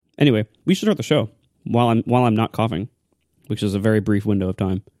Anyway, we should start the show while I'm not coughing, which is a very brief window of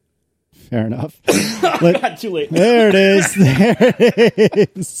time. Fair enough. Too late. There it is. There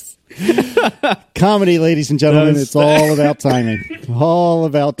it is. Comedy, ladies and gentlemen, it's all about timing. All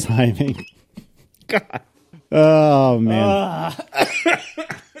about timing. God. Oh, man.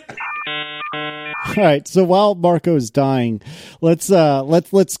 All right, so while Marco is dying, let's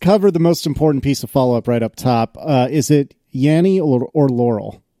cover the most important piece of follow-up right up top. Is it Yanny or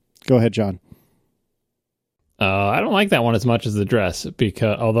Laurel? Go ahead, John. I don't like that one as much as the dress,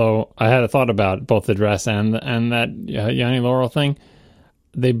 because although I had a thought about both the dress and that Yanny Laurel thing,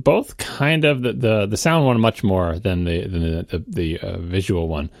 they both kind of the sound one much more than the visual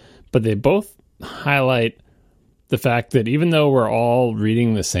one, but they both highlight the fact that even though we're all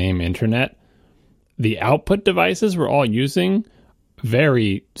reading the same internet, the output devices we're all using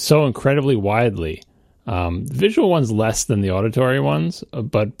vary so incredibly widely. The visual ones less than the auditory ones,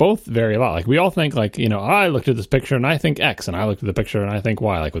 but both vary a lot. Like we all think like, I looked at this picture and I think X, and I looked at the picture and I think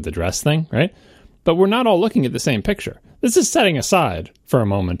Y, like with the dress thing, right? But we're not all looking at the same picture. This is setting aside for a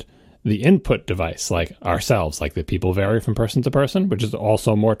moment the input device, like ourselves, like the people vary from person to person, which is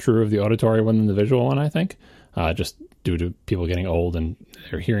also more true of the auditory one than the visual one, I think, just due to people getting old and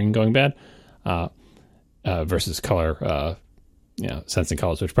their hearing going bad, versus color, sensing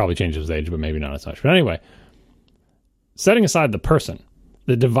colors, which probably changes with age, but maybe not as much. But anyway, setting aside the person,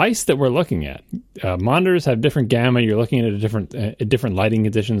 the device that we're looking at, monitors have different gamma. You're looking at different lighting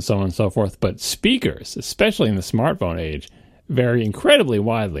conditions, so on and so forth. But speakers, especially in the smartphone age, vary incredibly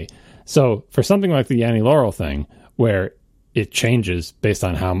widely. So for something like the Yanny Laurel thing, where it changes based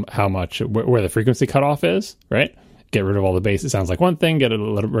on how much, where the frequency cutoff is, right? Get rid of all the bass, it sounds like one thing. Get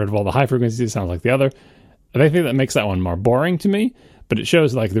rid of all the high frequencies, it sounds like the other. I think that makes that one more boring to me, but it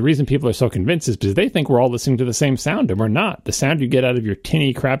shows like the reason people are so convinced is because they think we're all listening to the same sound, and we're not. The sound you get out of your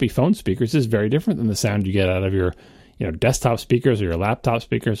tinny, crappy phone speakers is very different than the sound you get out of your, desktop speakers or your laptop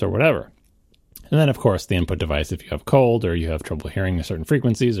speakers or whatever. And then, of course, the input device, if you have cold or you have trouble hearing certain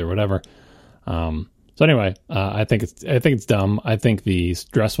frequencies or whatever. So anyway, I think it's dumb. I think the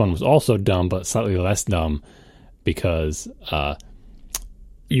dress one was also dumb, but slightly less dumb because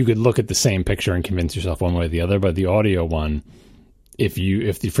you could look at the same picture and convince yourself one way or the other. But the audio one, if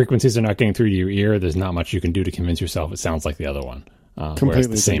the frequencies are not getting through to your ear, there's not much you can do to convince yourself it sounds like the other one. Whereas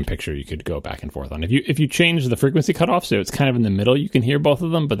the same picture you could go back and forth on. If you change the frequency cutoff so it's kind of in the middle, you can hear both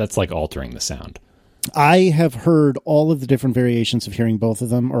of them, but that's like altering the sound. I have heard all of the different variations of hearing both of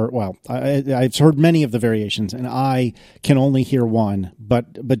them, I've heard many of the variations, and I can only hear one.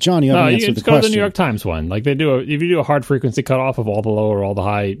 But John, you haven't answered the question. Go to the New York Times one. Like if you do a hard frequency cutoff of all the low or all the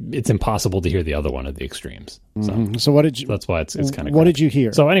high, it's impossible to hear the other one at the extremes. So what did you? That's why it's kind of. What did you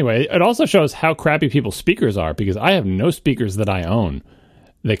hear? So anyway, it also shows how crappy people's speakers are, because I have no speakers that I own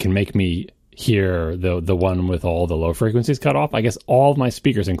that can make me hear the one with all the low frequencies cut off. I guess all of my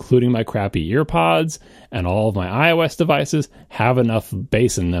speakers, including my crappy EarPods and all of my iOS devices, have enough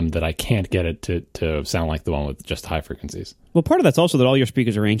bass in them that I can't get it to sound like the one with just high frequencies. Well, part of that's also that all your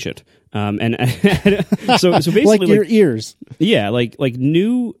speakers are ancient, and so basically like your ears. Yeah, like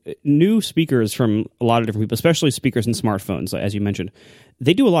new speakers from a lot of different people, especially speakers in smartphones, as you mentioned.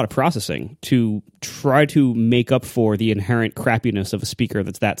 They do a lot of processing to try to make up for the inherent crappiness of a speaker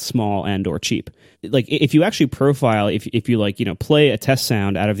that's that small and or cheap. Like if you actually profile, if you play a test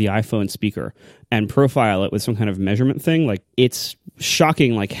sound out of the iPhone speaker and profile it with some kind of measurement thing, like it's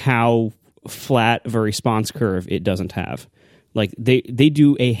shocking, like how flat of a response curve it doesn't have. Like they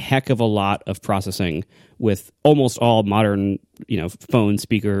do a heck of a lot of processing with almost all modern phone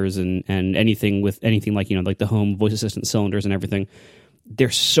speakers and anything like like the home voice assistant cylinders and everything.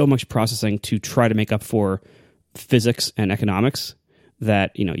 There's so much processing to try to make up for physics and economics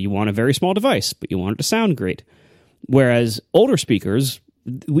that you want a very small device, but you want it to sound great. Whereas older speakers,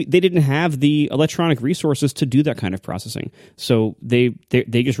 they didn't have the electronic resources to do that kind of processing, so they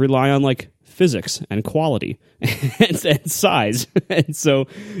just rely on like physics and quality and size. And so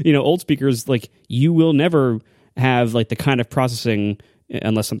old speakers, like you will never have like the kind of processing,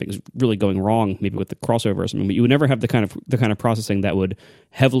 unless something's really going wrong, maybe with the crossover or something, but you would never have the kind of processing that would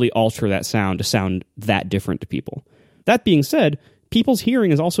heavily alter that sound to sound that different to people. That being said, people's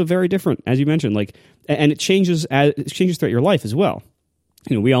hearing is also very different, as you mentioned, like, and it changes throughout your life as well.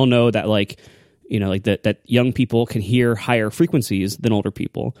 We all know that that young people can hear higher frequencies than older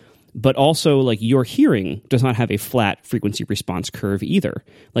people, but also like your hearing does not have a flat frequency response curve either.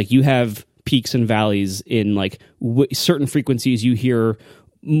 Like you have peaks and valleys in like certain frequencies you hear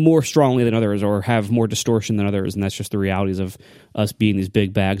more strongly than others or have more distortion than others, and that's just the realities of us being these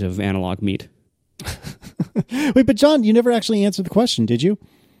big bags of analog meat. Wait, but John, you never actually answered the question, did you?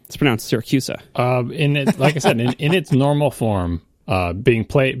 It's pronounced Syracusa. In it, like I said, in its normal form, being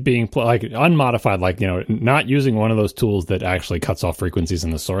like unmodified, like, not using one of those tools that actually cuts off frequencies in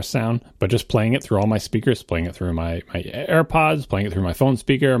the source sound, but just playing it through all my speakers, playing it through my AirPods, playing it through my phone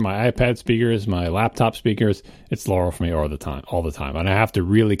speaker, my iPad speakers, my laptop speakers. It's Laurel for me all the time. And I have to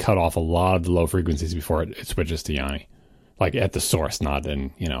really cut off a lot of the low frequencies before it switches to Yanni, like at the source, not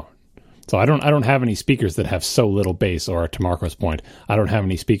in, So I don't have any speakers that have so little bass, or to Marco's point, I don't have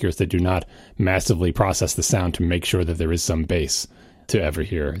any speakers that do not massively process the sound to make sure that there is some bass to ever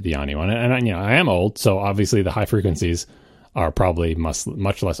hear the Yanni one. And I am old, so obviously the high frequencies are probably much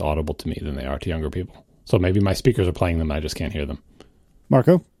less audible to me than they are to younger people. So maybe my speakers are playing them, I just can't hear them.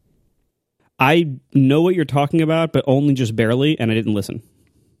 Marco? I know what you're talking about, but only just barely, and I didn't listen.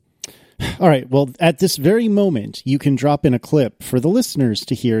 All right. Well, at this very moment, you can drop in a clip for the listeners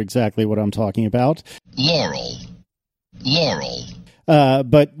to hear exactly what I'm talking about. Laurel.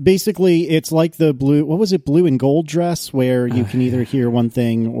 But basically, it's like the blue and gold dress, where you can either hear one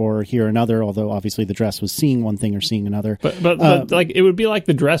thing or hear another, although obviously the dress was seeing one thing or seeing another. But like, it would be like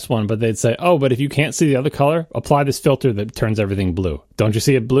the dress one, but they'd say, oh, but if you can't see the other color, apply this filter that turns everything blue. Don't you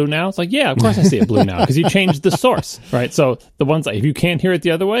see it blue now? It's like, yeah, of course I see it blue now, because you changed the source, right? So the ones, like, if you can't hear it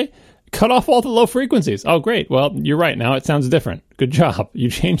the other way, cut off all the low frequencies. Oh, great. Well, you're right. Now it sounds different. Good job. You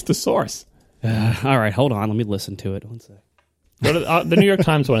changed the source. All right, hold on. Let me listen to it. One sec. The New York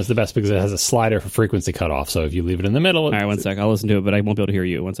Times one is the best because it has a slider for frequency cutoff. So if you leave it in the middle... All right, one sec. I'll listen to it, but I won't be able to hear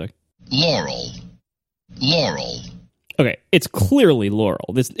you. One sec. Laurel. Okay, it's clearly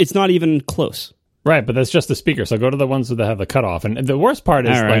Laurel. It's not even close. Right, but that's just the speaker. So go to the ones that have the cutoff. And the worst part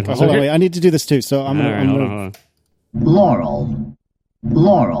is... All right. Hold on, wait. I need to do this too. So I'm going to... Hold on. Laurel.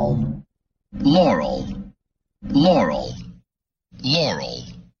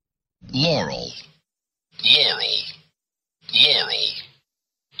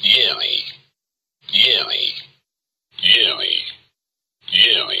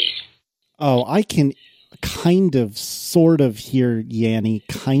 Yummy. Oh, I can sort of hear Yanni,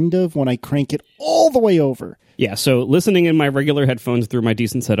 when I crank it all the way over. Yeah, so listening in my regular headphones through my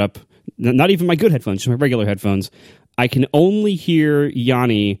decent setup, not even my good headphones, just my regular headphones, I can only hear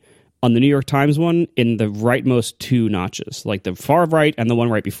Yanni on the New York Times one in the rightmost two notches, like the far right and the one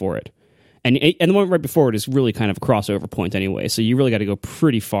right before it. And the one right before it is really kind of a crossover point anyway, so you really got to go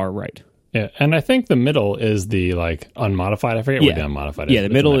pretty far right. Yeah, and I think the middle is the, like, unmodified. I forget what the unmodified is. Yeah, the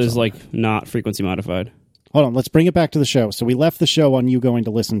middle is, like, not frequency modified. Hold on, let's bring it back to the show. So we left the show on you going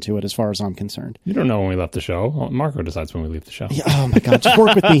to listen to it, as far as I'm concerned. You don't know when we left the show. Well, Marco decides when we leave the show. Yeah, oh my God, just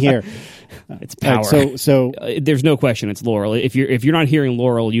work with me here. It's power. Right, so there's no question it's Laurel. If you're not hearing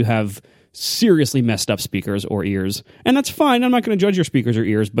Laurel, you have seriously messed up speakers or ears, and that's fine. I'm not going to judge your speakers or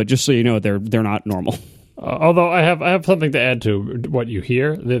ears, but just so you know, they're not normal. Although I have something to add to what you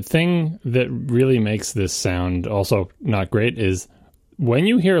hear. The thing that really makes this sound also not great is when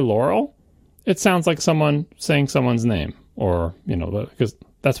you hear Laurel, it sounds like someone saying someone's name, or, because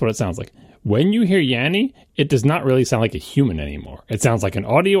that's what it sounds like. When you hear Yanni, it does not really sound like a human anymore. It sounds like an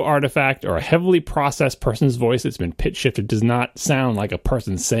audio artifact or a heavily processed person's voice that's been pitch shifted. It does not sound like a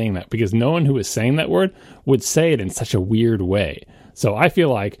person saying that, because no one who is saying that word would say it in such a weird way. So I feel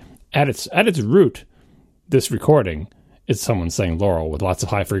like at its root, this recording is someone saying Laurel with lots of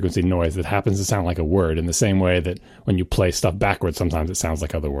high frequency noise that happens to sound like a word, in the same way that when you play stuff backwards, sometimes it sounds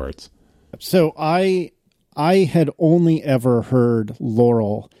like other words. So I had only ever heard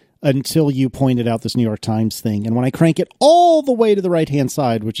Laurel until you pointed out this New York Times thing. And when I crank it all the way to the right-hand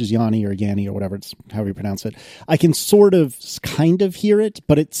side, which is Yanni or Yanni or whatever, it's however you pronounce it, I can kind of hear it,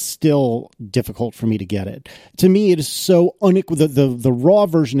 but it's still difficult for me to get it. To me, it is so the raw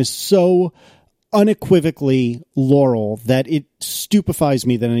version is so unequivocally Laurel that it stupefies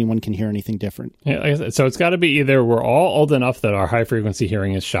me that anyone can hear anything different. Yeah, like I said, so it's got to be either we're all old enough that our high frequency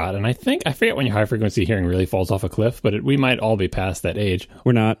hearing is shot, and I forget when your high frequency hearing really falls off a cliff, but we might all be past that age.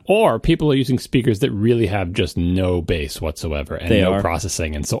 We're not. Or people are using speakers that really have just no bass whatsoever and no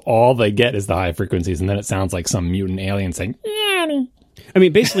processing, and so all they get is the high frequencies, and then it sounds like some mutant alien saying, Yanni. I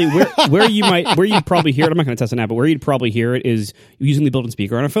mean, basically, where you'd probably hear it, I'm not going to test it now, but where you'd probably hear it is using the built-in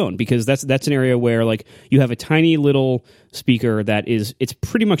speaker on a phone, because that's an area where, like, you have a tiny little speaker that it's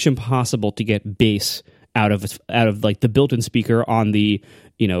pretty much impossible to get bass out of like the built-in speaker on the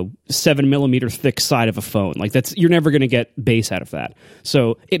 7mm thick side of a phone. Like, you're never going to get bass out of that.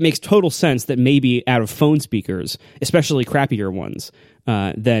 So it makes total sense that maybe out of phone speakers, especially crappier ones,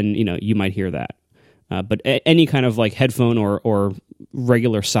 then you might hear that. But any kind of like headphone or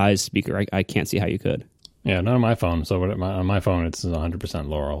regular size speaker, I can't see how you could. Yeah, not on my phone. So on my phone, it's 100%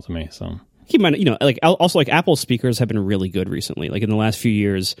 Laurel to me. So Keep in mind, like also like Apple speakers have been really good recently. Like in the last few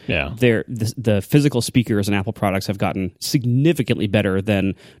years, the physical speakers and Apple products have gotten significantly better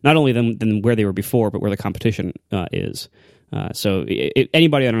than not only than where they were before, but where the competition is. So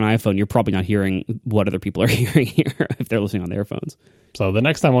anybody on an iPhone, you're probably not hearing what other people are hearing here if they're listening on their phones. So the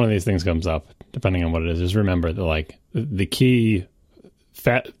next time one of these things comes up, depending on what it is, just remember that like the key.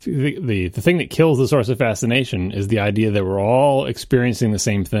 The thing that kills the source of fascination is the idea that we're all experiencing the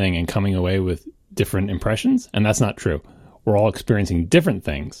same thing and coming away with different impressions, and that's not true. We're all experiencing different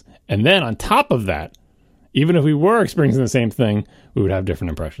things, and then on top of that, even if we were experiencing the same thing, we would have different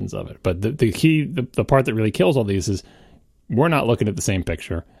impressions of it. But the key, the part that really kills all these is we're not looking at the same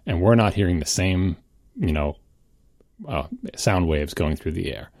picture, and we're not hearing the same, sound waves going through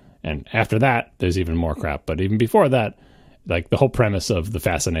the air. And after that, there's even more crap. But even before that, like the whole premise of the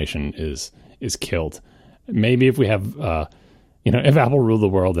fascination is killed. Maybe if we have, if Apple ruled the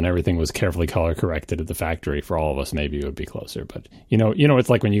world and everything was carefully color corrected at the factory for all of us, maybe it would be closer. But it's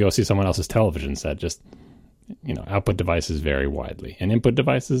like when you go see someone else's television set. Just output devices vary widely, and input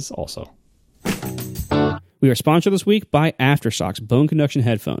devices also. We are sponsored this week by AfterShokz bone conduction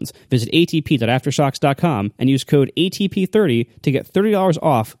headphones. Visit atp.aftershokz.com and use code ATP30 to get $30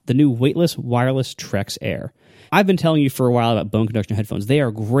 off the new weightless wireless Trex Air. I've been telling you for a while about bone conduction headphones. They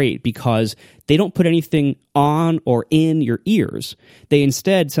are great because they don't put anything on or in your ears. They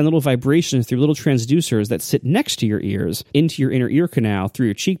instead send little vibrations through little transducers that sit next to your ears into your inner ear canal through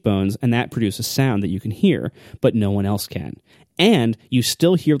your cheekbones, and that produces sound that you can hear, but no one else can. And you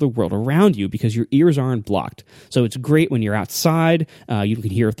still hear the world around you because your ears aren't blocked. So it's great when you're outside. You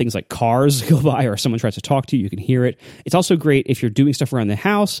can hear things like cars go by or someone tries to talk to you. You can hear it. It's also great if you're doing stuff around the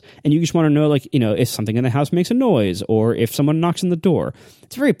house and you just want to know, if something in the house makes a noise or if someone knocks on the door.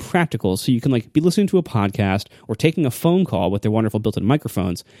 It's very practical. So you can be listening to a podcast or taking a phone call with their wonderful built-in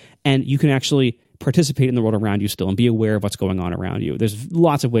microphones, and you can actually participate in the world around you still and be aware of what's going on around you. There's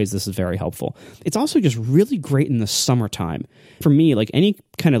lots of ways this is very helpful. It's also just really great in the summertime. For me, any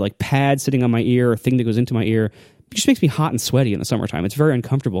kind of pad sitting on my ear or thing that goes into my ear, it just makes me hot and sweaty in the summertime. It's very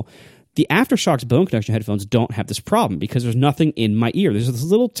uncomfortable. The AfterShokz bone conduction headphones don't have this problem because there's nothing in my ear. There's this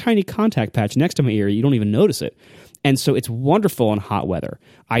little tiny contact patch next to my ear. You don't even notice it. And so it's wonderful in hot weather.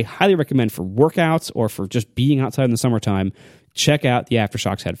 I highly recommend for workouts or for just being outside in the summertime, check out the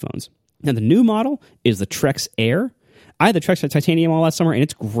AfterShokz headphones. Now, the new model is the Trex Air. I had the Trex Titanium all last summer, and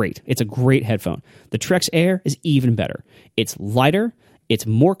it's great. It's a great headphone. The Trex Air is even better. It's lighter. It's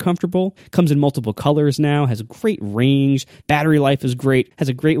more comfortable. Comes in multiple colors now. Has a great range. Battery life is great. Has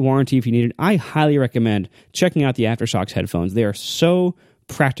a great warranty if you need it. I highly recommend checking out the AfterShokz headphones. They are so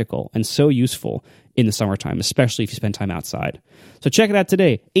practical and so useful in the summertime, especially if you spend time outside. So check it out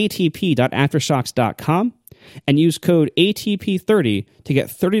today, atp.aftershokz.com. and use code ATP30 to get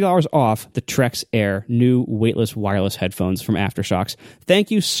 $30 off the Trex Air new weightless wireless headphones from AfterShokz.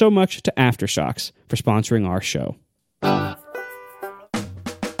 Thank you so much to AfterShokz for sponsoring our show.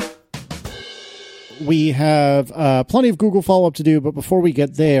 We have plenty of Google follow-up to do, but before we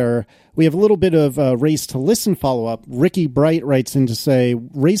get there, we have a little bit of Race to Listen follow-up. Ricky Bright writes in to say,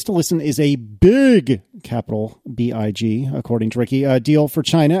 Race to Listen is a big, capital B-I-G, according to Ricky, deal for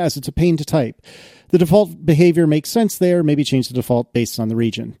China as it's a pain to type. The default behavior makes sense there. Maybe change the default based on the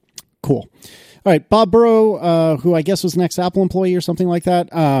region. Cool. All right, Bob Burrow, who I guess was an ex-Apple employee or something like that,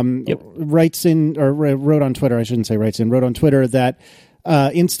 writes in, or wrote on Twitter, I shouldn't say writes in, wrote on Twitter that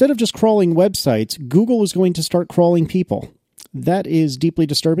instead of just crawling websites, Google is going to start crawling people. That is deeply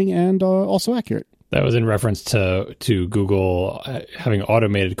disturbing and also accurate. That was in reference to Google having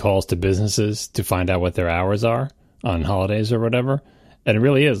automated calls to businesses to find out what their hours are on holidays or whatever. And it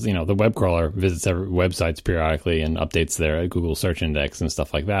really is, the web crawler visits every websites periodically and updates their Google search index and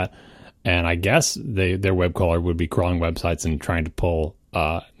stuff like that. And I guess their web crawler would be crawling websites and trying to pull,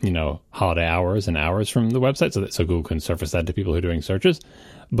 holiday hours and hours from the website so Google can surface that to people who are doing searches.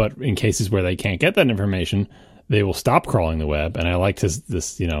 But in cases where they can't get that information, they will stop crawling the web. And I like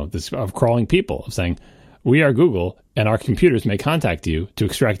this of crawling people, of saying, we are Google and our computers may contact you to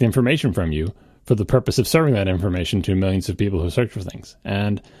extract information from you for the purpose of serving that information to millions of people who search for things.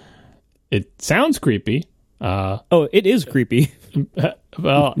 And it sounds creepy. It is creepy.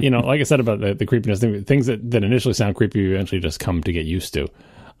 Well, like I said about the creepiness thing, things that initially sound creepy, you eventually just come to get used to.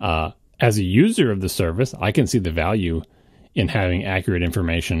 As a user of the service, I can see the value in having accurate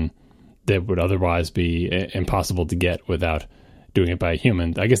information that would otherwise be impossible to get without doing it by a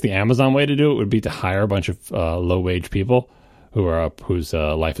human. I guess the Amazon way to do it would be to hire a bunch of low-wage people whose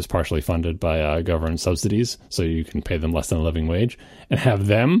life is partially funded by government subsidies, so you can pay them less than a living wage, and have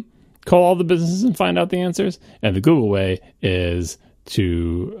them call all the businesses and find out the answers. And the Google way is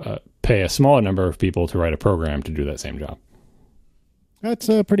to pay a smaller number of people to write a program to do that same job. That's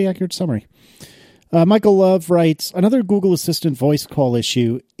a pretty accurate summary. Michael Love writes, another Google Assistant voice call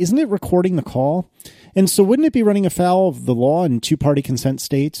issue. Isn't it recording the call? And so wouldn't it be running afoul of the law in two-party consent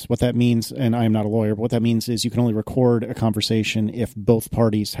states? What that means, and I am not a lawyer, but what that means is you can only record a conversation if both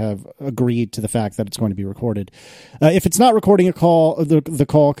parties have agreed to the fact that it's going to be recorded. If it's not recording a call, the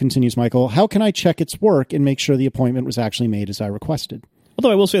call, continues Michael, how can I check its work and make sure the appointment was actually made as I requested?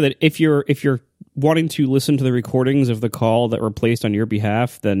 Although I will say that if you're wanting to listen to the recordings of the call that were placed on your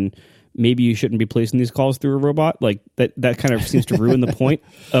behalf, then maybe you shouldn't be placing these calls through a robot. Like that kind of seems to ruin the point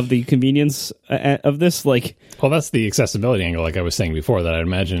of the convenience of this. Like, well, that's the accessibility angle, like I was saying before, that I'd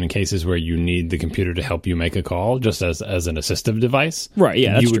imagine in cases where you need the computer to help you make a call, just as an assistive device, right?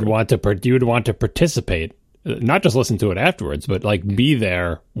 Yeah, you would want to participate, not just listen to it afterwards, but like be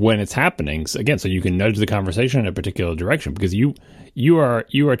there when it's happening. So again, so you can nudge the conversation in a particular direction, because you are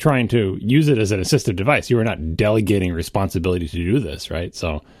trying to use it as an assistive device. You are not delegating responsibility to do this, right?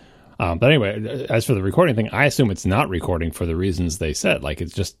 So. But anyway, as for the recording thing, I assume it's not recording for the reasons they said. Like,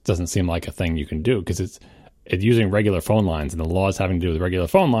 it just doesn't seem like a thing you can do, because it's using regular phone lines, and the laws having to do with regular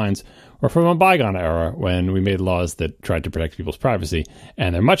phone lines were from a bygone era when we made laws that tried to protect people's privacy,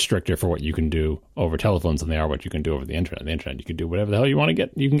 and they're much stricter for what you can do over telephones than they are what you can do over the internet. The internet, you can do whatever the hell you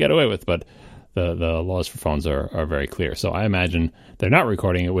can get away with, but the laws for phones are very clear. So I imagine they're not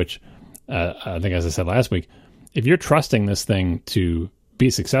recording it, which I think, as I said last week, if you're trusting this thing to be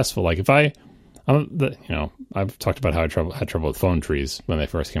successful, like if I've talked about how I had trouble with phone trees when they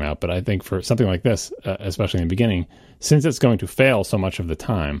first came out, but I think for something like this, especially in the beginning, since it's going to fail so much of the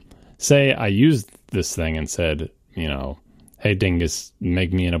time, say I used this thing and said, hey Dingus,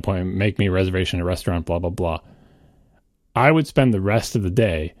 make me an appointment, make me a reservation at a restaurant, blah, blah, blah. I would spend the rest of the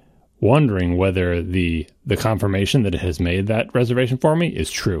day wondering whether the confirmation that it has made that reservation for me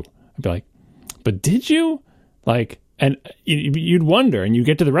is true. I'd be like, but did you? And you'd wonder, and you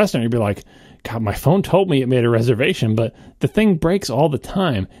get to the restaurant, and you'd be like, God, my phone told me it made a reservation, but the thing breaks all the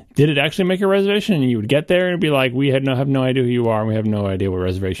time. Did it actually make a reservation? And you would get there and be like, we have no idea who you are, and we have no idea what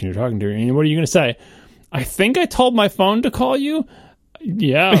reservation you're talking to. And what are you going to say? I think I told my phone to call you.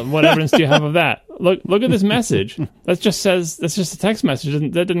 Yeah, what evidence do you have of that? Look at this message. That's just a text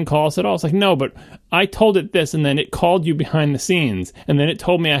message. That didn't call us at all. It's like, no, but I told it this, and then it called you behind the scenes, and then it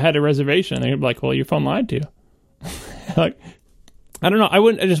told me I had a reservation. And they'd be like, well, your phone lied to you. Like, I don't know.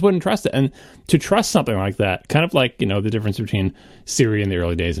 I just wouldn't trust it. And to trust something like that, kind of like, the difference between Siri in the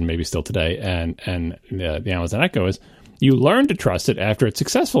early days and maybe still today and the Amazon Echo is you learn to trust it after it's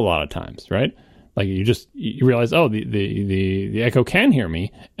successful a lot of times, right? Like you realize, oh, the Echo can hear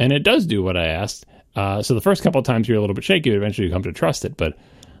me and it does do what I asked. So the first couple of times you're a little bit shaky, but eventually you come to trust it. But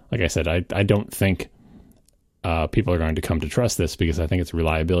like I said, I don't think people are going to come to trust this, because I think its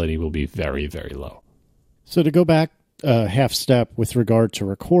reliability will be very, very low. So to go back half step with regard to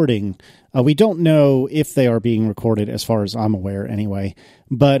recording, we don't know if they are being recorded, as far as I'm aware anyway.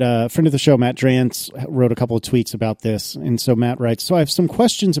 But a friend of the show, Matt Drance, wrote a couple of tweets about this. And so Matt writes, so I have some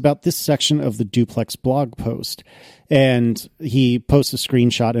questions about this section of the Duplex blog post. And he posts a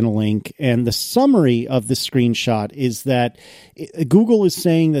screenshot and a link. And the summary of the screenshot is that Google is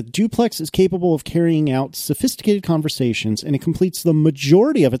saying that Duplex is capable of carrying out sophisticated conversations, and it completes the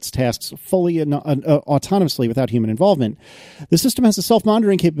majority of its tasks fully autonomously without human involvement. The system has a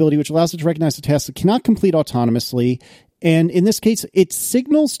self-monitoring capability which allows it to recognize the tasks it cannot complete autonomously. And in this case, it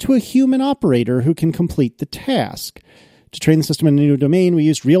signals to a human operator who can complete the task. To train the system in a new domain, we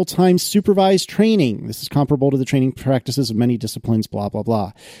used real-time supervised training. This is comparable to the training practices of many disciplines, blah, blah,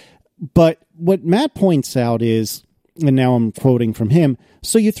 blah. But what Matt points out is, and now I'm quoting from him,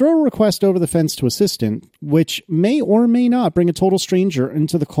 so you throw a request over the fence to Assistant, which may or may not bring a total stranger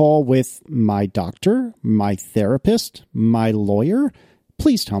into the call with my doctor, my therapist, my lawyer.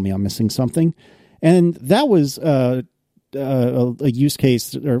 Please tell me I'm missing something. And that was a use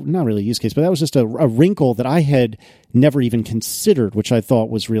case, or not really a use case, but that was just a wrinkle that I had never even considered, which I thought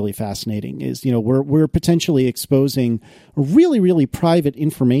was really fascinating. Is, we're potentially exposing really, really private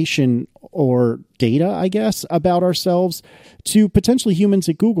information or data, I guess, about ourselves to potentially humans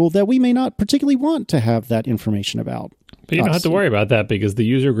at Google that we may not particularly want to have that information about. But you don't have to worry about that, because the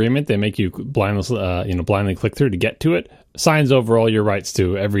user agreement they make you blindly click through to get to it signs over all your rights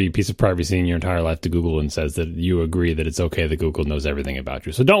to every piece of privacy in your entire life to Google, and says that you agree that it's okay that Google knows everything about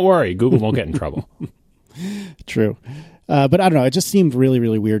you. So don't worry, Google won't get in trouble. True. But I don't know. It just seemed really,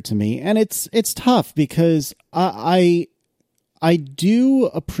 really weird to me. And it's tough because I I do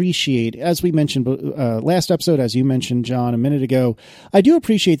appreciate, as we mentioned last episode, as you mentioned, John, a minute ago, I do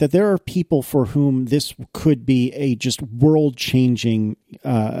appreciate that there are people for whom this could be a just world-changing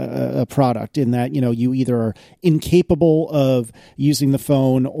product, in that, you either are incapable of using the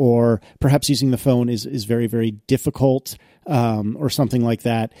phone, or perhaps using the phone is very, very difficult, or something like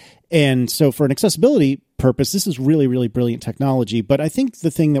that. And so for an accessibility purpose, this is really, really brilliant technology. But I think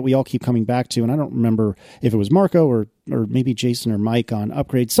the thing that we all keep coming back to, and I don't remember if it was Marco or maybe Jason or Mike on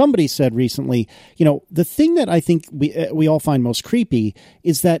Upgrade, somebody said recently, the thing that I think we all find most creepy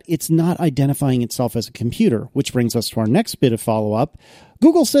is that it's not identifying itself as a computer, which brings us to our next bit of follow-up.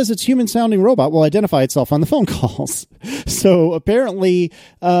 Google says its human-sounding robot will identify itself on the phone calls. So apparently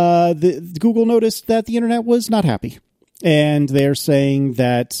Google noticed that the internet was not happy. And they're saying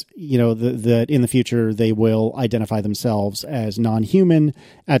that, that in the future they will identify themselves as non-human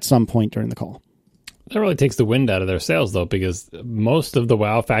at some point during the call. That really takes the wind out of their sails, though, because most of the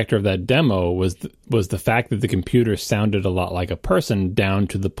wow factor of that demo was the fact that the computer sounded a lot like a person, down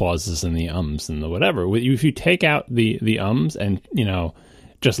to the pauses and the ums and the whatever. If you take out the ums and,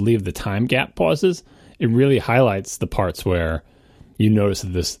 just leave the time gap pauses, it really highlights the parts where you notice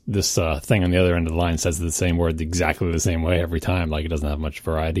that this thing on the other end of the line says the same word exactly the same way every time, like it doesn't have much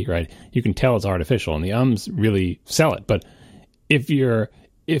variety, right? You can tell it's artificial, and the ums really sell it. But if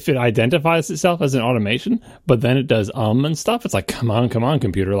it identifies itself as an automation, but then it does and stuff, it's like, come on,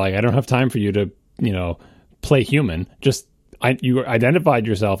 computer, like I don't have time for you to, play human. Just you identified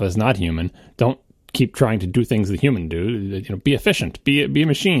yourself as not human. Don't keep trying to do things the human do. Be efficient, be a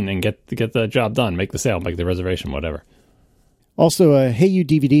machine, and get the job done. Make the sale, make the reservation, whatever. Also, Hey You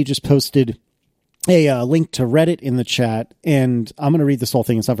DVD just posted a link to Reddit in the chat, and I'm going to read this whole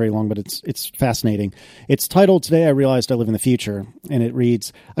thing. It's not very long, but it's fascinating. It's titled, "Today I Realized I Live in the Future," and it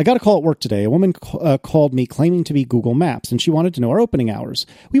reads, "I got a call at work today. A woman called me claiming to be Google Maps, and she wanted to know our opening hours.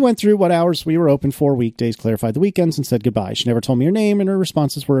 We went through what hours we were open for weekdays, clarified the weekends, and said goodbye. She never told me her name, and her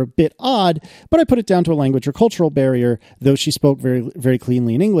responses were a bit odd, but I put it down to a language or cultural barrier, though she spoke very, very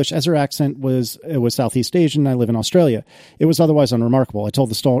cleanly in English, as her accent was Southeast Asian, and I live in Australia. It was otherwise unremarkable. I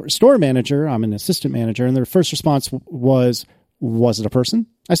told the store manager, I'm an assistant manager, and their first response was it a person?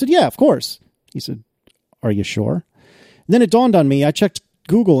 I said, yeah, of course. He said, are you sure? And then it dawned on me. I checked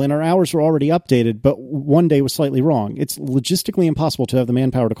Google and our hours were already updated, but one day was slightly wrong. It's logistically impossible to have the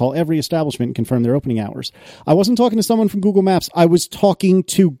manpower to call every establishment and confirm their opening hours. I wasn't talking to someone from Google Maps. I was talking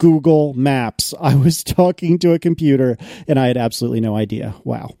to Google Maps. I was talking to a computer, and I had absolutely no idea.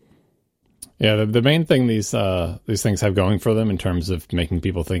 Wow. Yeah, the main thing these things have going for them in terms of making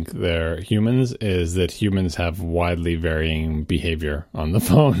people think they're humans is that humans have widely varying behavior on the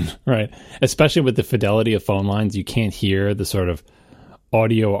phone, right? Especially with the fidelity of phone lines, you can't hear the sort of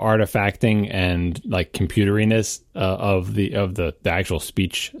audio artifacting and like computeriness of the actual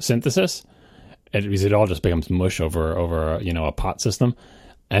speech synthesis. It all just becomes mush over a POT system.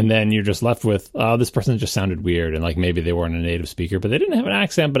 And then you're just left with, this person just sounded weird, and like maybe they weren't a native speaker, but they didn't have an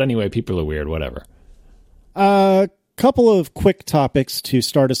accent. But anyway, people are weird, whatever. Couple of quick topics to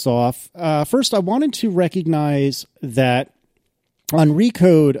start us off. First, I wanted to recognize that on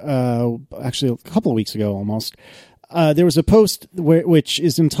Recode, actually a couple of weeks ago almost, there was a post which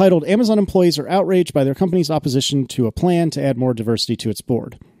is entitled, "Amazon employees are outraged by their company's opposition to a plan to add more diversity to its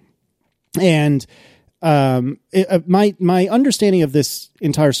board." And my understanding of this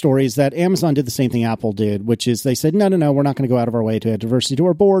entire story is that Amazon did the same thing Apple did, which is they said, no, we're not going to go out of our way to add diversity to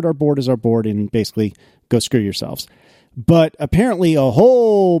our board. Our board is our board, and basically go screw yourselves. But apparently a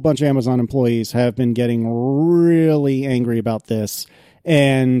whole bunch of Amazon employees have been getting really angry about this,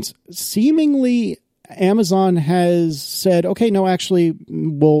 and seemingly Amazon has said, okay, no, actually,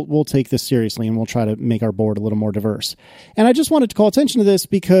 we'll take this seriously and we'll try to make our board a little more diverse. And I just wanted to call attention to this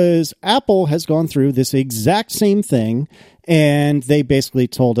because Apple has gone through this exact same thing, and they basically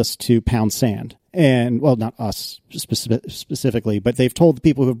told us to pound sand. And, well, not us specifically, but they've told the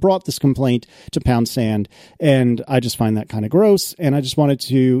people who have brought this complaint to pound sand. And I just find that kind of gross. And I just wanted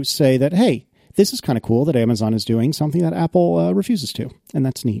to say that, hey, this is kind of cool that Amazon is doing something that Apple refuses to. And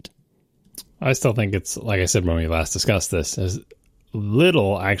that's neat. I still think it's, like I said when we last discussed this, has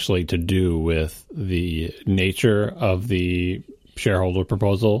little actually to do with the nature of the shareholder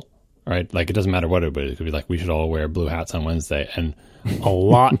proposal, right? Like, it doesn't matter what it is. It could be like, we should all wear blue hats on Wednesday. And a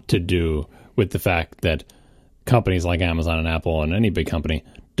lot to do with the fact that companies like Amazon and Apple and any big company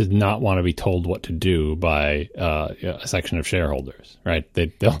did not want to be told what to do by a section of shareholders, right?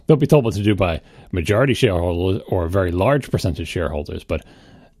 They'll be told what to do by majority shareholders or a very large percentage shareholders, but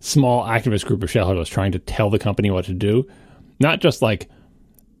small activist group of shareholders trying to tell the company what to do, not just like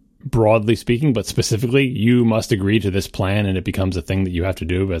broadly speaking, but specifically, you must agree to this plan and it becomes a thing that you have to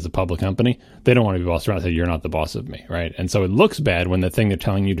do as a public company. They don't want to be bossed around and say, you're not the boss of me, right? And so it looks bad when the thing they're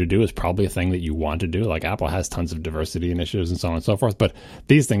telling you to do is probably a thing that you want to do. Like Apple has tons of diversity initiatives and so on and so forth, but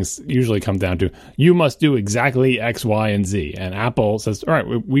these things usually come down to, you must do exactly X, Y, and Z. And Apple says, all right,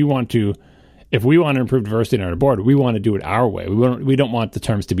 we want to, if we want to improve diversity on our board, we want to do it our way. We don't want the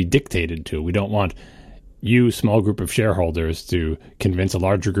terms to be dictated to. We don't want you, small group of shareholders, to convince a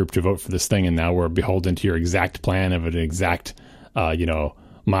larger group to vote for this thing, and now we're beholden to your exact plan of an exact,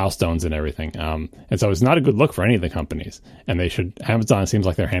 milestones and everything. And so it's not a good look for any of the companies. And they should. Amazon seems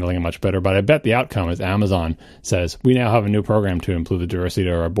like they're handling it much better, but I bet the outcome is Amazon says, we now have a new program to improve the diversity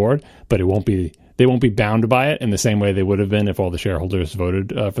of our board, but they won't be bound by it in the same way they would have been if all the shareholders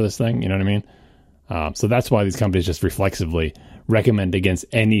voted for this thing. You know what I mean? So that's why these companies just reflexively recommend against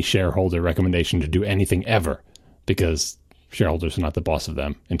any shareholder recommendation to do anything ever, because shareholders are not the boss of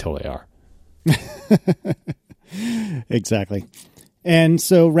them until they are. Exactly. And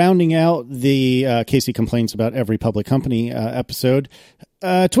so rounding out the Casey complains about every public company episode,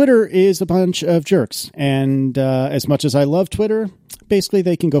 Twitter is a bunch of jerks. And as much as I love Twitter, basically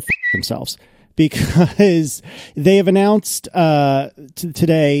they can go f*** themselves. Because they have announced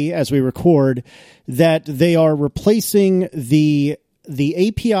today, as we record, that they are replacing the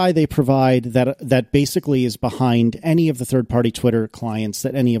API they provide that basically is behind any of the third-party Twitter clients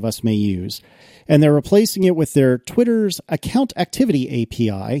that any of us may use. And they're replacing it with their Twitter's account activity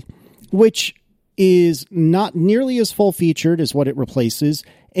API, which is not nearly as full-featured as what it replaces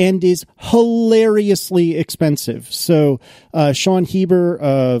and is hilariously expensive. So Sean Heber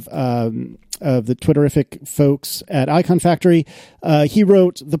of the Twitterific folks at Icon Factory, he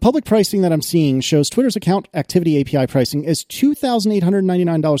wrote, the public pricing that I'm seeing shows Twitter's account activity API pricing as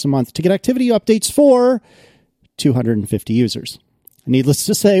 $2,899 a month to get activity updates for 250 users. Needless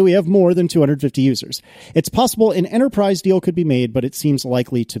to say, we have more than 250 users. It's possible an enterprise deal could be made, but it seems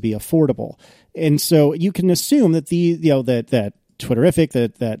likely to be affordable. And so you can assume that that Twitterific,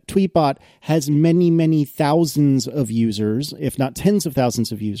 that Tweetbot has many, many thousands of users, if not tens of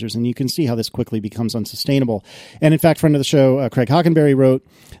thousands of users, and you can see how this quickly becomes unsustainable. And in fact, friend of the show, Craig Hockenberry, wrote,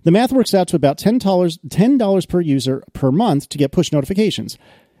 the math works out to about $10 per user per month to get push notifications.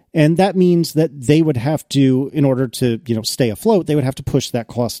 And that means that they would have to, in order to, stay afloat, they would have to push that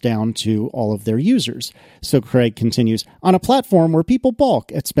cost down to all of their users. So Craig continues, on a platform where people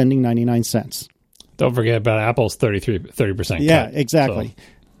balk at spending 99 cents. Don't forget about Apple's 30% Yeah, cut, exactly.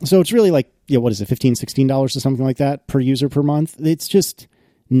 So it's really like, what is it, $15, $16 or something like that per user per month? It's just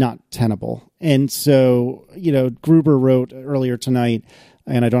not tenable. And so, Gruber wrote earlier tonight,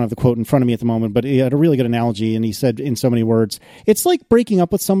 and I don't have the quote in front of me at the moment, but he had a really good analogy, and he said in so many words, it's like breaking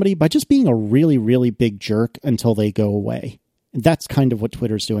up with somebody by just being a really, really big jerk until they go away. And that's kind of what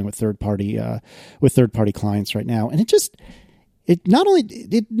Twitter's doing with third-party clients right now. And it not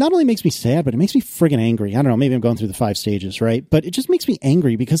only makes me sad, but it makes me friggin' angry. I don't know, maybe I'm going through the 5 stages, right? But it just makes me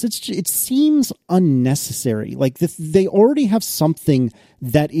angry because it seems unnecessary. Like they already have something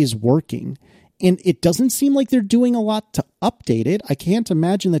that is working, and it doesn't seem like they're doing a lot to update it. I can't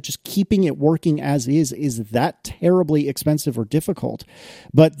imagine that just keeping it working as is that terribly expensive or difficult.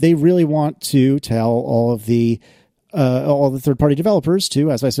 But they really want to tell all the third-party developers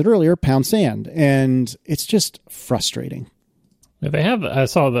to, as I said earlier, pound sand. And it's just frustrating. They have. I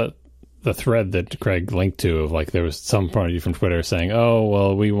saw the thread that Craig linked to of like there was some party from Twitter saying, "Oh,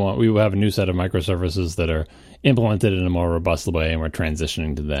 well, we have a new set of microservices that are implemented in a more robust way, and we're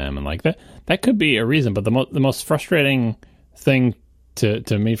transitioning to them." And like that could be a reason. But the most frustrating thing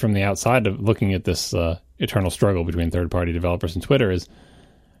to me from the outside of looking at this eternal struggle between third party developers and Twitter is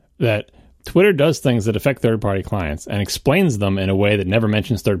that Twitter does things that affect third party clients and explains them in a way that never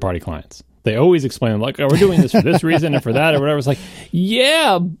mentions third party clients. They always explain them like, oh, we're doing this for this reason and for that or whatever. It's like,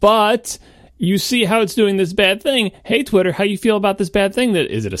 yeah, but you see how it's doing this bad thing. Hey, Twitter, how you feel about this bad thing?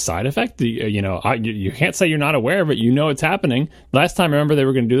 Is it a side effect? You can't say you're not aware of it. You know it's happening. Last time, I remember they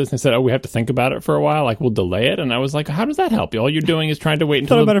were going to do this and they said, oh, we have to think about it for a while. Like, we'll delay it. And I was like, how does that help you? All you're doing is trying to wait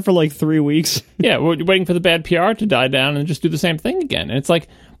until... Thought about it for like 3 weeks. Yeah, we're waiting for the bad PR to die down and just do the same thing again. And it's like,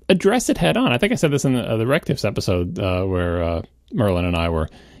 address it head on. I think I said this in the Rectifs episode where Merlin and I were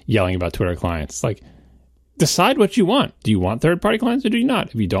yelling about Twitter clients. Like, decide what you want. Do you want third-party clients or do you not?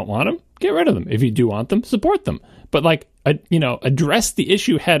 If you don't want them, get rid of them. If you do want them, support them. But like, address the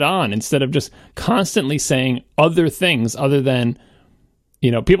issue head on instead of just constantly saying other things other than,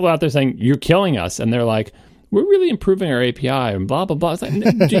 people out there saying, you're killing us. And they're like, we're really improving our API and blah, blah, blah. It's like,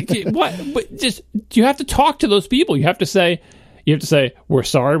 what? But just, you have to talk to those people. You have to say, You have to say, we're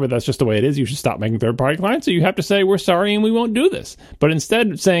sorry, but that's just the way it is. You should stop making third-party clients. So you have to say, we're sorry and we won't do this. But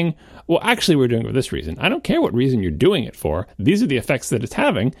instead saying, well, actually, we're doing it for this reason. I don't care what reason you're doing it for. These are the effects that it's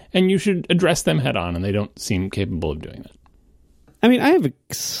having, and you should address them head on, and they don't seem capable of doing that. I mean, I have a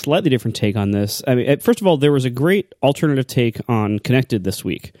slightly different take on this. I mean, first of all, there was a great alternative take on Connected this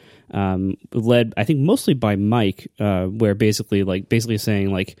week, led, I think, mostly by Mike, where basically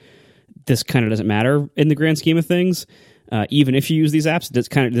saying, like, this kind of doesn't matter in the grand scheme of things. Even if you use these apps,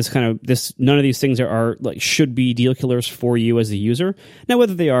 none of these things are like should be deal killers for you as the user. Now,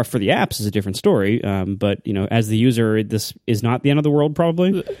 whether they are for the apps is a different story. But as the user, this is not the end of the world,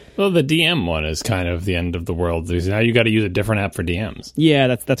 probably. Well, the DM one is kind of the end of the world. Now you got to use a different app for DMs.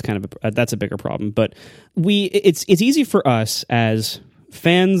 Yeah, that's kind of that's a bigger problem. But it's easy for us as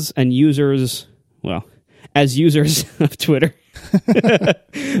fans and users. Well, as users of Twitter.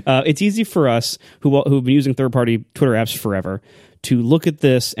 It's easy for us who've been using third-party Twitter apps forever to look at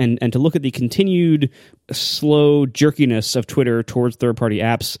this and to look at the continued slow jerkiness of Twitter towards third-party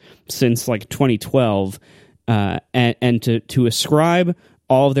apps since like 2012, and to ascribe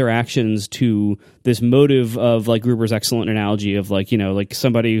all of their actions to this motive of, like Gruber's excellent analogy of, like, like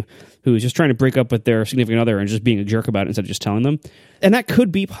somebody who's just trying to break up with their significant other and just being a jerk about it instead of just telling them. And that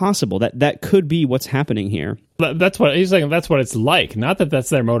could be possible. That could be what's happening here. That's what he's saying. That's what it's like. Not that that's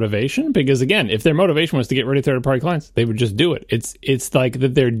their motivation, because again, if their motivation was to get rid of third-party clients, they would just do it. It's like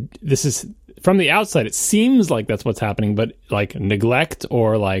that this is from the outside, it seems like that's what's happening, but like neglect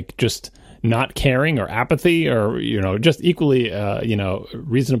or like just not caring or apathy or, just equally,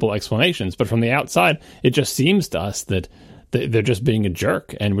 reasonable explanations. But from the outside, it just seems to us that they're just being a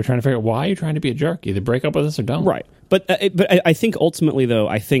jerk. And we're trying to figure out, why are you trying to be a jerk? Either break up with us or don't. Right. But I think ultimately, though,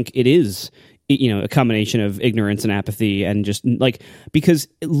 I think it is, a combination of ignorance and apathy and just like, because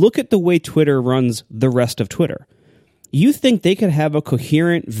look at the way Twitter runs the rest of Twitter. You think they could have a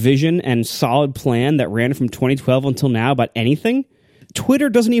coherent vision and solid plan that ran from 2012 until now about anything? Twitter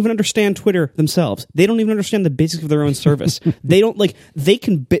doesn't even understand Twitter themselves. They don't even understand the basics of their own service.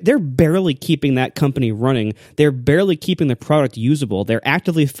 They're barely keeping that company running. They're barely keeping the product usable. They're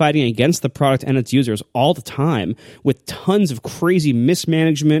actively fighting against the product and its users all the time with tons of crazy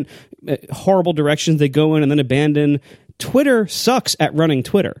mismanagement, horrible directions they go in and then abandon. Twitter sucks at running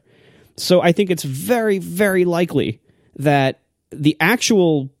Twitter. So I think it's very, very likely that the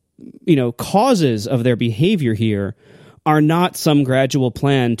actual, causes of their behavior here are not some gradual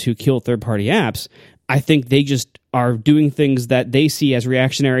plan to kill third-party apps. I think they just are doing things that they see as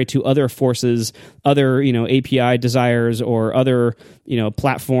reactionary to other forces, other, API desires or other,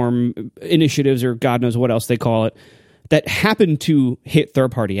 platform initiatives or God knows what else they call it, that happen to hit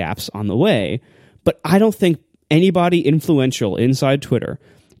third-party apps on the way. But I don't think anybody influential inside Twitter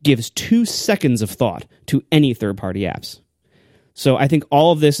gives 2 seconds of thought to any third-party apps. So I think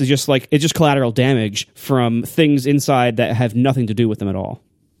all of this is just it's just collateral damage from things inside that have nothing to do with them at all.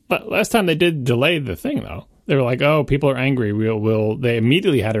 But last time they did delay the thing, though. They were like, "Oh, people are angry. They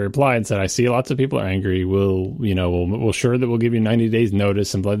immediately had a reply and said, "I see lots of people are angry. We'll sure that we'll give you 90 days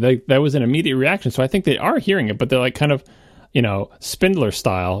notice." And that was an immediate reaction. So I think they are hearing it, but they're like kind of, Spindler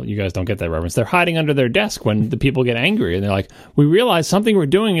style. You guys don't get that reference. They're hiding under their desk when the people get angry, and they're like, "We realize something we're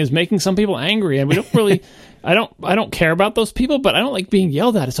doing is making some people angry, and we don't really." I don't care about those people, but I don't like being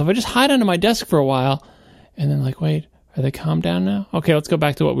yelled at. So if I just hide under my desk for a while and then wait, are they calmed down now? Okay, let's go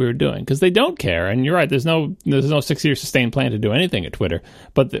back to what we were doing, because they don't care. And you're right. There's no 6-year sustained plan to do anything at Twitter.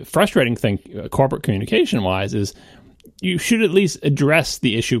 But the frustrating thing, corporate communication wise, is you should at least address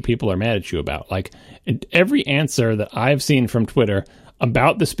the issue people are mad at you about. Like every answer that I've seen from Twitter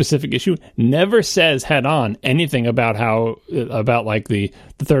about the specific issue never says head on anything about like the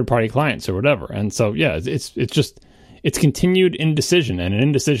third party clients or whatever. And so, yeah, it's continued indecision, and an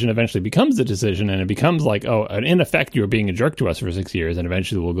indecision eventually becomes a decision, and it becomes like, oh, in effect, you're being a jerk to us for 6 years and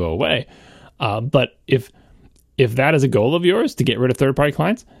eventually we'll go away. But if that is a goal of yours, to get rid of third party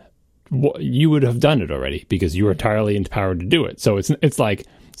clients, you would have done it already because you are entirely empowered to do it. So it's like,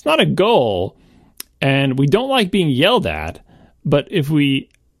 it's not a goal, and we don't like being yelled at. But if we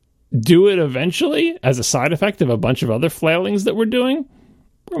do it eventually as a side effect of a bunch of other flailings that we're doing,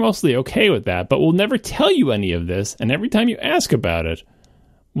 we're mostly okay with that. But we'll never tell you any of this. And every time you ask about it,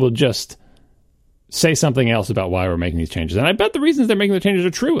 we'll just say something else about why we're making these changes. And I bet the reasons they're making the changes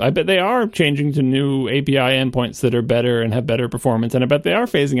are true. I bet they are changing to new API endpoints that are better and have better performance. And I bet they are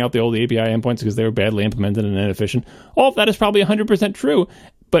phasing out the old API endpoints because they were badly implemented and inefficient. All of that is probably 100% true.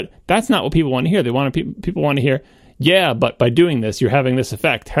 But that's not what people want to hear. People want to hear, yeah, but by doing this, you're having this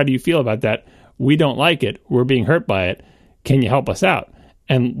effect. How do you feel about that? We don't like it. We're being hurt by it. Can you help us out?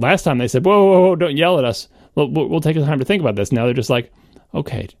 And last time they said, whoa, don't yell at us. we'll take the time to think about this. Now they're just like,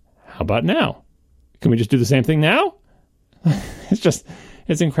 okay, how about now? Can we just do the same thing now?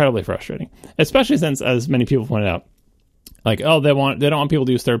 It's incredibly frustrating, especially since, as many people pointed out, like, oh, they don't want people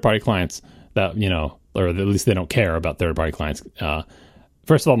to use third-party clients that, or at least they don't care about third-party clients.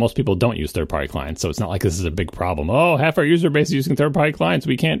 First of all, most people don't use third-party clients, so it's not like this is a big problem. Oh, half our user base is using third-party clients.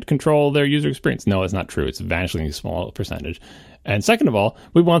 We can't control their user experience. No, it's not true. It's a vanishingly small percentage. And second of all,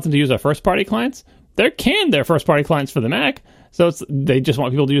 we want them to use our first-party clients. They're canned their first-party clients for the Mac, so they just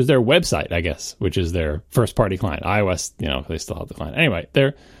want people to use their website, I guess, which is their first-party client. iOS, they still have the client. Anyway,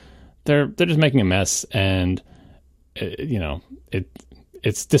 they're just making a mess, and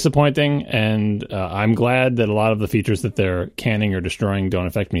it's disappointing, and I'm glad that a lot of the features that they're canning or destroying don't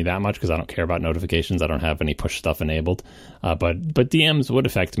affect me that much, because I don't care about notifications. I don't have any push stuff enabled. But DMs would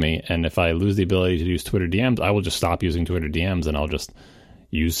affect me, and if I lose the ability to use Twitter DMs, I will just stop using Twitter DMs, and I'll just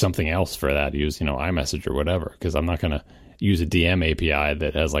use something else for that. Use, iMessage or whatever, because I'm not going to use a DM API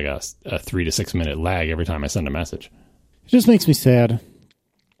that has like a 3 to 6 minute lag every time I send a message. It just makes me sad.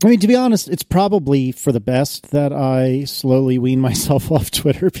 I mean, to be honest, it's probably for the best that I slowly wean myself off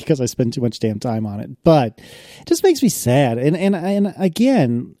Twitter because I spend too much damn time on it. But it just makes me sad. And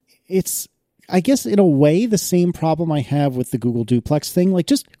again, it's, I guess, in a way, the same problem I have with the Google Duplex thing. Like,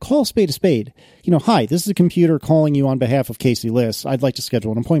 just call a spade a spade. Hi, this is a computer calling you on behalf of Casey Liss. I'd like to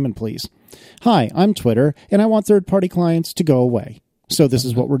schedule an appointment, please. Hi, I'm Twitter, and I want third-party clients to go away. So this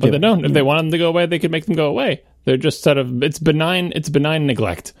is what we're doing. But they don't. If they want them to go away, they could make them go away. They're just it's benign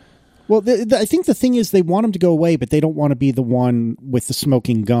neglect. Well, I think the thing is they want them to go away, but they don't want to be the one with the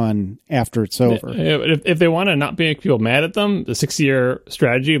smoking gun after it's over. If they want to not make people mad at them, the 6-year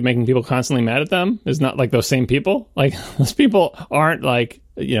strategy of making people constantly mad at them is not like those same people. Like, those people aren't like,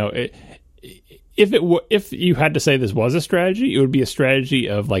 if you had to say this was a strategy, it would be a strategy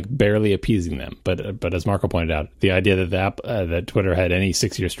of like barely appeasing them. But as Marco pointed out, the idea that Twitter had any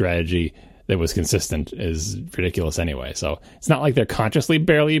 6-year strategy that was consistent is ridiculous anyway. So it's not like they're consciously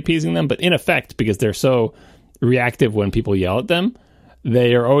barely appeasing them, but in effect, because they're so reactive when people yell at them,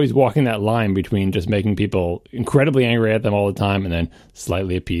 they are always walking that line between just making people incredibly angry at them all the time and then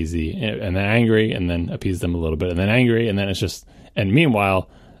slightly appeasy, and then angry and then appease them a little bit and then angry, and then it's just, and meanwhile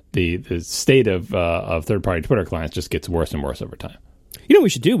the state of third-party Twitter clients just gets worse and worse over time. You know what we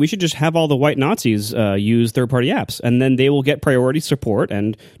should do? We should just have all the white Nazis use third-party apps, and then they will get priority support,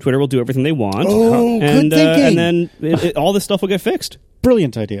 and Twitter will do everything they want. Oh, good thinking. And then all this stuff will get fixed.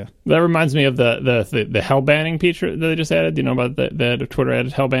 Brilliant idea. That reminds me of the hell banning feature that they just added. Do you know about that Twitter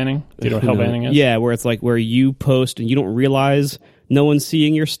added hell banning? Do you know what hell banning is? Yeah, where it's like where you post and you don't realize no one's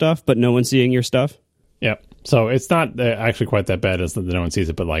seeing your stuff, but no one's seeing your stuff. Yep. So it's not actually quite that bad as that no one sees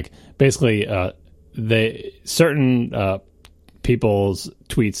it, but like basically certain people's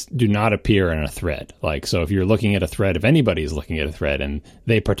tweets do not appear in a thread. Like, so if you're looking at a thread, if anybody's looking at a thread and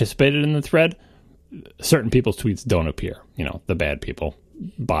they participated in the thread, certain people's tweets don't appear. The bad people,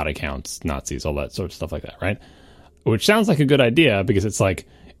 bot accounts, Nazis, all that sort of stuff like that, right? Which sounds like a good idea because it's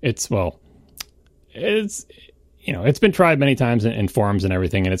been tried many times in forums and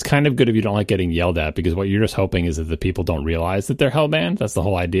everything, and it's kind of good if you don't like getting yelled at, because what you're just hoping is that the people don't realize that they're hellbanned. That's the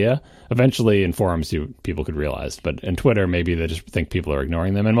whole idea. Eventually, in forums, people could realize, but in Twitter, maybe they just think people are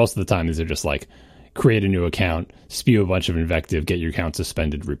ignoring them, and most of the time, these are just like, create a new account, spew a bunch of invective, get your account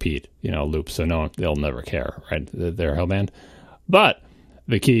suspended, repeat, loops, so they'll never care, right? They're hellbanned. But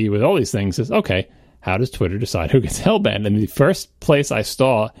the key with all these things is, okay, how does Twitter decide who gets hellbanned? And the first place I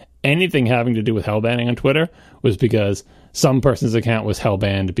saw anything having to do with hellbanning on Twitter was because some person's account was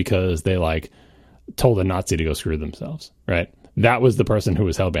hellbanned because they told a Nazi to go screw themselves, right? That was the person who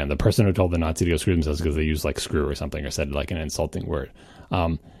was hellbanned. The person who told the Nazi to go screw themselves because they used screw or something, or said an insulting word.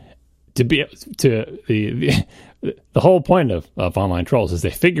 The whole point of online trolls is they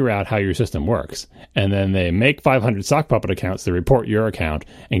figure out how your system works, and then they make 500 sock puppet accounts to report your account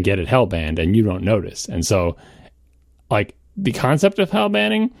and get it hellbanned, and you don't notice. And so, the concept of hell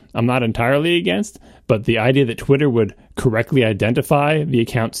banning, I'm not entirely against, but the idea that Twitter would correctly identify the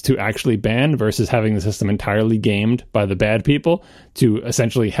accounts to actually ban versus having the system entirely gamed by the bad people to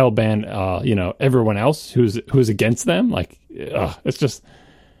essentially hell ban, everyone else who's against them, it's just.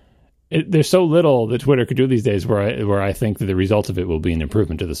 There's so little that Twitter could do these days where I think that the result of it will be an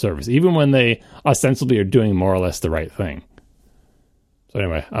improvement to the service, even when they ostensibly are doing more or less the right thing. So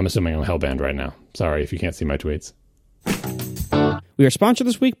anyway, I'm assuming I'm hellbanned right now. Sorry if you can't see my tweets. We are sponsored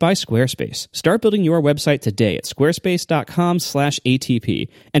this week by Squarespace. Start building your website today at squarespace.com/ATP.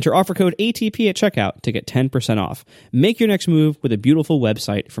 Enter offer code ATP at checkout to get 10% off. Make your next move with a beautiful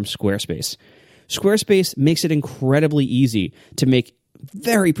website from Squarespace. Squarespace makes it incredibly easy to make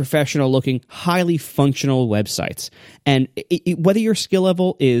very professional looking, highly functional websites. And whether your skill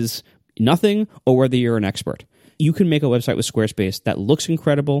level is nothing or whether you're an expert, you can make a website with Squarespace that looks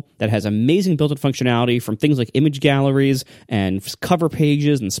incredible, that has amazing built-in functionality from things like image galleries and cover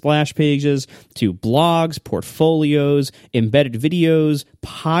pages and splash pages to blogs, portfolios, embedded videos,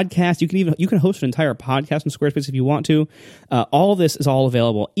 podcasts. You can host an entire podcast on Squarespace if you want to. All of this is all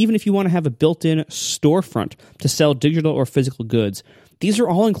available. Even if you want to have a built-in storefront to sell digital or physical goods, these are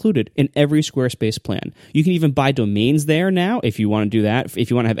all included in every Squarespace plan. You can even buy domains there now if you want to do that. If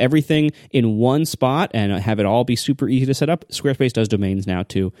you want to have everything in one spot and have it all be super easy to set up, Squarespace does domains now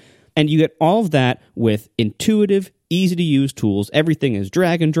too. And you get all of that with intuitive, easy-to-use tools. Everything is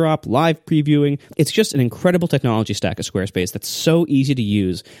drag and drop, live previewing. It's just an incredible technology stack of Squarespace that's so easy to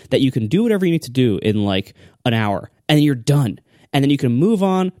use that you can do whatever you need to do in like an hour, and you're done. And then you can move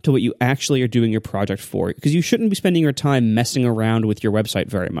on to what you actually are doing your project for, because you shouldn't be spending your time messing around with your website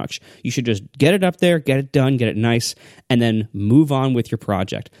very much. You should just get it up there, get it done, get it nice, and then move on with your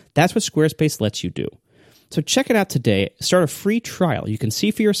project. That's what Squarespace lets you do. So check it out today. Start a free trial. You can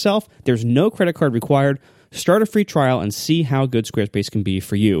see for yourself. There's no credit card required. Start a free trial and see how good Squarespace can be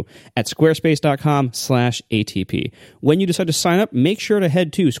for you at squarespace.com/ATP. When you decide to sign up, make sure to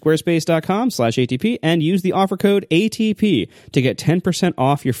head to squarespace.com/ATP and use the offer code ATP to get 10%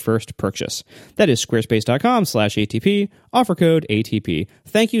 off your first purchase. That is squarespace.com/ATP, offer code ATP.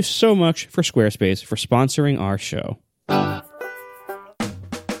 Thank you so much for Squarespace for sponsoring our show.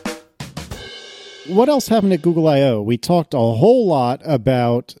 What else happened at Google I/O? We talked a whole lot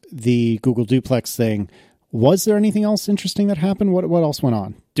about the Google Duplex thing. Was there anything else interesting that happened? What else went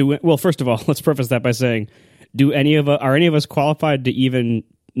on? Well, first of all, let's preface that by saying, are any of us qualified to even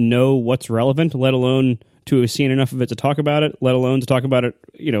know what's relevant, let alone to have seen enough of it to talk about it, let alone to talk about it,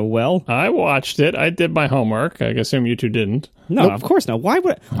 well? I watched it. I did my homework. I assume you two didn't. No, Of course not. Why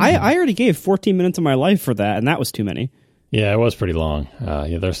would I already gave 14 minutes of my life for that, and that was too many. Yeah, it was pretty long.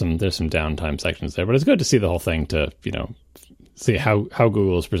 There's some downtime sections there, but it's good to see the whole thing to see how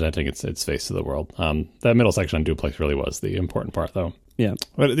Google is presenting its face to the world. That middle section on Duplex really was the important part, though. Yeah,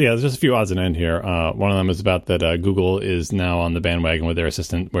 but yeah, there's just a few odds and ends here. One of them is about that Google is now on the bandwagon with their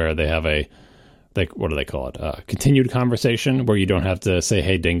assistant, where they have what do they call it? Continued conversation, where you don't have to say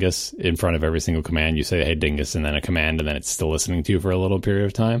 "Hey Dingus" in front of every single command. You say "Hey Dingus" and then a command, and then it's still listening to you for a little period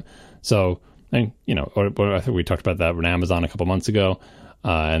of time. So, I think we talked about that with Amazon a couple months ago,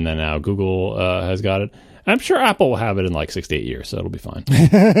 and then now Google has got it. I'm sure Apple will have it in like 6 to 8 years, so it'll be fine.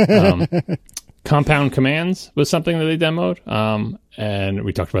 Compound commands was something that they demoed, and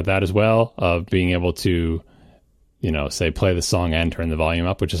we talked about that as well, of being able to, say play the song and turn the volume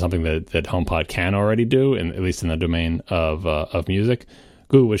up, which is something that HomePod can already do, at least in the domain of music.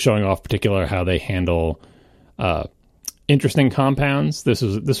 Google was showing off particular how they handle interesting compounds. This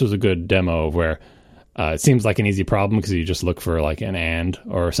was a good demo of where it seems like an easy problem because you just look for like an and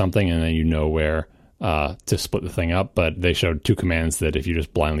or something, and then where to split the thing up. But they showed two commands that if you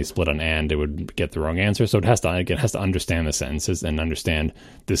just blindly split an and, it would get the wrong answer. So it has to understand the sentences and understand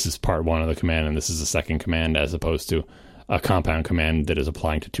this is part one of the command and this is the second command, as opposed to a compound command that is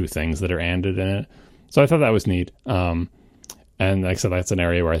applying to two things that are anded in it. So I thought that was neat. And like I said, that's an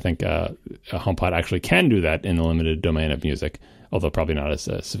area where I think HomePod actually can do that in the limited domain of music, although probably not as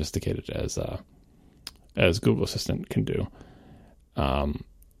sophisticated as Google Assistant can do.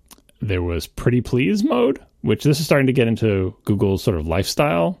 There was Pretty Please mode, which this is starting to get into Google's sort of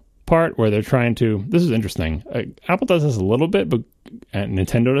lifestyle part, where they're trying to. This is interesting. Apple does this a little bit, and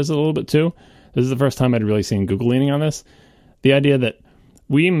Nintendo does it a little bit too. This is the first time I'd really seen Google leaning on this. The idea that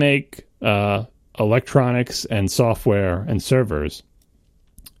we make electronics and software and servers,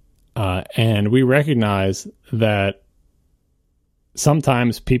 and we recognize that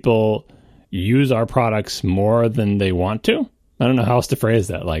sometimes people use our products more than they want to. I don't know how else to phrase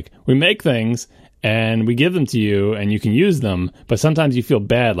that. Like, we make things and we give them to you and you can use them, but sometimes you feel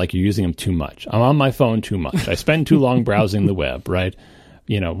bad like you're using them too much. I'm on my phone too much. I spend too long browsing the web, right?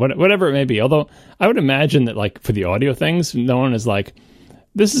 Whatever it may be. Although I would imagine that, like, for the audio things, no one is like,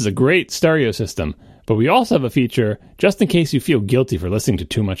 this is a great stereo system, but we also have a feature just in case you feel guilty for listening to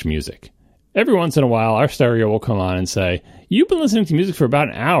too much music. Every once in a while, our stereo will come on and say, you've been listening to music for about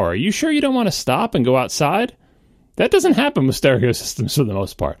an hour. Are you sure you don't want to stop and go outside? That doesn't happen with stereo systems for the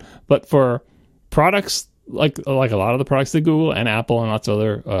most part. But for products like a lot of the products that Google and Apple and lots of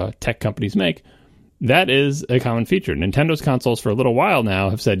other tech companies make, that is a common feature. Nintendo's consoles for a little while now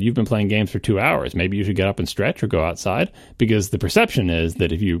have said, you've been playing games for 2 hours. Maybe you should get up and stretch or go outside, because the perception is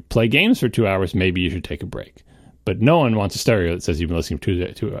that if you play games for 2 hours, maybe you should take a break. But no one wants a stereo that says you've been listening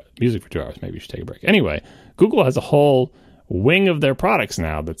to music for 2 hours. Maybe you should take a break. Anyway, Google has a whole wing of their products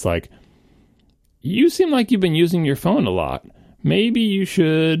now that's like, you seem like you've been using your phone a lot. Maybe you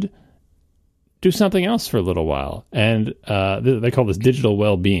should do something else for a little while. And they call this digital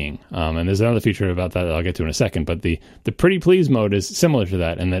well-being. And there's another feature about that I'll get to in a second. But the Pretty Please mode is similar to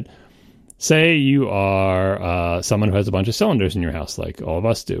that in that, say you are someone who has a bunch of cylinders in your house, like all of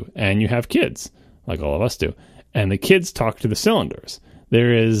us do, and you have kids, like all of us do, and the kids talk to the cylinders.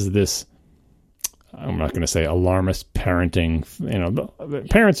 There is this, I'm not going to say alarmist parenting.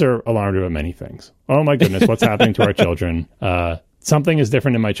 Parents are alarmed about many things. Oh my goodness, what's happening to our children? Something is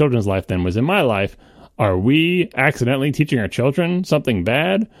different in my children's life than was in my life. Are we accidentally teaching our children something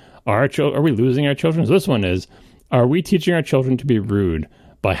bad? Are we losing our children? So this one is, are we teaching our children to be rude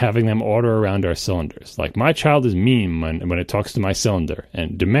by having them order around our cylinders? Like, my child is mean when it talks to my cylinder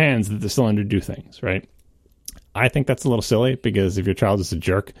and demands that the cylinder do things, right? I think that's a little silly, because if your child is a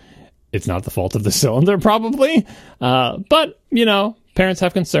jerk, it's not the fault of the cylinder, probably. But, parents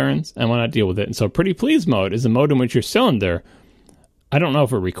have concerns and want to deal with it. And so Pretty Please mode is a mode in which your cylinder, I don't know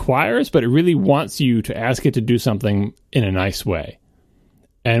if it requires, but it really wants you to ask it to do something in a nice way.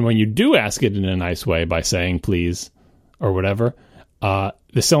 And when you do ask it in a nice way by saying please or whatever,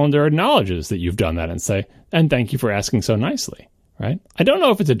 the cylinder acknowledges that you've done that and say, and thank you for asking so nicely, right? I don't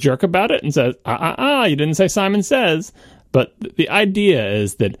know if it's a jerk about it and says, you didn't say Simon Says, but the idea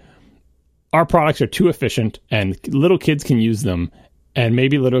is that our products are too efficient and little kids can use them, and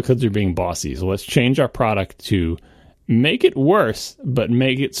maybe little kids are being bossy. So let's change our product to make it worse, but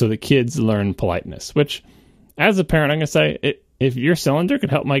make it so the kids learn politeness, which, as a parent, I'm going to say, if your cylinder could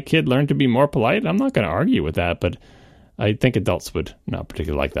help my kid learn to be more polite, I'm not going to argue with that, but I think adults would not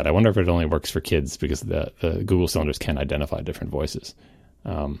particularly like that. I wonder if it only works for kids, because the Google cylinders can identify different voices.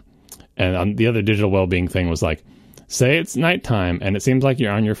 And the other digital well-being thing was like, say it's nighttime and it seems like you're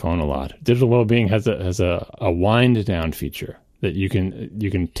on your phone a lot. Digital well-being has a wind down feature that you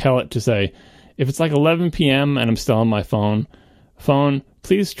can tell it to say, if it's like 11 p.m. and I'm still on my phone,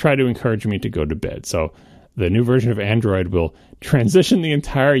 please try to encourage me to go to bed. So the new version of Android will transition the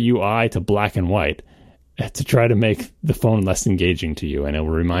entire UI to black and white to try to make the phone less engaging to you, and it will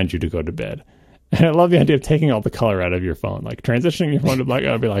remind you to go to bed. And I love the idea of taking all the color out of your phone, like transitioning your phone to black.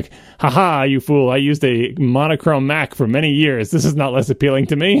 I'll be like, haha, you fool, I used a monochrome Mac for many years. This is not less appealing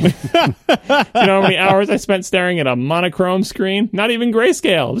to me. You know how many hours I spent staring at a monochrome screen? Not even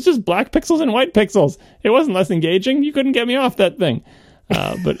grayscale. It's just black pixels and white pixels. It wasn't less engaging. You couldn't get me off that thing.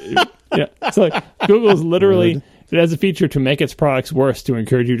 So like, Google is literally, it has a feature to make its products worse to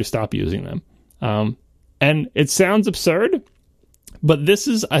encourage you to stop using them. And it sounds absurd, but this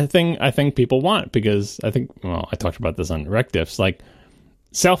is a thing I think people want, because I talked about this on RecDiffs, like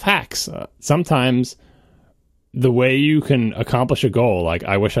self-hacks. Sometimes the way you can accomplish a goal, like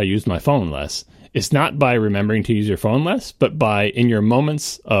I wish I used my phone less, is not by remembering to use your phone less, but by in your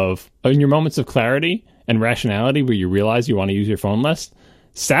moments of clarity and rationality where you realize you want to use your phone less,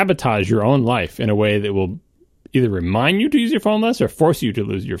 sabotage your own life in a way that will either remind you to use your phone less or force you to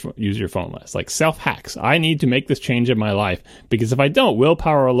use your phone less. Like self-hacks. I need to make this change in my life, because if I don't,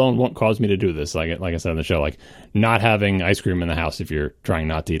 willpower alone won't cause me to do this. Like I said on the show, like not having ice cream in the house if you're trying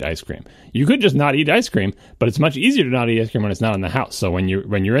not to eat ice cream. You could just not eat ice cream, but it's much easier to not eat ice cream when it's not in the house. So when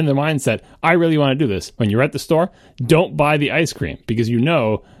you're in the mindset, I really want to do this, when you're at the store, don't buy the ice cream, because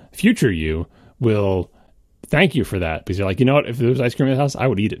future you will thank you for that, because you're like, you know what, if there was ice cream in the house, I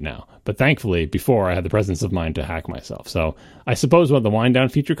would eat it now. But thankfully, before, I had the presence of mind to hack myself. So I suppose when the wind down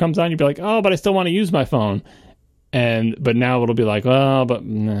feature comes on, you'd be like, oh, but I still want to use my phone. But now it'll be like, oh, but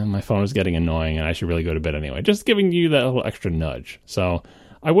my phone is getting annoying and I should really go to bed anyway. Just giving you that little extra nudge. So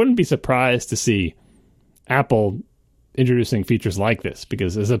I wouldn't be surprised to see Apple introducing features like this,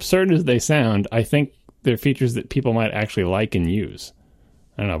 because as absurd as they sound, I think they're features that people might actually like and use.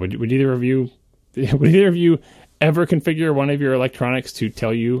 I don't know. Would either of you ever configure one of your electronics to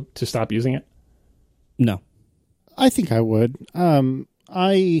tell you to stop using it? No. I think I would.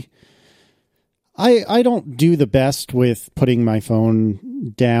 I don't do the best with putting my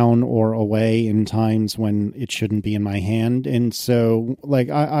phone down or away in times when it shouldn't be in my hand. And so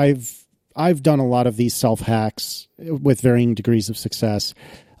like I've done a lot of these self-hacks with varying degrees of success.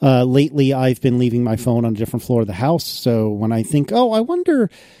 Lately, I've been leaving my phone on a different floor of the house. So when I think, I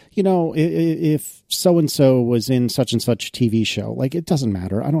wonder, if so-and-so was in such and such TV show, like, it doesn't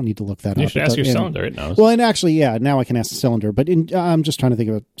matter. I don't need to look that up. You should ask your cylinder. It knows. Well, and actually, yeah, now I can ask the cylinder, but I'm just trying to think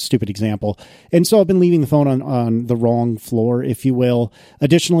of a stupid example. And so I've been leaving the phone on the wrong floor, if you will.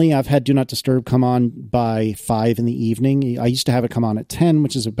 Additionally, I've had Do Not Disturb come on by 5 in the evening. I used to have it come on at 10,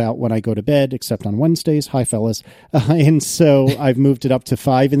 which is about when I go to bed, except on Wednesdays. Hi, fellas. And so I've moved it up to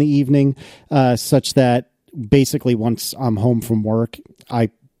 5 in the evening, such that basically once I'm home from work, I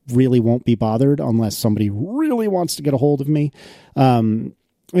really won't be bothered unless somebody really wants to get a hold of me. And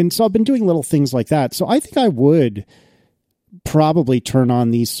so I've been doing little things like that. So I think I would probably turn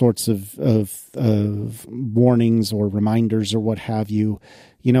on these sorts of warnings or reminders or what have you.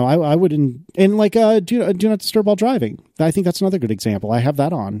 You know, I would, and like, do not disturb while driving. I think that's another good example. I have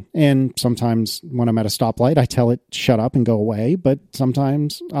that on. And sometimes when I'm at a stoplight, I tell it, shut up and go away. But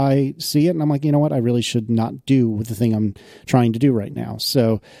sometimes I see it and I'm like, you know what? I really should not do the thing I'm trying to do right now.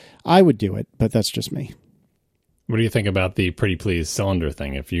 So I would do it, but that's just me. What do you think about the pretty please cylinder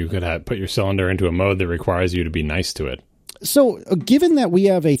thing? If you could put your cylinder into a mode that requires you to be nice to it. So given that we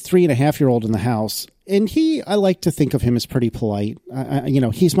have a 3.5-year-old in the house, and I like to think of him as pretty polite.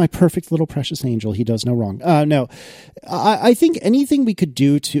 He's my perfect little precious angel. He does no wrong. No, I think anything we could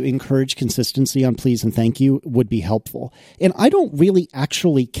do to encourage consistency on please and thank you would be helpful. And I don't really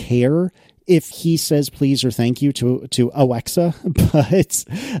actually care if he says please or thank you to Alexa, but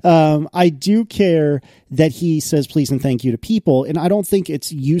I do care that he says please and thank you to people. And I don't think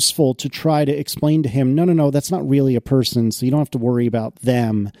it's useful to try to explain to him, no, that's not really a person, so you don't have to worry about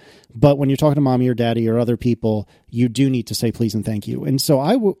them. But when you're talking to mommy or daddy or other people, you do need to say please and thank you. And so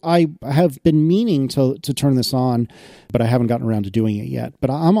I have been meaning to turn this on, but I haven't gotten around to doing it yet.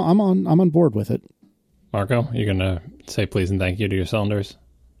 But I'm on board with it. Marco, you're gonna say please and thank you to your cylinders?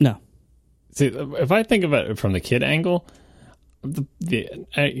 No. See, if I think of it from the kid angle,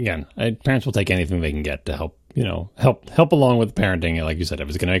 parents will take anything they can get to help along with parenting. Like you said, if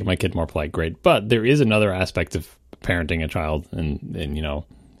it's going to make my kid more polite, great. But there is another aspect of parenting a child in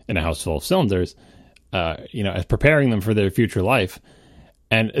a house full of cylinders, as preparing them for their future life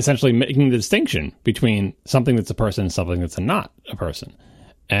and essentially making the distinction between something that's a person and something that's not a person.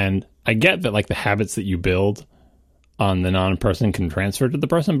 And I get that, like, the habits that you build on the non-person can transfer to the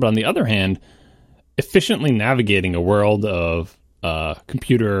person, but on the other hand, efficiently navigating a world of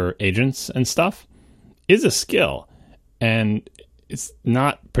computer agents and stuff is a skill, and it's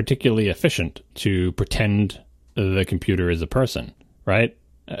not particularly efficient to pretend the computer is a person, right?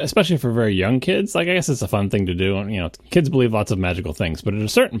 Especially for very young kids. Like, I guess it's a fun thing to do, and kids believe lots of magical things, but at a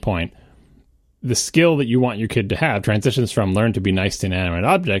certain point, the skill that you want your kid to have transitions from learn to be nice to inanimate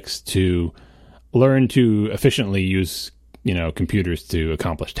objects to learn to efficiently use, computers to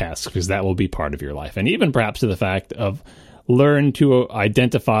accomplish tasks, because that will be part of your life. And even perhaps to the fact of learn to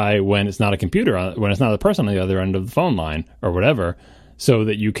identify when it's not a computer, when it's not a person on the other end of the phone line or whatever, so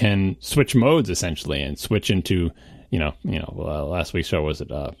that you can switch modes essentially and switch into, last week's show, was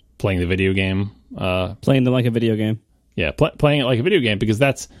it playing the video game? Playing them like a video game. Yeah, playing it like a video game, because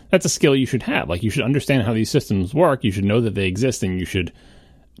that's a skill you should have. Like, you should understand how these systems work. You should know that they exist, and you should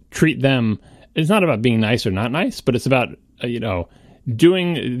treat them. It's not about being nice or not nice, but it's about, having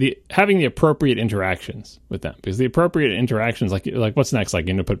the appropriate interactions with them. Because the appropriate interactions, like what's next? Like,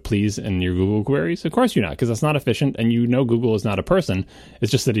 put please in your Google queries? Of course you're not, because that's not efficient, and Google is not a person.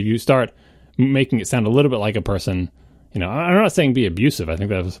 It's just that if you start making it sound a little bit like a person, I'm not saying be abusive. I think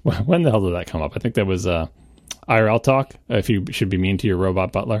that was, when the hell did that come up? I think that was IRL talk, if you should be mean to your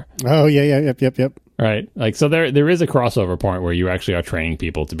robot butler. Oh, yeah, yep. Right. Like, so there is a crossover point where you actually are training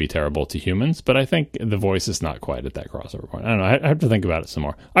people to be terrible to humans, but I think the voice is not quite at that crossover point. I don't know. I have to think about it some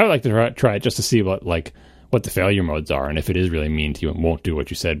more. I would like to try it just to see what the failure modes are, and if it is really mean to you and won't do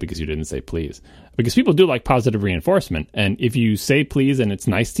what you said because you didn't say please. Because people do like positive reinforcement, and if you say please and it's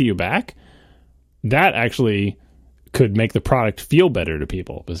nice to you back, that actually could make the product feel better to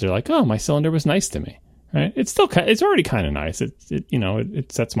people, because they're like, oh, my cylinder was nice to me. Right? It's already kind of nice.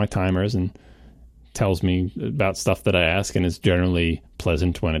 It sets my timers and tells me about stuff that I ask, and is generally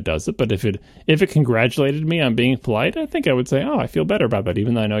pleasant when it does it. But if it congratulated me on being polite, I think I would say, oh, I feel better about that,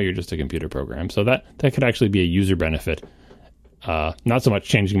 even though I know you're just a computer program. So that could actually be a user benefit. Not so much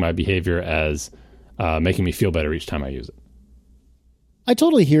changing my behavior as making me feel better each time I use it. I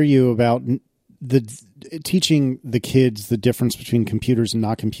totally hear you about teaching the kids the difference between computers and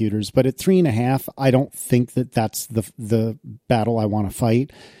not computers, but at 3.5, I don't think that's the battle I want to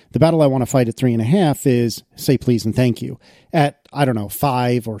fight. The battle I want to fight at 3.5 is say please and thank you. At,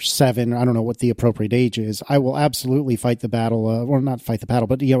 5 or 7, I don't know what the appropriate age is, I will absolutely fight the battle, or not fight the battle,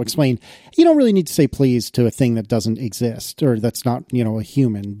 but, explain, you don't really need to say please to a thing that doesn't exist, or that's not, a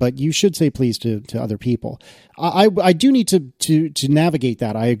human, but you should say please to other people. I do need to navigate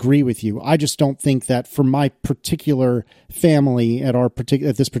that. I agree with you. I just don't think that for my particular family at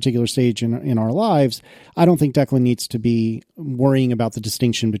this particular stage in our lives, I don't think Declan needs to be worrying about the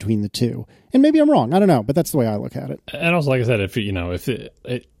distinction between the two. And maybe I'm wrong. I don't know, but that's the way I look at it. And also, like I said, if it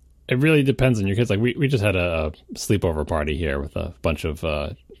really depends on your kids. Like we just had a sleepover party here with a bunch of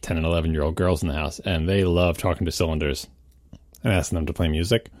 10 and 11-year-old girls in the house, and they love talking to cylinders and asking them to play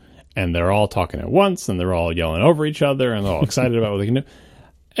music. And they're all talking at once, and they're all yelling over each other, and they're all excited about what they can do.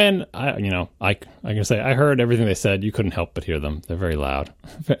 And I can say I heard everything they said. You couldn't help but hear them. They're very loud.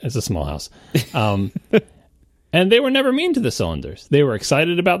 It's a small house. And they were never mean to the cylinders. They were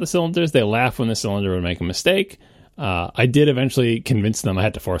excited about the cylinders. They laughed when the cylinder would make a mistake. I did eventually convince them. I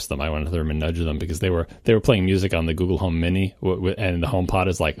had to force them. I went to them and nudged them because they were playing music on the Google Home Mini, and the HomePod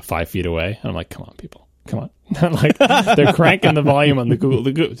is like 5 feet away. And I'm like, come on, people. Come on. Like, they're cranking the volume on the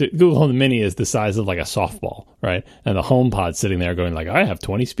Google Home Mini is the size of like a softball, right? And the HomePod's sitting there going like, I have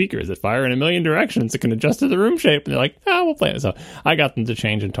 20 speakers that fire in a million directions. It can adjust to the room shape. And they're like, we'll play it. So I got them to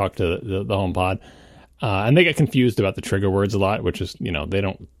change and talk to the HomePod. And they get confused about the trigger words a lot, which is, they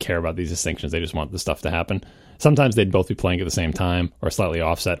don't care about these distinctions. They just want the stuff to happen. Sometimes they'd both be playing at the same time or slightly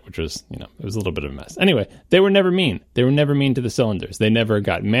offset, which was, it was a little bit of a mess. Anyway, they were never mean. They were never mean to the cylinders. They never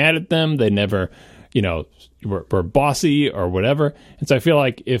got mad at them. They never, were bossy or whatever. And so I feel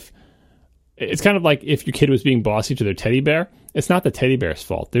like it's kind of like if your kid was being bossy to their teddy bear, it's not the teddy bear's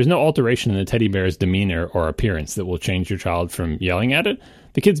fault. There's no alteration in the teddy bear's demeanor or appearance that will change your child from yelling at it.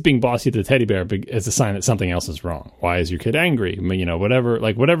 The kid's being bossy to the teddy bear is a sign that something else is wrong. Why is your kid angry? Whatever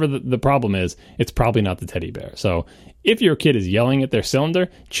the problem is, it's probably not the teddy bear. So if your kid is yelling at their cylinder,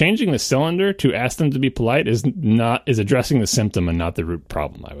 changing the cylinder to ask them to be polite is addressing the symptom and not the root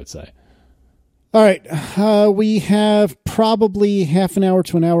problem, I would say. All right. We have probably half an hour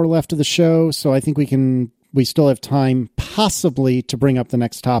to an hour left of the show, so I think we still have time possibly to bring up the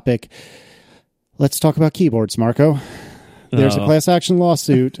next topic. Let's talk about keyboards, Marco. There's a class action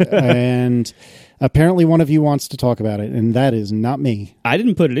lawsuit, and apparently one of you wants to talk about it, and that is not me. I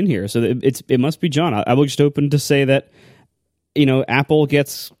didn't put it in here, so it must be John. I will just open to say that, Apple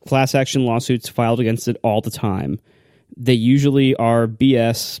gets class action lawsuits filed against it all the time. They usually are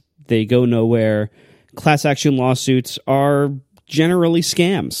BS. They go nowhere. Class action lawsuits are generally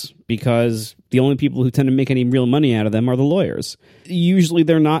scams because the only people who tend to make any real money out of them are the lawyers. Usually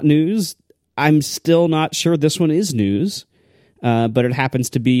they're not news. I'm still not sure this one is news. But it happens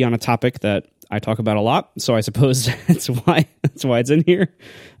to be on a topic that I talk about a lot, so I suppose that's why it's in here.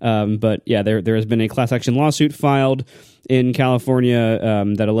 But yeah, there has been a class action lawsuit filed in California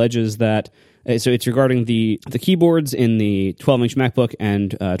that alleges that. So it's regarding the keyboards in the 12-inch MacBook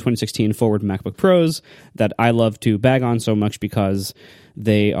and 2016 forward MacBook Pros that I love to bag on so much because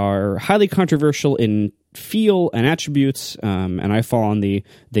they are highly controversial in feel and attributes, and I fall on the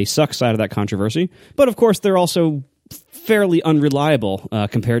they suck side of that controversy. But of course, they're also fairly unreliable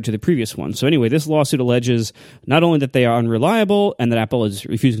compared to the previous one. So anyway, this lawsuit alleges not only that they are unreliable and that Apple is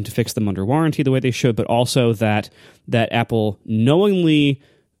refusing to fix them under warranty the way they should, but also that Apple knowingly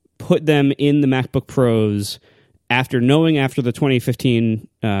put them in the MacBook Pros after the 2015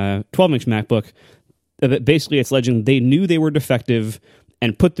 12-inch MacBook. Basically, it's alleging they knew they were defective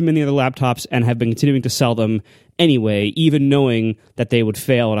and put them in the other laptops and have been continuing to sell them anyway, even knowing that they would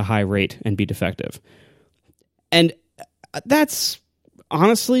fail at a high rate and be defective. And that's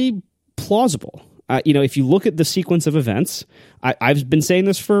honestly plausible. If you look at the sequence of events, I've been saying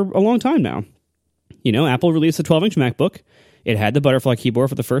this for a long time now. Apple released the 12-inch MacBook. It had the butterfly keyboard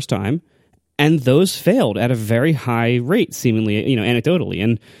for the first time, and those failed at a very high rate, seemingly, anecdotally.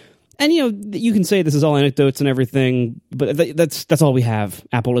 And you can say this is all anecdotes and everything, but that's all we have.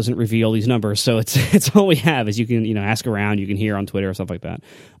 Apple doesn't reveal these numbers, so it's all we have. Is you can ask around, you can hear on Twitter or stuff like that.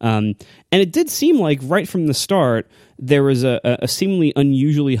 And it did seem like right from the start there was a seemingly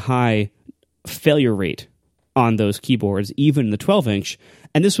unusually high failure rate on those keyboards, even the 12-inch.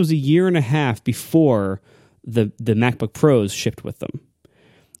 And this was a year and a half before the MacBook Pros shipped with them.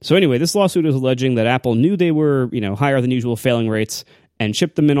 So anyway, this lawsuit is alleging that Apple knew they were higher than usual failing rates and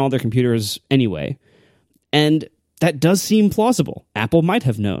shipped them in all their computers anyway. And that does seem plausible. Apple might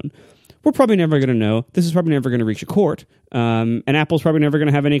have known. We're probably never going to know. This is probably never going to reach a court. And Apple's probably never going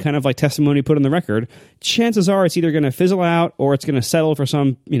to have any kind of testimony put on the record. Chances are it's either going to fizzle out or it's going to settle for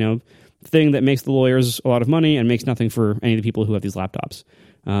some, thing that makes the lawyers a lot of money and makes nothing for any of the people who have these laptops.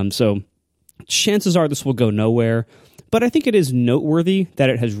 So chances are this will go nowhere. But I think it is noteworthy that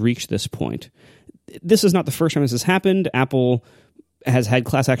it has reached this point. This is not the first time this has happened. Apple has had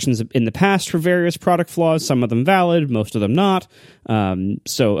class actions in the past for various product flaws, some of them valid, most of them not.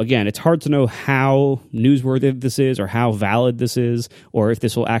 So again, it's hard to know how newsworthy this is or how valid this is or if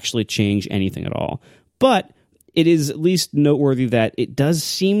this will actually change anything at all. But it is at least noteworthy that it does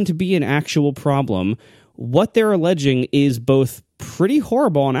seem to be an actual problem. What they're alleging is both pretty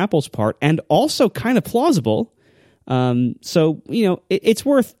horrible on Apple's part and also kind of plausible. So, it's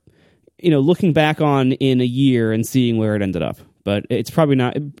worth, looking back on in a year and seeing where it ended up. but it's probably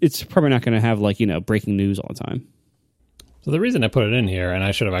not. It's probably not going to have like breaking news all the time. So the reason I put it in here, and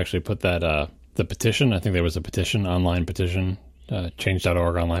I should have actually put that the petition. I think there was a petition, online petition,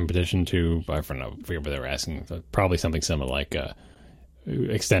 change.org online petition to I forget what they were asking. Probably something similar like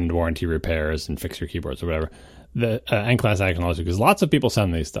extend warranty repairs and fix your keyboards or whatever. The and class action lawsuit, because lots of people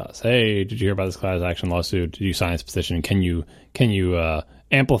send these to us. Hey, did you hear about this class action lawsuit? Did you sign this petition? Can you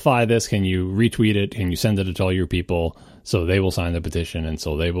amplify this? Can you retweet it? Can you send it to all your people so they will sign the petition and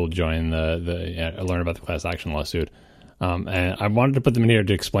so they will join learn about the class action lawsuit? And I wanted to put them in here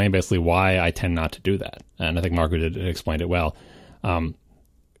to explain basically why I tend not to do that. And I think Marco did explain it well.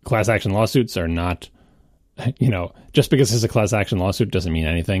 Class action lawsuits are not. Just because it's a class action lawsuit doesn't mean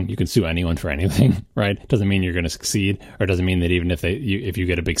anything. You can sue anyone for anything, right? Doesn't mean you're going to succeed, or doesn't mean that even if you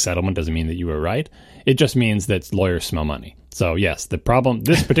get a big settlement, doesn't mean that you were right. It just means that lawyers smell money. So yes,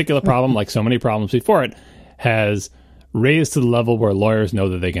 this particular problem, like so many problems before it, has raised to the level where lawyers know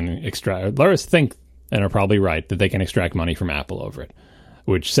that they can extract. Lawyers think and are probably right that they can extract money from Apple over it,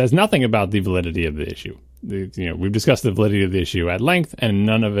 which says nothing about the validity of the issue. We've discussed the validity of the issue at length, and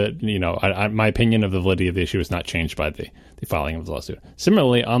none of it, my opinion of the validity of the issue is not changed by the filing of the lawsuit.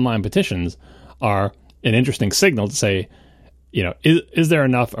 Similarly, online petitions are an interesting signal to say, is there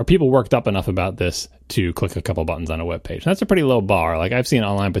enough, are people worked up enough about this to click a couple buttons on a web page? that's a pretty low bar. Like I've seen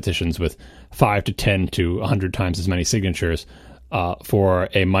online petitions with 5 to 10 to 100 times as many signatures for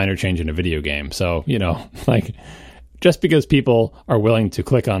a minor change in a video game. So, just because people are willing to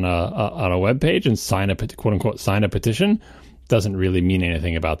click on a web page and quote unquote sign a petition doesn't really mean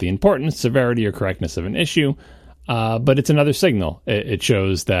anything about the importance, severity, or correctness of an issue. But it's another signal. It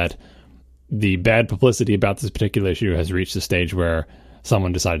shows that the bad publicity about this particular issue has reached the stage where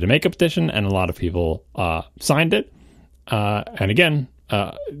someone decided to make a petition and a lot of people signed it. And again,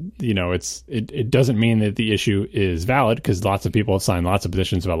 it doesn't mean that the issue is valid, because lots of people have signed lots of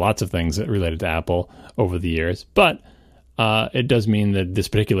petitions about lots of things related to Apple over the years. But it does mean that this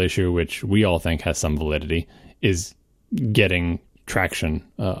particular issue, which we all think has some validity, is getting traction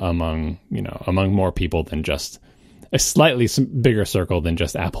among more people than just a slightly bigger circle than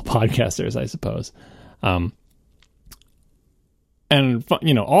just Apple podcasters, I suppose. And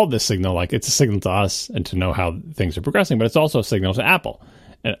all this signal, like it's a signal to us and to know how things are progressing, but it's also a signal to Apple.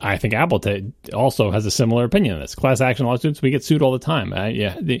 And I think Apple also has a similar opinion on this. Class action lawsuits, we get sued all the time.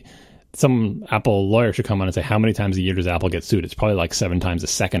 Some Apple lawyer should come on and say, how many times a year does Apple get sued? It's probably like 7 times a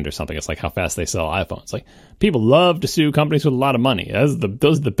second or something. It's like how fast they sell iPhones. Like people love to sue companies with a lot of money. Those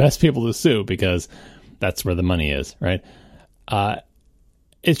are the best people to sue because that's where the money is, right?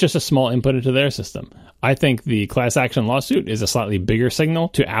 It's just a small input into their system. I think the class action lawsuit is a slightly bigger signal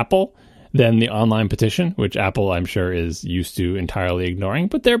to Apple than the online petition, which Apple, I'm sure, is used to entirely ignoring,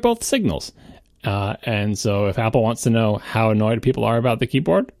 but they're both signals. And so if Apple wants to know how annoyed people are about the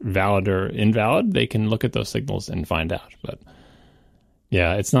keyboard, valid or invalid, they can look at those signals and find out. But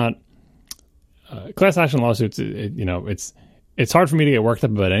yeah, it's not class action lawsuits. It's hard for me to get worked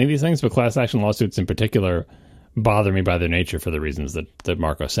up about any of these things, but class action lawsuits in particular bother me by their nature for the reasons that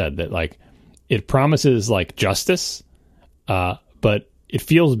Marco said, that like it promises like justice, but it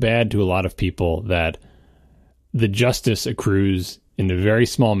feels bad to a lot of people that the justice accrues in a very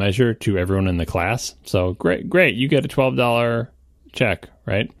small measure to everyone in the class. So great, you get a $12 check,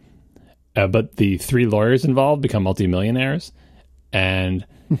 right? But the 3 lawyers involved become multimillionaires, and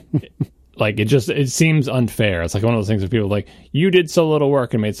it seems unfair. It's like one of those things where people are like, you did so little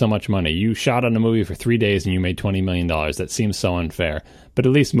work and made so much money. You shot on a movie for 3 days and you made $20 million. That seems so unfair. But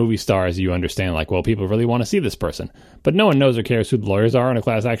at least movie stars, you understand, like, well, people really want to see this person. But no one knows or cares who the lawyers are in a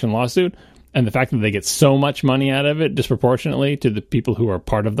class action lawsuit. And the fact that they get so much money out of it disproportionately to the people who are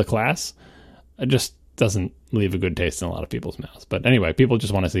part of the class, it just doesn't leave a good taste in a lot of people's mouths. But anyway, people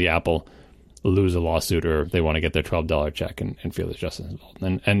just want to see Apple lose a lawsuit, or they want to get their $12 check and feel there's justice involved.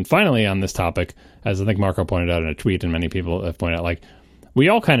 And finally, on this topic, as I think Marco pointed out in a tweet, and many people have pointed out, like, we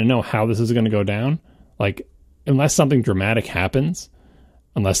all kind of know how this is going to go down. Like, unless something dramatic happens,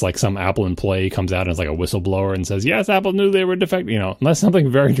 unless like some Apple employee comes out and is like a whistleblower and says, yes, Apple knew they were defective, unless something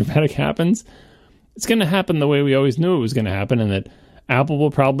very dramatic happens, it's going to happen the way we always knew it was going to happen, and that Apple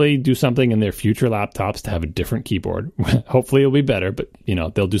will probably do something in their future laptops to have a different keyboard. Hopefully it'll be better, but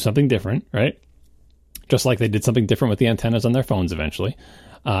they'll do something different, right? Just like they did something different with the antennas on their phones eventually.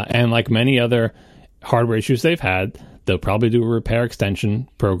 And like many other hardware issues they've had, they'll probably do a repair extension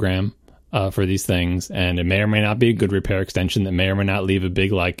program for these things, and it may or may not be a good repair extension that may or may not leave a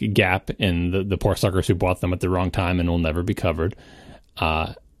big like gap in the poor suckers who bought them at the wrong time and will never be covered.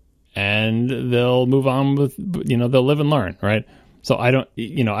 And they'll move on with, they'll live and learn, right? So I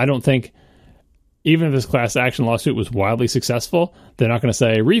don't think even if this class action lawsuit was wildly successful, they're not going to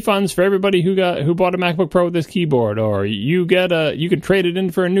say refunds for everybody who bought a MacBook Pro with this keyboard, or you can trade it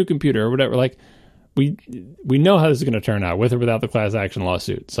in for a new computer or whatever. Like, we know how this is going to turn out with or without the class action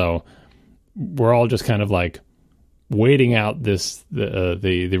lawsuit. So we're all just kind of like waiting out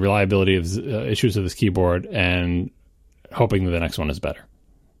the reliability of issues of this keyboard and hoping that the next one is better.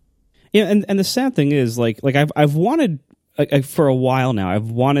 Yeah, and the sad thing is, like I've wanted for a while now.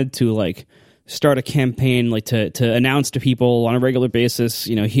 I've wanted to like start a campaign, like to announce to people on a regular basis,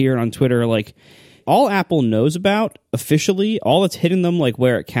 here on Twitter, like all Apple knows about officially, all that's hitting them like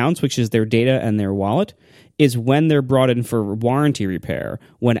where it counts, which is their data and their wallet, is when they're brought in for warranty repair,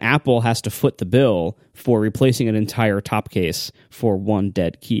 when Apple has to foot the bill for replacing an entire top case for one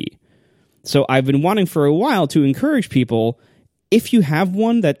dead key. So I've been wanting for a while to encourage people, if you have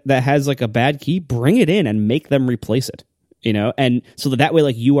one that has like a bad key, bring it in and make them replace it. And so that way,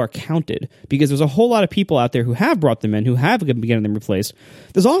 like, you are counted, because there's a whole lot of people out there who have brought them in, who have been getting them replaced.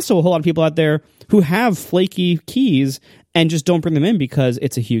 There's also a whole lot of people out there who have flaky keys and just don't bring them in because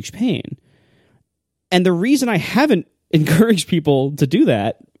it's a huge pain. And the reason I haven't encouraged people to do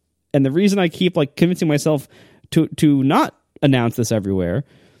that, and the reason I keep like convincing myself to not announce this everywhere,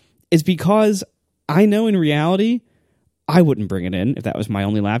 is because I know in reality I wouldn't bring it in if that was my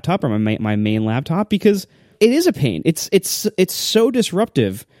only laptop or my main laptop, because it is a pain. It's so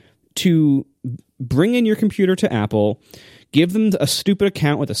disruptive to bring in your computer to Apple, give them a stupid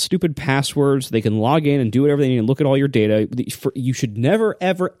account with a stupid password so they can log in and do whatever they need and look at all your data. You should never,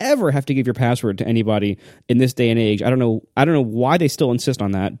 ever, ever have to give your password to anybody in this day and age. I don't know why they still insist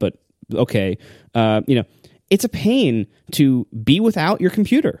on that, but okay. It's a pain to be without your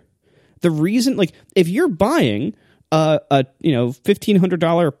computer. The reason, like, if you're buying a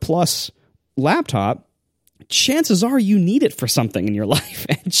 $1,500 plus laptop, chances are you need it for something in your life,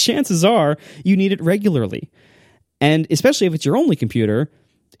 and chances are you need it regularly. And especially if it's your only computer,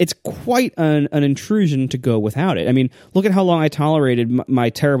 it's quite an intrusion to go without it. I mean, look at how long I tolerated my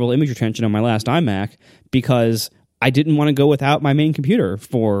terrible image retention on my last iMac because I didn't want to go without my main computer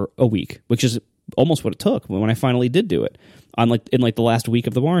for a week, which is almost what it took when I finally did do it in the last week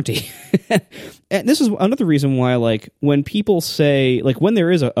of the warranty. And this is another reason why, like, when people say, like, when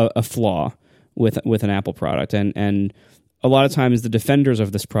there is a flaw with an Apple product, and a lot of times the defenders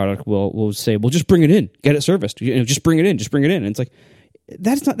of this product will say, well, just bring it in, get it serviced, just bring it in. And it's like,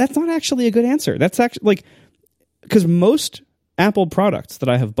 that's not actually a good answer. That's actually, like, because most Apple products that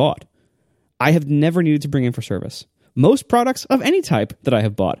I have bought, I have never needed to bring in for service. Most products of any type that I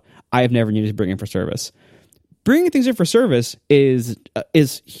have bought, I have never needed to bring in for service. Bringing things in for service is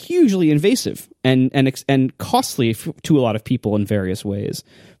hugely invasive and costly to a lot of people in various ways.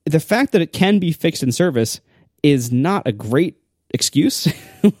 The fact that it can be fixed in service is not a great excuse.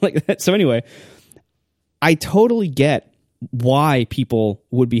 Like that. So anyway, I totally get why people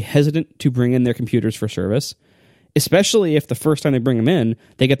would be hesitant to bring in their computers for service, especially if the first time they bring them in,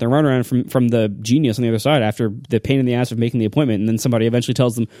 they get the runaround from the genius on the other side after the pain in the ass of making the appointment, and then somebody eventually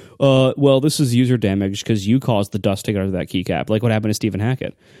tells them, well, this is user damage because you caused the dust to get out of that keycap, like what happened to Stephen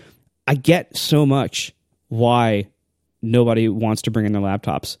Hackett. I get so much why nobody wants to bring in their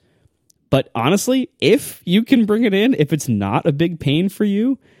laptops. But honestly, if you can bring it in, if it's not a big pain for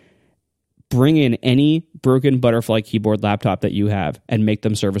you, bring in any broken Butterfly keyboard laptop that you have and make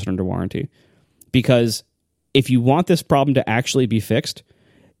them service it under warranty. Because if you want this problem to actually be fixed,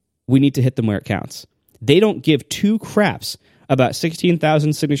 we need to hit them where it counts. They don't give two craps about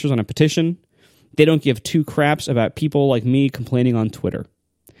 16,000 signatures on a petition. They don't give two craps about people like me complaining on Twitter.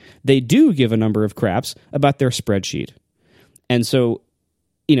 They do give a number of craps about their spreadsheet. And so,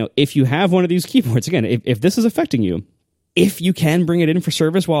 if you have one of these keyboards, again, if this is affecting you, if you can bring it in for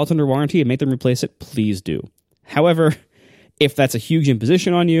service while it's under warranty and make them replace it, please do. However, if that's a huge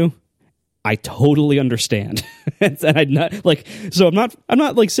imposition on you, I totally understand. I'm not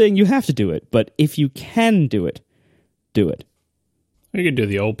like saying you have to do it, but if you can do it, do it. We could do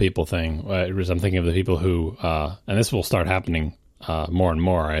the old people thing. I'm thinking of the people who, and this will start happening more and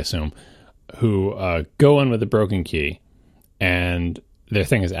more, I assume, who go in with a broken key and their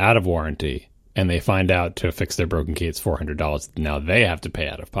thing is out of warranty, and they find out to fix their broken key it's $400. Now they have to pay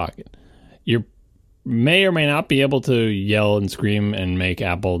out of pocket. You may or may not be able to yell and scream and make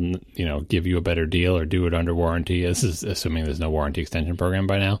Apple, give you a better deal or do it under warranty. This is assuming there's no warranty extension program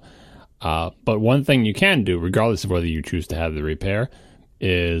by now. But one thing you can do, regardless of whether you choose to have the repair,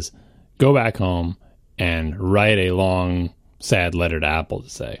 is go back home and write a long, sad letter to Apple to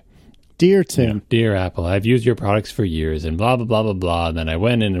say, Dear Tim. Dear Apple, I've used your products for years and blah, blah, blah, blah, blah. And then I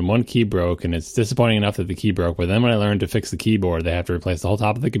went in and one key broke, and it's disappointing enough that the key broke. But then when I learned to fix the keyboard, they have to replace the whole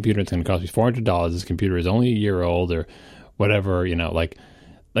top of the computer. It's going to cost me $400. This computer is only a year old or whatever,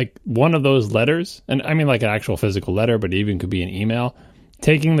 like one of those letters. And I mean like an actual physical letter, but it even could be an email.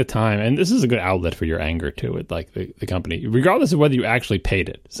 Taking the time, and this is a good outlet for your anger too, with like the company, regardless of whether you actually paid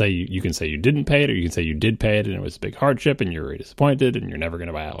it. Say you can say you didn't pay it, or you can say you did pay it and it was a big hardship and you're really disappointed and you're never going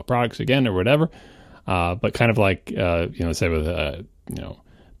to buy Apple products again or whatever. But kind of like say with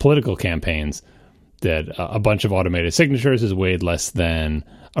political campaigns, that a bunch of automated signatures is weighed less than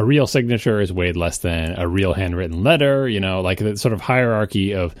a real signature, is weighed less than a real handwritten letter. Like the sort of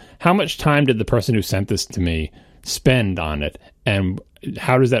hierarchy of how much time did the person who sent this to me spend on it, and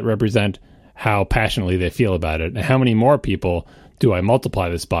how does that represent how passionately they feel about it, and how many more people do I multiply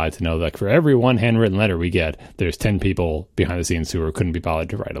this by to know that for every one handwritten letter we get, there's 10 people behind the scenes who couldn't be bothered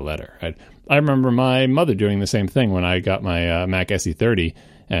to write a letter. Right? I remember my mother doing the same thing when I got my Mac SE30,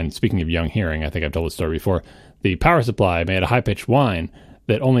 and speaking of young hearing, I think I've told the story before, the power supply made a high-pitched whine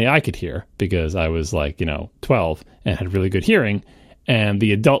that only I could hear because I was 12 and had really good hearing. And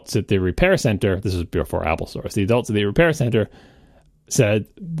the adults at the repair center, this was before Apple stores, the adults at the repair center said,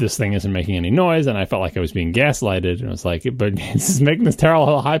 this thing isn't making any noise. And I felt like I was being gaslighted. And I was like, but it's making this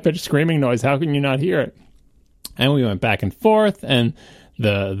terrible high-pitched screaming noise. How can you not hear it? And we went back and forth. And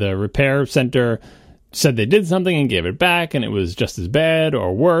the repair center said they did something and gave it back. And it was just as bad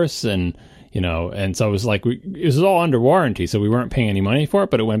or worse. And, and so it was like, it was all under warranty. So we weren't paying any money for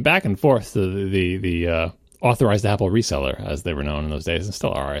it. But it went back and forth to the authorized Apple reseller, as they were known in those days, and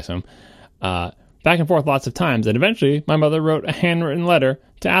still are, I assume. Back and forth lots of times. And eventually, my mother wrote a handwritten letter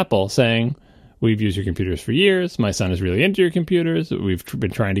to Apple saying, we've used your computers for years. My son is really into your computers. We've been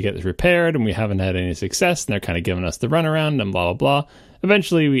trying to get this repaired, and we haven't had any success. And they're kind of giving us the runaround and blah, blah, blah.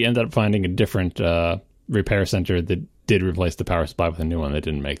 Eventually, we ended up finding a different repair center that did replace the power supply with a new one that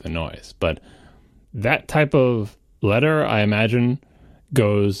didn't make the noise. But that type of letter, I imagine,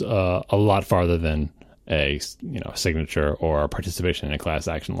 goes a lot farther than a signature or participation in a class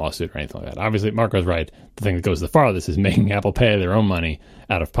action lawsuit or anything like that. Obviously, Marco's right. The thing that goes the farthest is making Apple pay their own money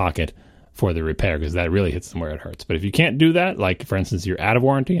out of pocket for the repair, because that really hits them where it hurts. But if you can't do that, like, for instance, you're out of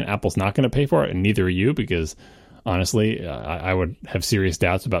warranty and Apple's not going to pay for it, and neither are you, because honestly, I would have serious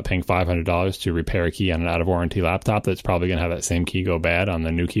doubts about paying $500 to repair a key on an out-of-warranty laptop that's probably going to have that same key go bad on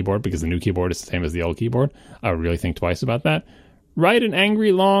the new keyboard, because the new keyboard is the same as the old keyboard. I would really think twice about that. Write an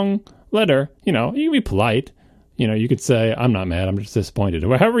angry, long letter. You can be polite. You could say, I'm not mad, I'm just disappointed.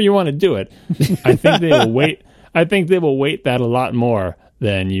 However you want to do it. I think they will wait. I think they will weight that a lot more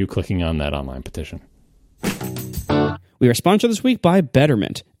than you clicking on that online petition. We are sponsored this week by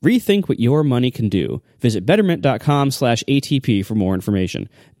Betterment. Rethink what your money can do. Visit betterment.com/ATP for more information.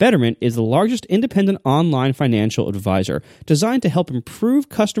 Betterment is the largest independent online financial advisor designed to help improve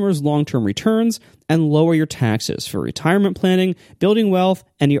customers' long-term returns and lower your taxes for retirement planning, building wealth,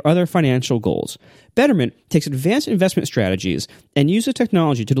 and your other financial goals. Betterment takes advanced investment strategies and uses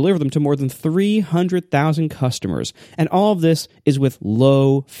technology to deliver them to more than 300,000 customers. And all of this is with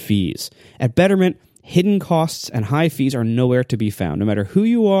low fees. At Betterment, hidden costs and high fees are nowhere to be found. No matter who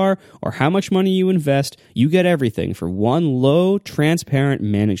you are or how much money you invest, you get everything for one low, transparent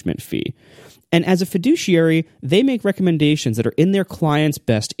management fee. And as a fiduciary, they make recommendations that are in their clients'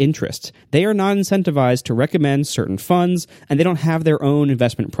 best interests. They are not incentivized to recommend certain funds, and they don't have their own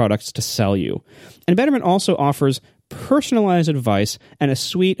investment products to sell you. And Betterment also offers personalized advice and a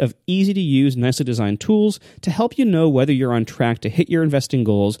suite of easy-to-use, nicely designed tools to help you know whether you're on track to hit your investing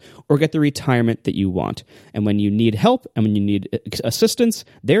goals or get the retirement that you want. And when you need help and when you need assistance,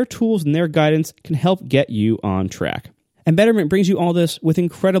 their tools and their guidance can help get you on track. And Betterment brings you all this with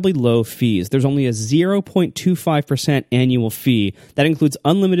incredibly low fees. There's only a 0.25% annual fee that includes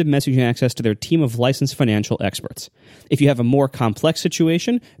unlimited messaging access to their team of licensed financial experts. If you have a more complex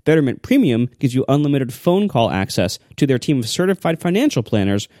situation, Betterment Premium gives you unlimited phone call access to their team of certified financial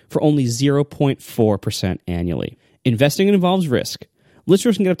planners for only 0.4% annually. Investing involves risk.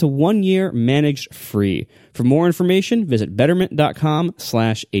 Listeners can get up to 1 year managed free. For more information, visit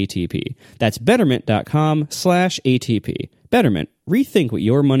betterment.com/ATP. That's betterment.com/ATP. Betterment. Rethink what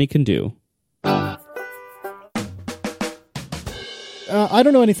your money can do. I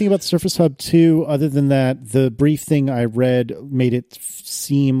don't know anything about the Surface Hub 2 other than that the brief thing I read made it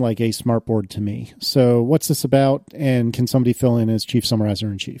seem like a smartboard to me. So what's this about, and can somebody fill in as chief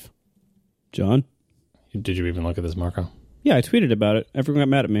summarizer in chief? John? Did you even look at this, Marco? Yeah, I tweeted about it. Everyone got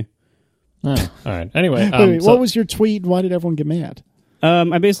mad at me. Oh, all right. Anyway. Wait, what was your tweet? Why did everyone get mad?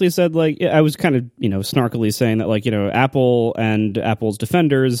 I basically said, I was kind of, snarkily saying that, Apple and Apple's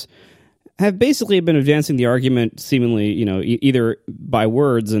defenders have basically been advancing the argument, seemingly, either by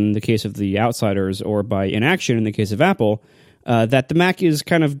words in the case of the outsiders or by inaction in the case of Apple, that the Mac is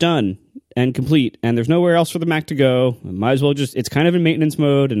kind of done and complete, and there's nowhere else for the Mac to go. Might as well it's kind of in maintenance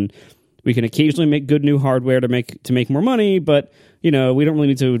mode, and we can occasionally make good new hardware to make more money, but we don't really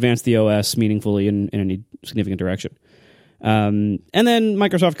need to advance the OS meaningfully in any significant direction. And then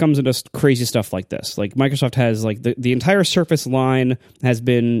Microsoft comes into crazy stuff like this. Like Microsoft has the entire Surface line has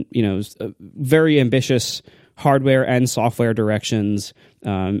been very ambitious hardware and software directions,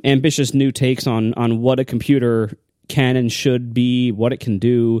 ambitious new takes on what a computer can and should be, what it can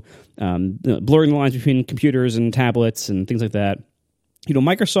do, blurring the lines between computers and tablets and things like that.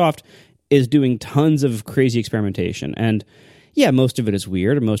 Microsoft is doing tons of crazy experimentation, and yeah, most of it is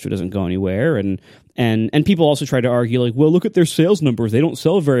weird, and most of it doesn't go anywhere. And people also try to argue, well, look at their sales numbers; they don't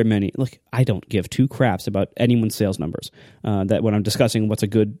sell very many. Look, I don't give two craps about anyone's sales numbers. That when I'm discussing what's a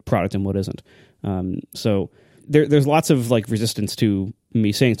good product and what isn't. So there's lots of resistance to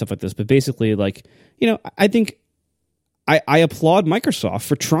me saying stuff like this. But basically, I think I applaud Microsoft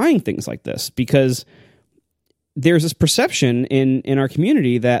for trying things like this, because there's this perception in our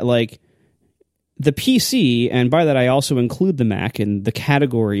community that the PC, and by that I also include the Mac in the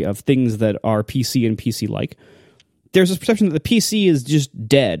category of things that are PC and PC-like, there's this perception that the PC is just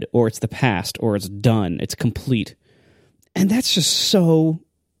dead, or it's the past, or it's done, it's complete. And that's just so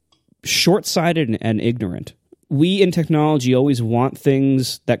short-sighted and ignorant. We in technology always want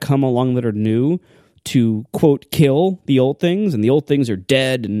things that come along that are new to, quote, kill the old things, and the old things are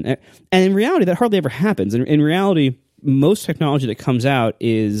dead. And in reality, that hardly ever happens. In reality, most technology that comes out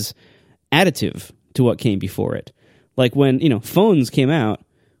is additive to what came before it. Like when, phones came out,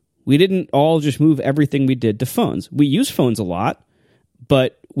 we didn't all just move everything we did to phones. We use phones a lot,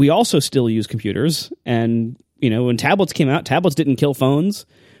 but we also still use computers. And, when tablets came out, tablets didn't kill phones.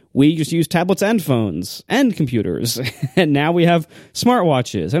 We just used tablets and phones and computers. And now we have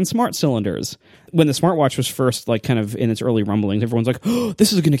smartwatches and smart cylinders. When the smartwatch was first, kind of in its early rumblings, everyone's like, oh,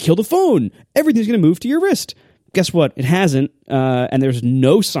 this is going to kill the phone. Everything's going to move to your wrist. Guess what? It hasn't, and there's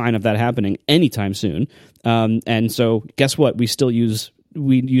no sign of that happening anytime soon. And so, guess what? We use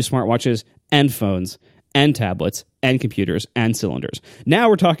smartwatches and phones and tablets and computers and cylinders. Now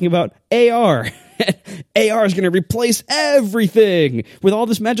we're talking about AR. AR is going to replace everything with all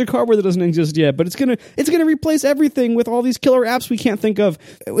this magic hardware that doesn't exist yet, but it's going to replace everything with all these killer apps we can't think of.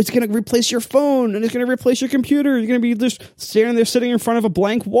 It's going to replace your phone, and it's going to replace your computer. You're going to be just standing there sitting in front of a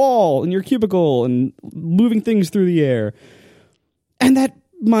blank wall in your cubicle and moving things through the air. And that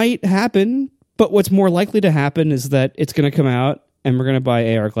might happen, but what's more likely to happen is that it's going to come out and we're going to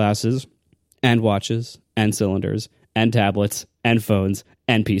buy AR glasses and watches and cylinders and tablets and phones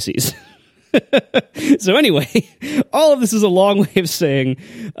and PCs. So anyway, all of this is a long way of saying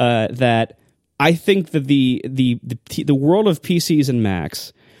that I think that the world of PCs and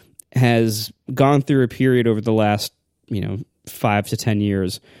Macs has gone through a period over the last 5 to 10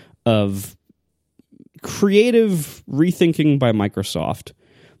 years of creative rethinking by Microsoft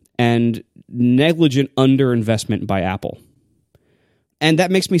and negligent underinvestment by Apple. And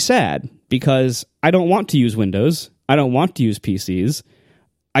that makes me sad, because I don't want to use Windows. I don't want to use PCs.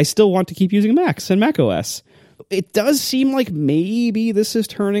 I still want to keep using Macs and Mac OS. It does seem like maybe this is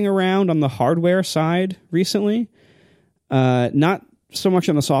turning around on the hardware side recently. Not so much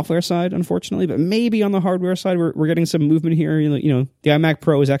on the software side, unfortunately, but maybe on the hardware side, we're getting some movement here. The iMac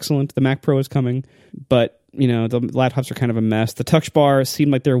Pro is excellent. The Mac Pro is coming, but the laptops are kind of a mess. The Touch Bar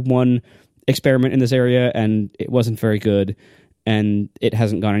seemed like their one experiment in this area, and it wasn't very good, and it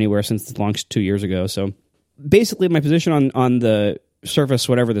hasn't gone anywhere since it launched 2 years ago. So basically, my position on the Surface,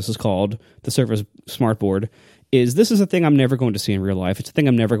 whatever this is called, the Surface Smartboard, is this is a thing I'm never going to see in real life. It's a thing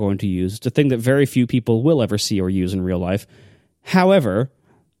I'm never going to use. It's a thing that very few people will ever see or use in real life. However,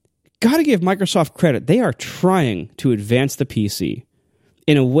 gotta give Microsoft credit. They are trying to advance the PC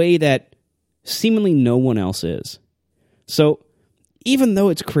in a way that seemingly no one else is. So even though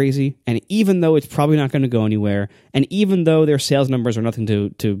it's crazy, and even though it's probably not going to go anywhere, and even though their sales numbers are nothing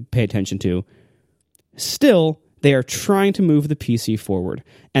to pay attention to, still, they are trying to move the PC forward.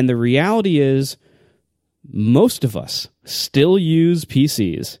 And the reality is, most of us still use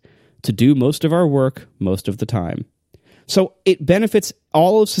PCs to do most of our work most of the time. So it benefits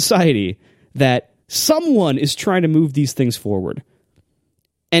all of society that someone is trying to move these things forward.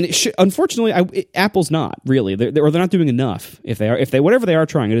 And unfortunately, Apple's not really. They're not doing enough. If they whatever they are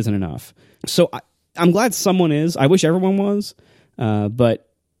trying, it isn't enough. So I'm glad someone is. I wish everyone was. But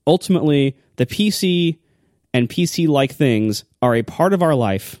ultimately, the PC and PC-like things are a part of our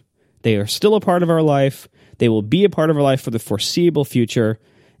life. They are still a part of our life. They will be a part of our life for the foreseeable future.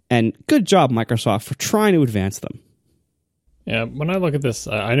 And good job, Microsoft, for trying to advance them. Yeah, when I look at this,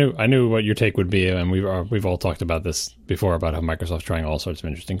 I knew what your take would be, and we've all talked about this before about how Microsoft's trying all sorts of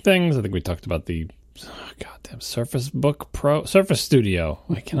interesting things. I think we talked about the goddamn Surface Book Pro, Surface Studio.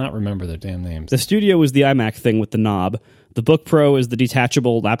 I cannot remember their damn names. The Studio is the iMac thing with the knob. The Book Pro is the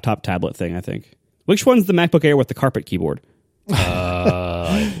detachable laptop tablet thing, I think. Which one's the MacBook Air with the carpet keyboard?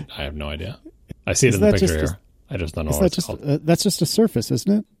 I have no idea. I see it in the picture here. I just don't know what it's called. That's just a Surface,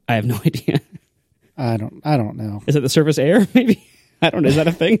 isn't it? I have no idea. I don't know. Is it the Surface Air? Maybe I don't know. Is that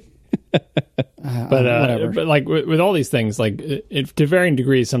a thing? But like with all these things, like to varying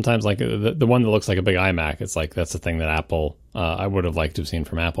degrees, sometimes like the one that looks like a big iMac, it's like that's the thing that Apple I would have liked to have seen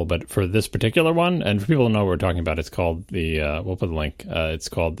from Apple. But for this particular one, and for people to know what we're talking about, it's called the we'll put the link. It's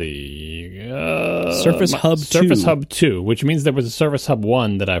called the Surface Hub 2. Surface Hub 2, which means there was a Surface Hub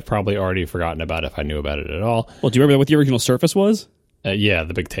 1 that I've probably already forgotten about if I knew about it at all. Well, do you remember what the original Surface was? Yeah,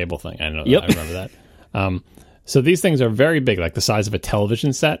 the big table thing. I know. Yep. I remember that. So these things are very big, like the size of a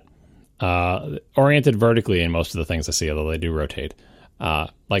television set, oriented vertically in most of the things I see, although they do rotate.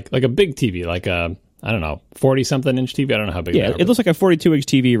 Like a big TV, like a, I don't know, 40-something inch TV. I don't know how big they are. It looks like a 42-inch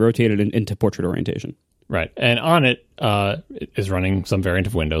TV rotated into portrait orientation. Right. And on it is running some variant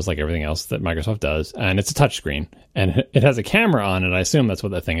of Windows, like everything else that Microsoft does. And it's a touchscreen. And it has a camera on it. I assume that's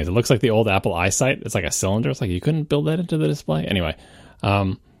what that thing is. It looks like the old Apple iSight. It's like a cylinder. It's like you couldn't build that into the display. Anyway.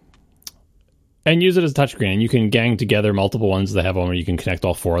 And use it as a touchscreen. And you can gang together multiple ones. They have one where you can connect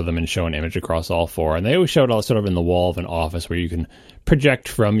all four of them and show an image across all four. And they always show it all sort of in the wall of an office where you can project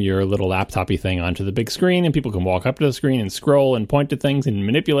from your little laptop-y thing onto the big screen. And people can walk up to the screen and scroll and point to things and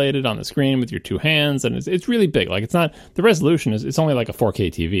manipulate it on the screen with your two hands. And it's really big. Like it's not, the resolution is, it's only like a 4K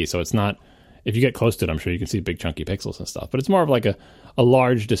TV. So it's not, if you get close to it, I'm sure you can see big chunky pixels and stuff. But it's more of like a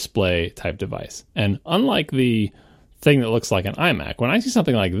large display type device. And unlike the thing that looks like an iMac, when I see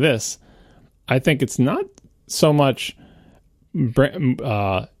something like this, I think it's not so much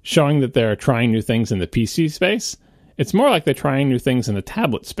showing that they're trying new things in the PC space. It's more like they're trying new things in the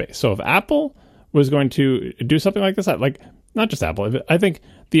tablet space. So if Apple was going to do something like this, like not just Apple, I think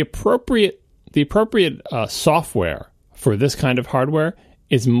the appropriate software for this kind of hardware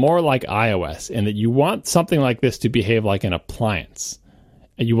is more like iOS, in that you want something like this to behave like an appliance.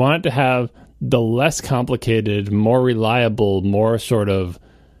 And you want it to have the less complicated, more reliable, more sort of,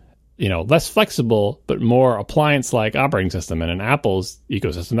 less flexible, but more appliance-like operating system. And in Apple's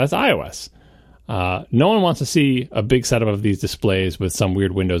ecosystem, that's iOS. No one wants to see a big setup of these displays with some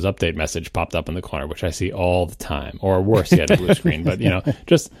weird Windows Update message popped up in the corner, which I see all the time. Or worse yet, a blue screen. But,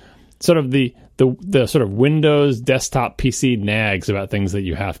 just sort of the sort of Windows desktop PC nags about things that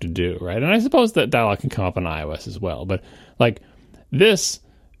you have to do, right? And I suppose that dialogue can come up on iOS as well. But, like, this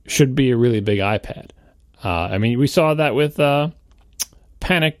should be a really big iPad. We saw that with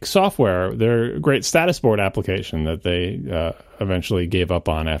Panic Software, their great status board application that they eventually gave up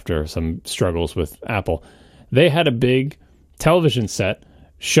on after some struggles with Apple. They had a big television set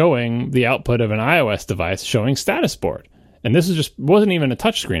showing the output of an iOS device showing status board. And this wasn't even a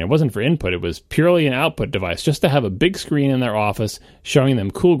touch screen. It wasn't for input. It was purely an output device, just to have a big screen in their office showing them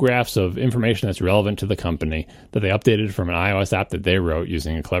cool graphs of information that's relevant to the company that they updated from an iOS app that they wrote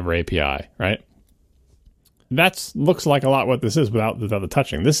using a clever API, right? That looks like a lot what this is without the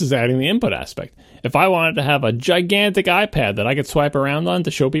touching. This is adding the input aspect. If I wanted to have a gigantic iPad that I could swipe around on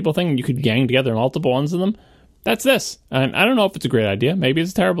to show people things, and you could gang together multiple ones of them, that's this. And I don't know if it's a great idea. Maybe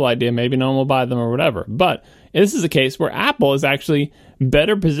it's a terrible idea. Maybe no one will buy them or whatever. But this is a case where Apple is actually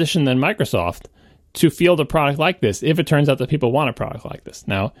better positioned than Microsoft to field a product like this if it turns out that people want a product like this.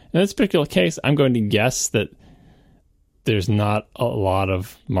 Now, in this particular case, I'm going to guess that there's not a lot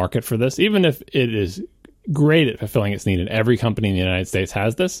of market for this. Even if it is great at fulfilling its need, and every company in the United States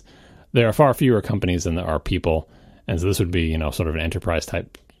has this, there are far fewer companies than there are people. And so this would be, sort of an enterprise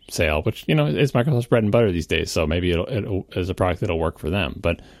type sale, which, is Microsoft's bread and butter these days. So maybe it is a product that'll work for them.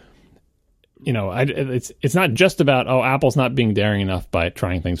 But, it's not just about, Apple's not being daring enough by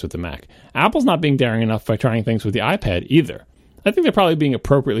trying things with the Mac. Apple's not being daring enough by trying things with the iPad either. I think they're probably being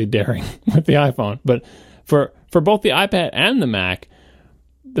appropriately daring with the iPhone. But for both the iPad and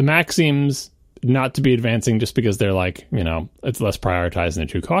the Mac seems not to be advancing just because they're like, it's less prioritized and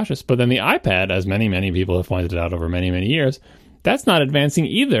they're too cautious. But then the iPad, as many, many people have pointed out over many, many years, that's not advancing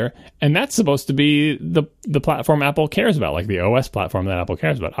either. And that's supposed to be the platform Apple cares about, like the OS platform that Apple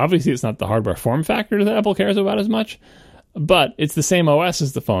cares about. Obviously, it's not the hardware form factor that Apple cares about as much, but it's the same OS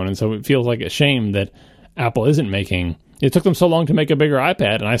as the phone. And so it feels like a shame that Apple isn't making it took them so long to make a bigger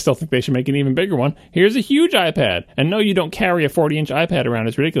iPad, and I still think they should make an even bigger one. Here's a huge iPad. And no, you don't carry a 40-inch iPad around.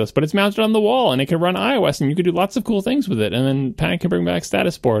 It's ridiculous. But it's mounted on the wall, and it can run iOS, and you can do lots of cool things with it. And then Panic can bring back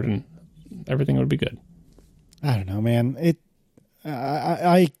Status Board, and everything would be good. I don't know, man.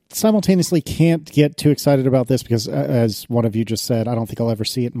 I simultaneously can't get too excited about this because, as one of you just said, I don't think I'll ever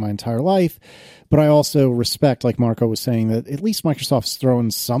see it in my entire life. But I also respect, like Marco was saying, that at least Microsoft's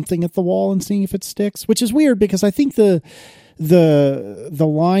throwing something at the wall and seeing if it sticks, which is weird because I think the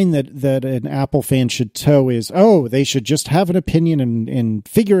line that an Apple fan should toe is, oh, they should just have an opinion and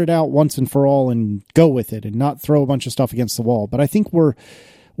figure it out once and for all and go with it and not throw a bunch of stuff against the wall. But I think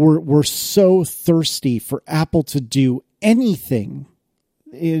we're so thirsty for Apple to do anything.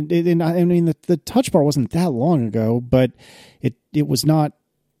 I mean, the Touch Bar wasn't that long ago, but it was not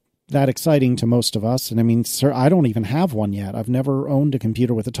that exciting to most of us. And I mean, sir, I don't even have one yet. I've never owned a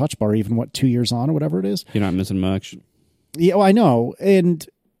computer with a Touch Bar, even 2 years on or whatever it is. You're not missing much. Yeah, well, I know. And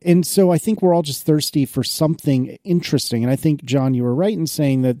so I think we're all just thirsty for something interesting. And I think, John, you were right in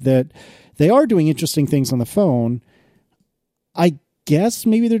saying that they are doing interesting things on the phone. I guess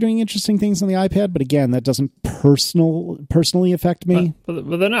maybe they're doing interesting things on the iPad, but again, that doesn't personally affect me.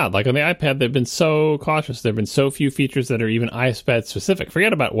 But they're not. Like on the iPad, they've been so cautious. There have been so few features that are even iPad specific.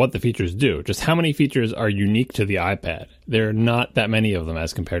 Forget about what the features do. Just how many features are unique to the iPad. There are not that many of them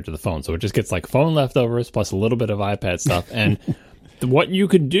as compared to the phone. So it just gets like phone leftovers plus a little bit of iPad stuff. And what you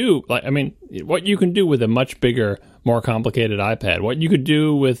could do, what you can do with a much bigger, more complicated iPad, what you could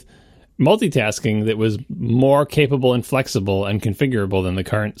do with multitasking that was more capable and flexible and configurable than the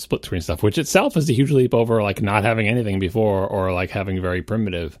current split screen stuff, which itself is a huge leap over like not having anything before or like having very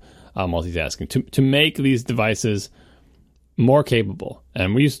primitive multitasking. To make these devices more capable,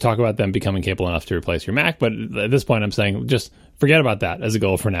 and we used to talk about them becoming capable enough to replace your Mac, but at this point I'm saying just forget about that as a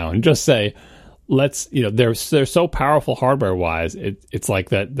goal for now and just say they're so powerful hardware wise, it's like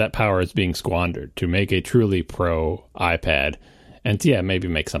that power is being squandered to make a truly pro iPad. And yeah, maybe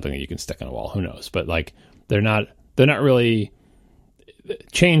make something that you can stick on a wall. Who knows? But like, they're not really.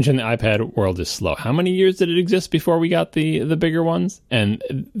 Change in the iPad world is slow. How many years did it exist before we got the bigger ones? And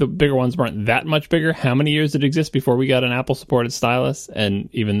the bigger ones weren't that much bigger. How many years did it exist before we got an Apple supported stylus? And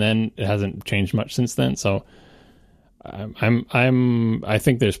even then, it hasn't changed much since then. So, I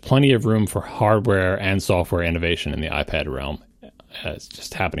think there's plenty of room for hardware and software innovation in the iPad realm. It's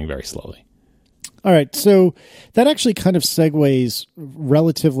just happening very slowly. All right, so that actually kind of segues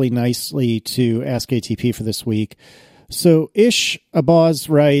relatively nicely to Ask ATP for this week. So Ish Abaz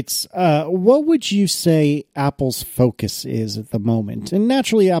writes, what would you say Apple's focus is at the moment? And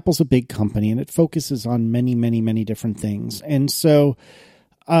naturally, Apple's a big company, and it focuses on many, many, many different things. And so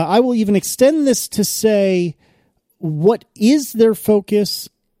I will even extend this to say, what is their focus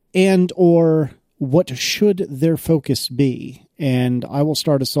and or what should their focus be? And I will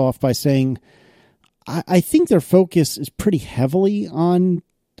start us off by saying, I think their focus is pretty heavily on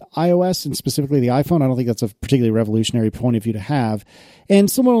iOS and specifically the iPhone. I don't think that's a particularly revolutionary point of view to have. And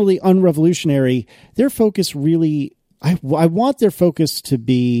similarly, unrevolutionary, their focus really, I want their focus to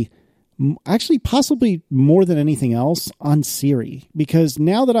be actually possibly more than anything else on Siri. Because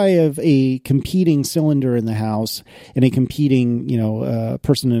now that I have a competing cylinder in the house and a competing,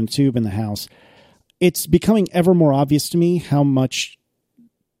 person in a tube in the house, it's becoming ever more obvious to me how much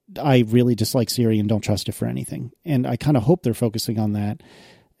I really dislike Siri and don't trust it for anything. And I kind of hope they're focusing on that,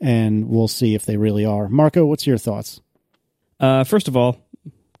 and we'll see if they really are. Marco, what's your thoughts? First of all,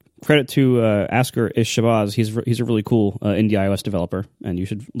 credit to Asker Ish Shabazz. He's a really cool indie iOS developer, and you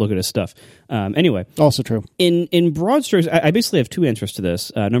should look at his stuff. Anyway. Also true. In broad strokes, I basically have two answers to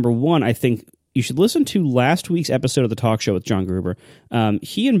this. Number one, I think you should listen to last week's episode of The Talk Show with John Gruber.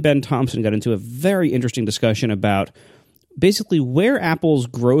 He and Ben Thompson got into a very interesting discussion about basically where Apple's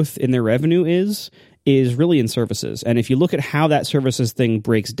growth in their revenue is really in services. And if you look at how that services thing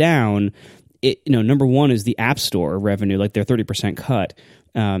breaks down, number one is the App Store revenue, like their 30% cut.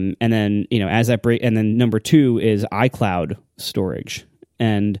 And then, and then number two is iCloud storage.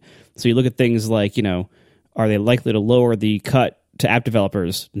 And so you look at things like, are they likely to lower the cut to app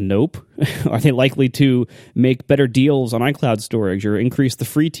developers? Nope. Are they likely to make better deals on iCloud storage or increase the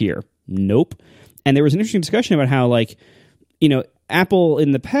free tier? Nope. And there was an interesting discussion about how, Apple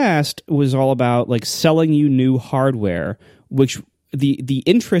in the past was all about selling you new hardware, which the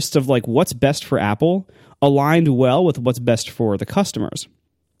interests of what's best for Apple aligned well with what's best for the customers.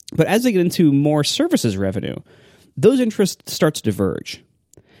 But as they get into more services revenue, those interests start to diverge.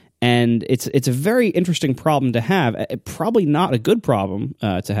 And it's a very interesting problem to have, probably not a good problem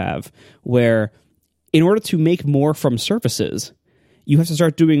to have, where in order to make more from services, you have to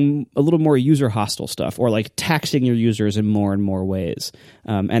start doing a little more user hostile stuff, or like taxing your users in more and more ways.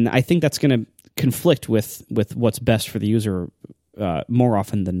 And I think that's going to conflict with what's best for the user more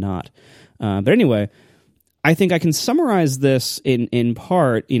often than not. But anyway, I think I can summarize this in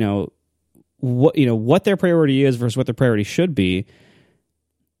part, what their priority is versus what their priority should be.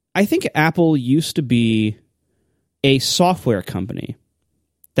 I think Apple used to be a software company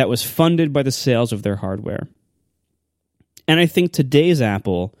that was funded by the sales of their hardware. And I think today's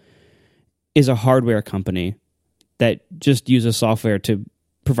Apple is a hardware company that just uses software to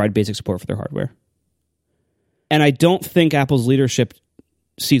provide basic support for their hardware. And I don't think Apple's leadership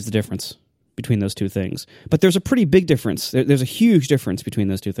sees the difference between those two things. But there's a pretty big difference. There's a huge difference between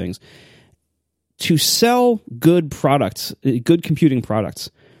those two things. To sell good products, good computing products,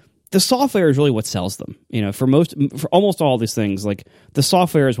 the software is really what sells them. For almost all these things, like the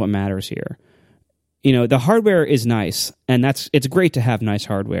software is what matters here. The hardware is nice, and it's great to have nice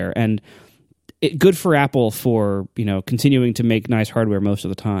hardware, and good for Apple for continuing to make nice hardware most of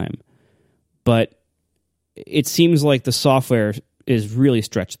the time. But it seems like the software is really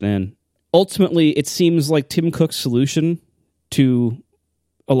stretched thin. Ultimately, it seems like Tim Cook's solution to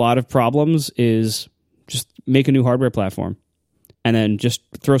a lot of problems is just make a new hardware platform and then just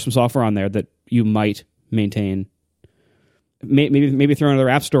throw some software on there that you might maintain. Maybe throw another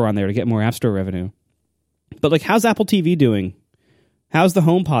app store on there to get more app store revenue. But like, how's Apple TV doing? How's the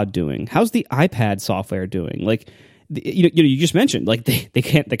HomePod doing? How's the iPad software doing? Like, you just mentioned, like they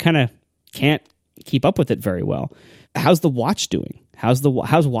kind of can't keep up with it very well. How's the Watch doing? How's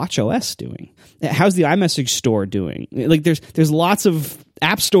Watch OS doing? How's the iMessage store doing? Like, there's lots of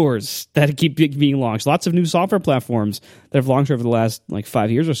app stores that keep being launched, lots of new software platforms that have launched over the last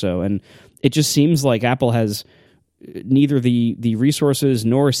 5 years or so, and it just seems like Apple has neither the resources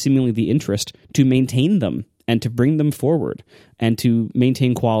nor seemingly the interest to maintain them and to bring them forward and to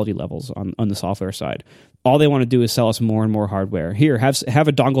maintain quality levels on the software side. All they want to do is sell us more and more hardware. Here, have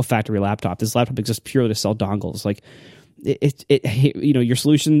a dongle factory laptop. This laptop exists purely to sell dongles. Like, your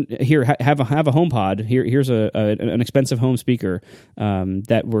solution here. Have a HomePod. Here's an expensive home speaker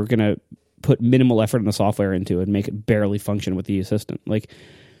that we're gonna put minimal effort in the software into and make it barely function with the assistant. Like,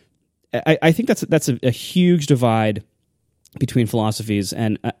 I think that's a huge divide between philosophies,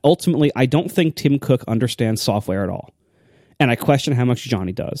 and ultimately, I don't think Tim Cook understands software at all, and I question how much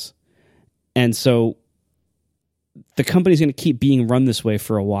Johnny does. And so, the company's going to keep being run this way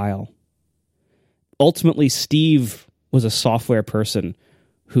for a while. Ultimately, Steve was a software person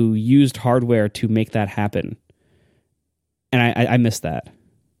who used hardware to make that happen. And I miss that.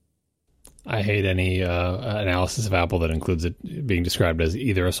 I hate any analysis of Apple that includes it being described as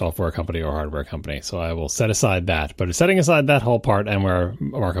either a software company or a hardware company. So I will set aside that. But setting aside that whole part, and where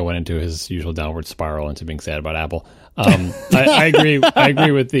Marco went into his usual downward spiral into being sad about Apple, I agree. I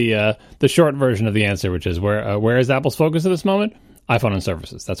agree with the short version of the answer, which is where is Apple's focus at this moment? iPhone and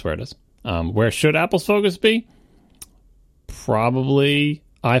services. That's where it is. Where should Apple's focus be? Probably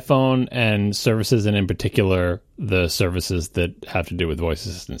iPhone and services, and in particular the services that have to do with voice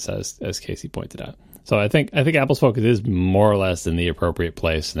assistants, as Casey pointed out. So I think Apple's focus is more or less in the appropriate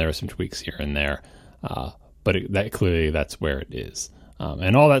place, and there are some tweaks here and there, but that's where it is.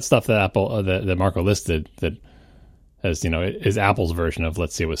 And all that stuff that Apple that Marco listed that as is Apple's version of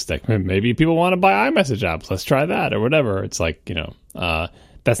let's see what sticks. Maybe people want to buy iMessage apps. Let's try that or whatever. It's like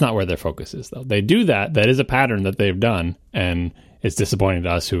that's not where their focus is, though. They do that. That is a pattern that they've done, and it's disappointing to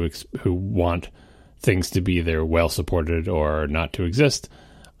us who want things to be either well supported or not to exist.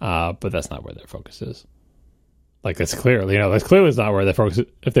 But that's not where their focus is. Like, that's clearly not where their focus.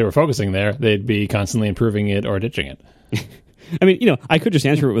 If they were focusing there, they'd be constantly improving it or ditching it. I mean, I could just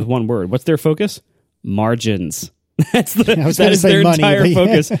answer it with one word. What's their focus? Margins. That is their entire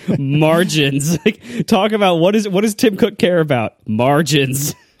focus. Margins. Like, talk about what does Tim Cook care about?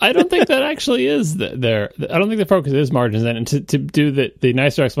 Margins. I don't think that actually is I don't think the focus is margins. And to do the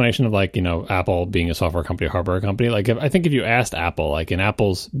nicer explanation of Apple being a software company, or hardware company, I think if you asked Apple, in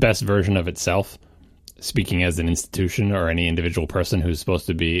Apple's best version of itself, speaking as an institution or any individual person who's supposed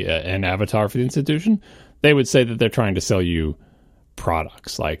to be an avatar for the institution, they would say that they're trying to sell you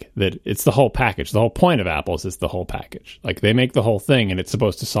products, that it's the whole package. The whole point of Apple is it's the whole package. They make the whole thing, and it's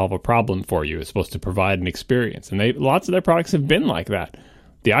supposed to solve a problem for you. It's supposed to provide an experience, and lots of their products have been like that.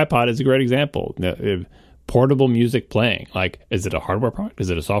 The iPod is a great example. Portable music playing. Is it a hardware product? Is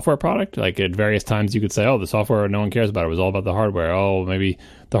it a software product? At various times you could say, oh, the software, no one cares about it. It was all about the hardware. Oh, maybe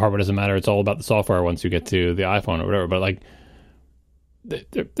the hardware doesn't matter. It's all about the software once you get to the iPhone or whatever. But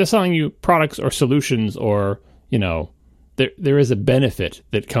they're selling you products or solutions, or there is a benefit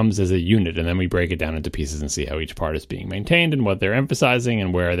that comes as a unit, and then we break it down into pieces and see how each part is being maintained and what they're emphasizing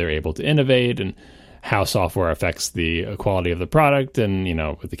and where they're able to innovate and how software affects the quality of the product, and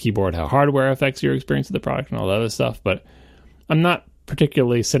with the keyboard, how hardware affects your experience of the product and all that other stuff. But I'm not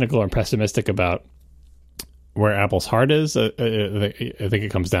particularly cynical or pessimistic about where Apple's heart is. I think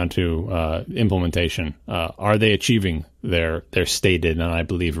it comes down to implementation. Are they achieving their stated and I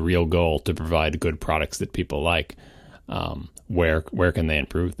believe real goal to provide good products that people like? Where can they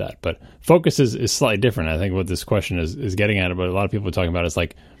improve that? But focus is slightly different. I think what this question is getting at, but a lot of people are talking about is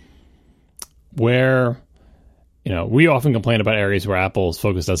like where, we often complain about areas where Apple's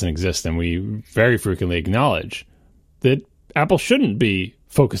focus doesn't exist, and we very frequently acknowledge that Apple shouldn't be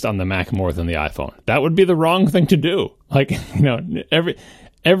focused on the Mac more than the iPhone. That would be the wrong thing to do. Like,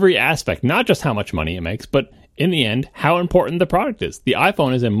 every aspect, not just how much money it makes, but in the end, how important the product is. The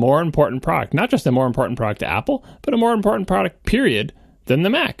iPhone is a more important product, not just a more important product to Apple, but a more important product, period, than the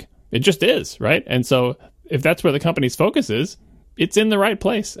Mac. It just is, right? And so if that's where the company's focus is, it's in the right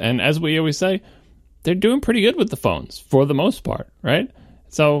place. And as we always say, they're doing pretty good with the phones for the most part, right?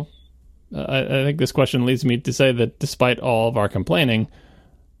 So I think this question leads me to say that despite all of our complaining,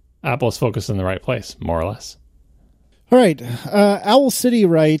 Apple's focused in the right place, more or less. All right. Owl City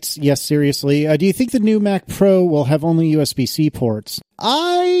writes, yes, seriously, do you think the new Mac Pro will have only USB-C ports?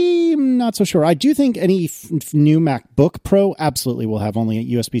 I'm not so sure. I do think any new MacBook Pro absolutely will have only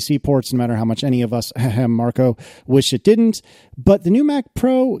USB-C ports, no matter how much any of us, Marco, wish it didn't. But the new Mac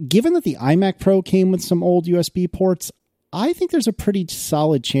Pro, given that the iMac Pro came with some old USB ports, I think there's a pretty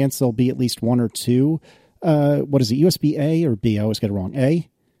solid chance there'll be at least one or two. What is it, USB-A or B? I always get it wrong. A?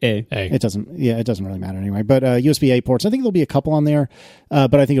 A. It doesn't really matter anyway. But USB-A ports, I think there'll be a couple on there,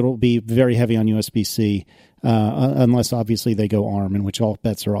 but I think it'll be very heavy on USB-C, unless obviously they go ARM, in which all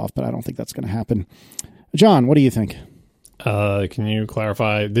bets are off. But I don't think that's going to happen. John, what do you think? Can you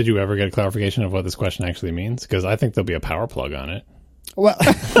clarify? Did you ever get a clarification of what this question actually means? Because I think there'll be a power plug on it. Well,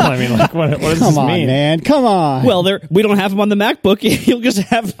 I mean, like, what does come this on, mean? man, come on. Well, we don't have them on the MacBook. You'll just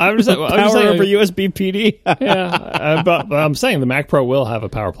have power over USB PD. Yeah, but I'm saying the Mac Pro will have a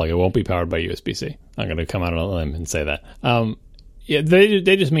power plug. It won't be powered by USB-C. I'm going to come out on a limb and say that. Yeah,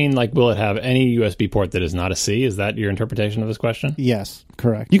 they just mean, like, will it have any USB port that is not a C? Is that your interpretation of this question? Yes,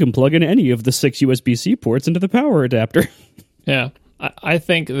 correct. You can plug in any of the 6 USB-C ports into the power adapter. Yeah, I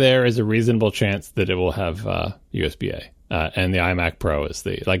think there is a reasonable chance that it will have USB-A. And the iMac Pro is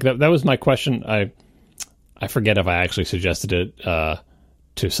that was my question. I forget if I actually suggested it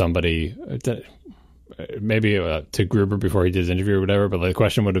to somebody, maybe to Gruber before he did his interview or whatever, but the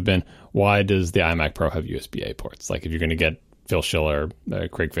question would have been, why does the iMac Pro have USB-A ports? Like, if you're going to get Phil Schiller,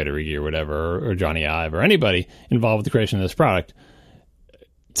 Craig Federighi or whatever, or Johnny Ive or anybody involved with the creation of this product,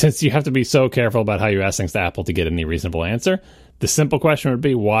 since you have to be so careful about how you ask things to Apple to get any reasonable answer, the simple question would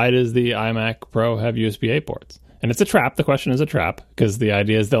be, why does the iMac Pro have USB-A ports? And it's a trap. The question is a trap, because the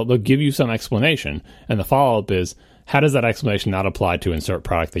idea is they'll give you some explanation, and the follow-up is, how does that explanation not apply to insert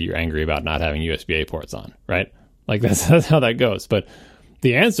product that you're angry about not having USB-A ports on, right? Like, that's how that goes. But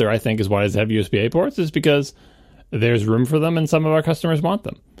the answer, I think, is why does it have USB-A ports, is because there's room for them and some of our customers want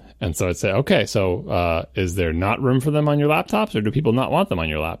them. And so I'd say, okay, so is there not room for them on your laptops, or do people not want them on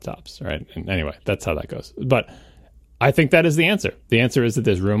your laptops, right? And anyway, that's how that goes. But I think that is the answer. The answer is that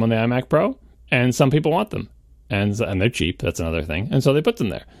there's room on the iMac Pro, and some people want them. And they're cheap. That's another thing. And so they put them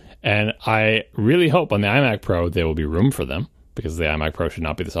there. And I really hope on the iMac Pro there will be room for them, because the iMac Pro should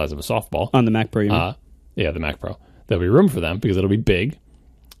not be the size of a softball. On the Mac Pro, you mean? Yeah, the Mac Pro. There'll be room for them because it'll be big.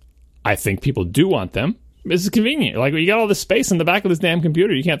 I think people do want them. This is convenient. Like, you got all this space in the back of this damn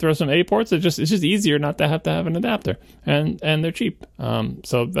computer. You can't throw some A ports. It's just easier not to have an adapter. And they're cheap.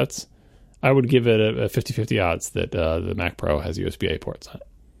 So that's, I would give it a 50-50 odds that the Mac Pro has USB-A ports on it.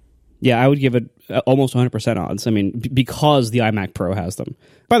 Yeah, I would give it almost 100% odds. I mean, because the iMac Pro has them.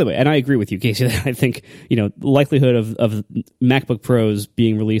 By the way, and I agree with you, Casey, that I think, the likelihood of MacBook Pros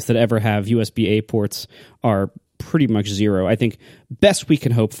being released that ever have USB-A ports are pretty much zero. I think best we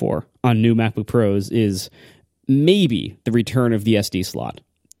can hope for on new MacBook Pros is maybe the return of the SD slot.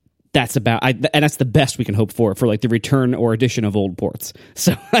 That's and that's the best we can hope for like the return or addition of old ports.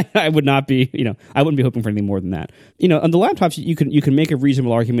 So I would not be, I wouldn't be hoping for anything more than that. On the laptops, you can make a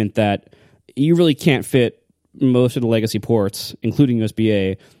reasonable argument that you really can't fit most of the legacy ports, including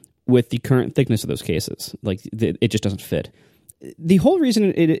USB-A, with the current thickness of those cases. Like, it just doesn't fit. The whole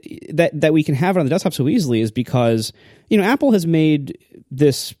reason that we can have it on the desktop so easily is because, Apple has made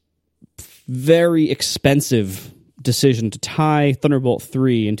this very expensive decision to tie Thunderbolt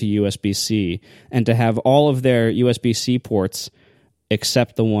 3 into USB-C and to have all of their USB-C ports,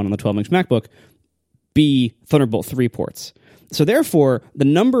 except the one on the 12-inch MacBook, be Thunderbolt 3 ports. So therefore, the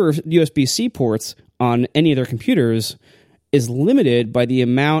number of USB-C ports on any of their computers is limited by the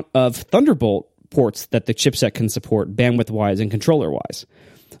amount of Thunderbolt ports that the chipset can support bandwidth-wise and controller-wise.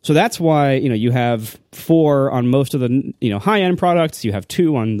 So that's why, you have 4 on most of the, high-end products, you have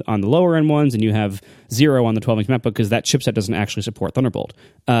 2 on the lower-end ones, and you have 0 on the 12-inch MacBook because that chipset doesn't actually support Thunderbolt.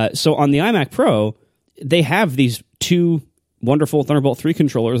 So on the iMac Pro, they have these 2 wonderful Thunderbolt 3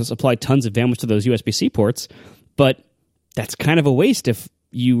 controllers that supply tons of bandwidth to those USB-C ports, but that's kind of a waste if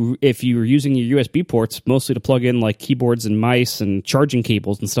you're using your USB ports mostly to plug in like keyboards and mice and charging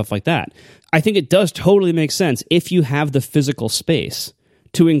cables and stuff like that. I think it does totally make sense if you have the physical space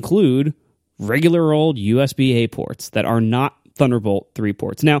to include regular old USB-A ports that are not Thunderbolt 3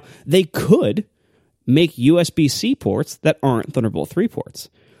 ports. Now, they could make USB-C ports that aren't Thunderbolt 3 ports.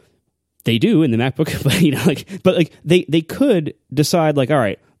 They do in the MacBook, but they could decide all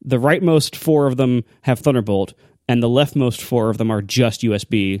right, the rightmost 4 of them have Thunderbolt, and the leftmost 4 of them are just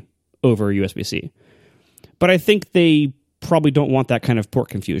USB over USB-C. But I think they probably don't want that kind of port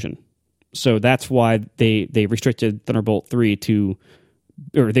confusion. So that's why they restricted Thunderbolt 3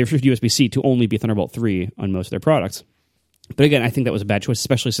 they restricted USB-C to only be Thunderbolt 3 on most of their products. But again, I think that was a bad choice,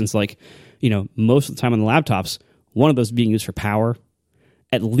 especially since most of the time on the laptops, one of those is being used for power.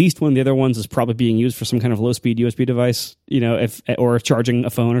 At least one of the other ones is probably being used for some kind of low-speed USB device, or charging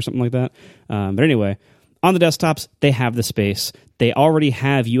a phone or something like that. But anyway, on the desktops, they have the space. They already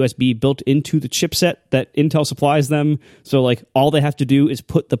have USB built into the chipset that Intel supplies them. So all they have to do is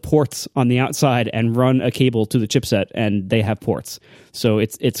put the ports on the outside and run a cable to the chipset, and they have ports. So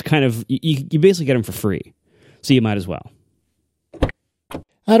it's kind of, you basically get them for free. So you might as well.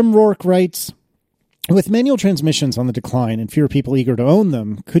 Adam Rourke writes, with manual transmissions on the decline and fewer people eager to own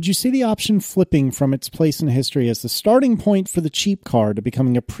them, could you see the option flipping from its place in history as the starting point for the cheap car to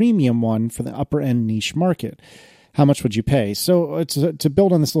becoming a premium one for the upper-end niche market? How much would you pay? So to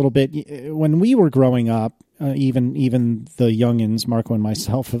build on this a little bit, when we were growing up, even the youngins, Marco and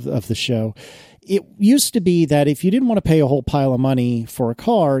myself of the show, it used to be that if you didn't want to pay a whole pile of money for a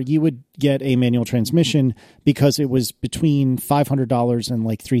car, you would get a manual transmission because it was between $500 and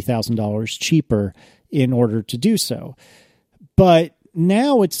 $3,000 cheaper in order to do so. But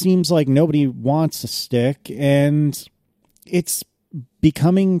now it seems like nobody wants a stick, and it's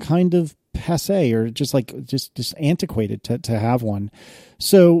becoming kind of passé or just antiquated to have one.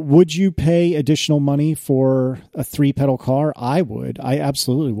 So would you pay additional money for a 3-pedal car? I would. I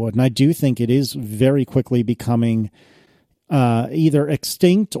absolutely would. And I do think it is very quickly becoming either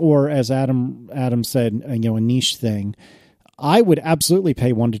extinct or, as Adam said, a niche thing. I would absolutely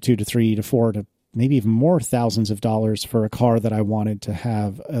pay $1 to $2 to $3 to $4 to maybe even more thousands of dollars for a car that I wanted to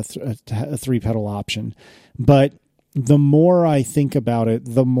have a 3-pedal option. But the more I think about it,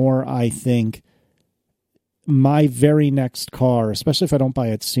 the more I think my very next car, especially if I don't buy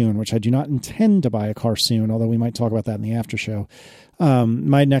it soon, which I do not intend to buy a car soon, although we might talk about that in the after show,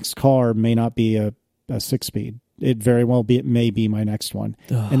 my next car may not be a 6-speed. It very well it may be my next one.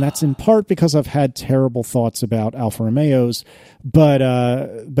 And that's in part because I've had terrible thoughts about Alfa Romeos, but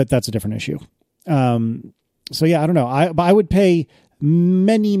that's a different issue. So yeah, I don't know. I would pay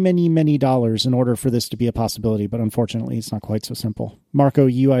many, many, many dollars in order for this to be a possibility, but unfortunately it's not quite so simple. Marco,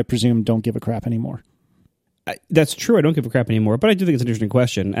 you, I presume, don't give a crap anymore. That's true. I don't give a crap anymore, but I do think it's an interesting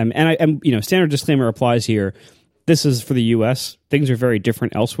question. And standard disclaimer applies here. This is for the U.S. Things are very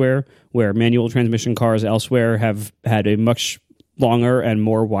different elsewhere, where manual transmission cars elsewhere have had a much longer and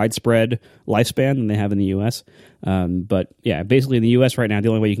more widespread lifespan than they have in the U.S. But yeah, basically in the U.S. right now, the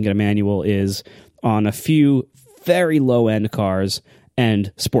only way you can get a manual is on a few very low-end cars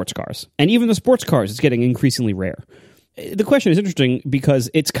and sports cars. And even the sports cars, it's getting increasingly rare. The question is interesting because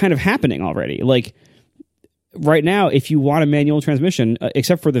it's kind of happening already. Right now, if you want a manual transmission,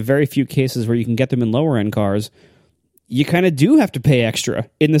 except for the very few cases where you can get them in lower-end cars, you kind of do have to pay extra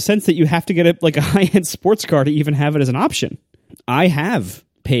in the sense that you have to get a high-end sports car to even have it as an option. I have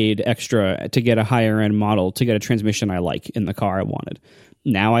paid extra to get a higher-end model to get a transmission I like in the car I wanted.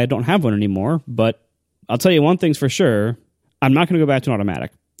 Now I don't have one anymore, but I'll tell you one thing's for sure. I'm not going to go back to an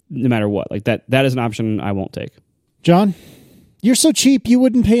automatic, no matter what. That is an option I won't take. John, you're so cheap you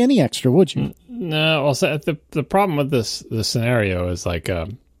wouldn't pay any extra, would you? No. Well, so the problem with this scenario is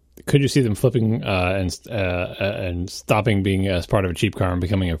could you see them flipping and stopping being as part of a cheap car and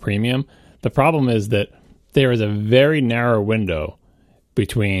becoming a premium? The problem is that there is a very narrow window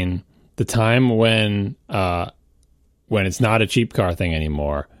between the time when it's not a cheap car thing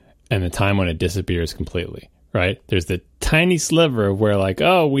anymore and the time when it disappears completely, right? There's the tiny sliver of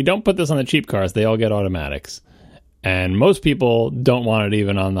where we don't put this on the cheap cars. They all get automatics. And most people don't want it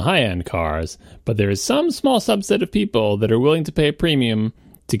even on the high-end cars, but there is some small subset of people that are willing to pay a premium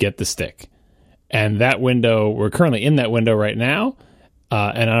to get the stick. And that window, we're currently in that window right now,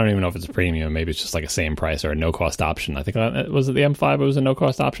 and I don't even know if it's a premium. Maybe it's just like a same price or a no-cost option. I think, was it the M5? It was a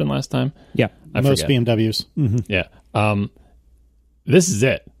no-cost option last time? Yeah. Most BMWs. Mm-hmm. Yeah. This is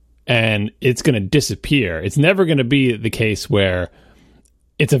it. And it's going to disappear. It's never going to be the case where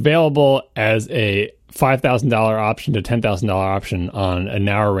it's available as a $5,000 option to $10,000 option on a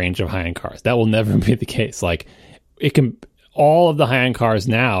narrow range of high-end cars. That will never be the case. Like, all of the high-end cars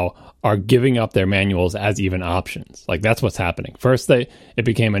now are giving up their manuals as even options. Like, that's what's happening. First, it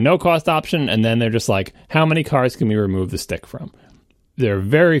became a no-cost option, and then they're just like, how many cars can we remove the stick from? There are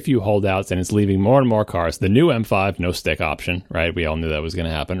very few holdouts, and it's leaving more and more cars. The new M5, no stick option, right? We all knew that was going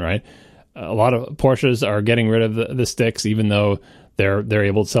to happen, right? A lot of Porsches are getting rid of the sticks, even though they're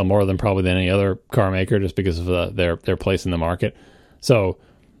able to sell more of them probably than any other car maker just because of their place in the market. So,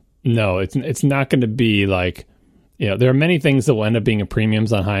 no, it's not going to be like, there are many things that will end up being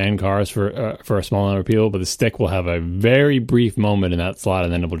premiums on high-end cars for a small number of people, but the stick will have a very brief moment in that slot,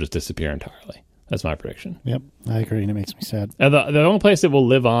 and then it will just disappear entirely. That's my prediction. Yep, I agree, and it makes me sad. The only place it will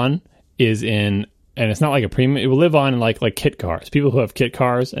live on is in, and it's not like a premium, it will live on in like kit cars. People who have kit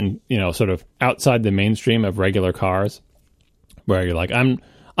cars and, sort of outside the mainstream of regular cars, where you're like,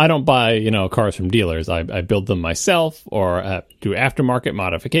 I don't buy, cars from dealers. I build them myself or do aftermarket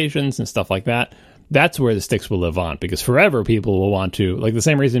modifications and stuff like that. That's where the sticks will live on, because forever people will want to, like the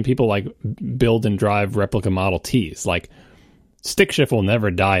same reason people like build and drive replica Model Ts. Like, stick shift will never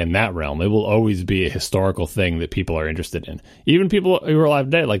die in that realm. It will always be a historical thing that people are interested in. Even people who are alive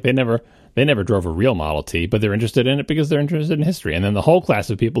today, like they never drove a real Model T, but they're interested in it because they're interested in history. And then the whole class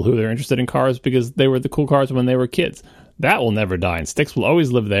of people who they're interested in cars because they were the cool cars when they were kids. That will never die, and sticks will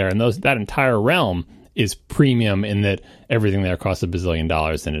always live there. And that entire realm is premium in that everything there costs $1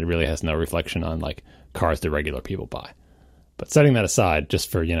 bazillion, and it really has no reflection on like cars that regular people buy. But setting that aside,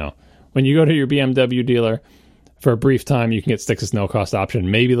 just for, when you go to your BMW dealer, for a brief time, you can get sticks as no-cost option.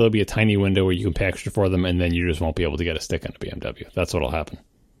 Maybe there'll be a tiny window where you can pay extra for them, and then you just won't be able to get a stick on a BMW. That's what'll happen.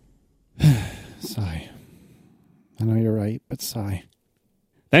 Sigh. I know you're right, but sigh.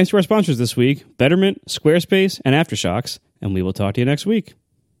 Thanks to our sponsors this week, Betterment, Squarespace, and Aftershocks, and we will talk to you next week.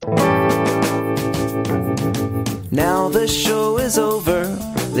 Now the show is over.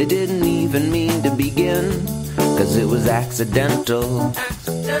 They didn't even mean to begin, 'cause it was accidental.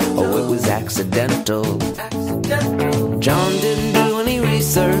 Oh, it was accidental. John didn't do any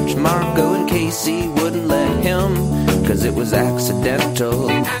research. Marco and Casey wouldn't let him, 'cause it was accidental.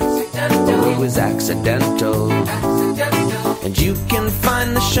 Oh, it was accidental. And you can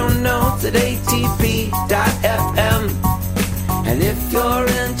find the show notes at atp.fm. And if you're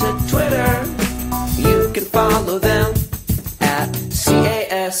into Twitter, you can follow them at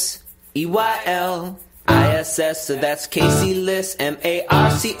CASEYLISS. So that's Casey Liss,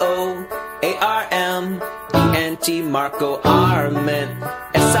 MARCOARMENT, Marco Arment,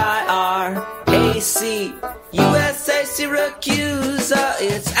 SIRAC, USA Syracuse.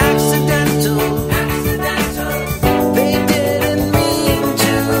 It's accidental. They didn't mean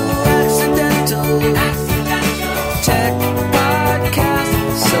to. Accidental. Tech podcast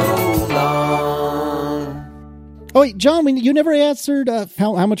so long. Oh, wait, John, you never answered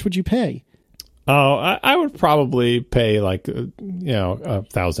how much would you pay? Oh, I would probably pay like,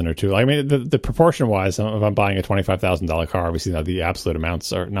 $1,000 or $2,000. I mean, the proportion wise, if I'm buying a $25,000 car, obviously the absolute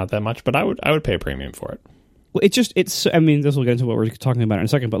amounts are not that much, but I would pay a premium for it. Well, I mean, this will get into what we're talking about in a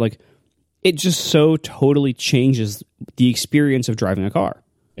second, but like, it just so totally changes the experience of driving a car.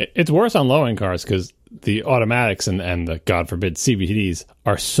 It's worse on low-end cars because the automatics and the, God forbid, CVTs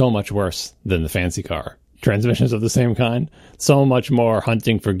are so much worse than the fancy car. Transmissions of the same kind, so much more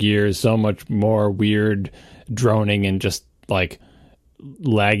hunting for gears, so much more weird droning and just like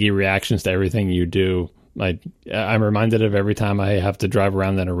laggy reactions to everything you do. I'm reminded of every time I have to drive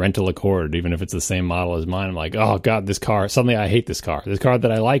around in a rental Accord, even if it's the same model as mine. I'm like, oh God, this car, suddenly I hate this car. This car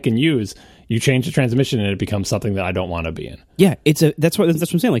that I like and use, you change the transmission and it becomes something that I don't want to be in. Yeah, that's what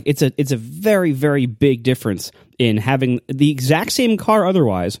I'm saying. Like, it's a very, very big difference in having the exact same car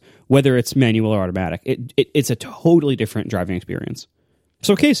otherwise, whether it's manual or automatic. It's a totally different driving experience.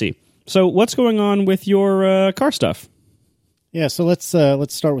 So Casey, what's going on with your car stuff? Yeah, so let's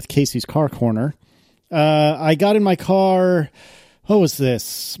start with Casey's car corner. I got in my car, what was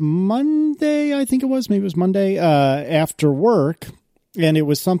this, Monday, I think it was, maybe it was Monday, after work, and it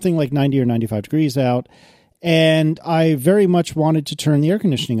was something like 90 or 95 degrees out, and I very much wanted to turn the air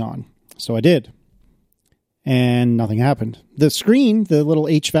conditioning on, so I did. and nothing happened. The screen, the little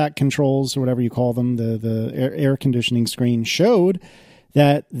HVAC controls or whatever you call them, the air conditioning screen showed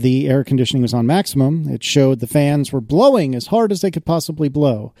that the air conditioning was on maximum. It showed the fans were blowing as hard as they could possibly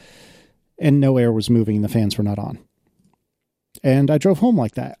blow, and no air was moving and the fans were not on. And I drove home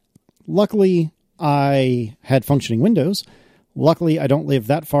like that. Luckily, I had functioning windows. Luckily, I don't live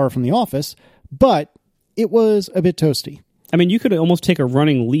that far from the office, but it was a bit toasty. I mean, you could almost take a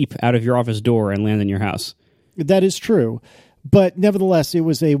running leap out of your office door and land in your house. That is true. But nevertheless, it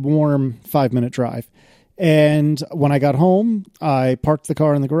was a warm 5-minute drive. And when I got home, I parked the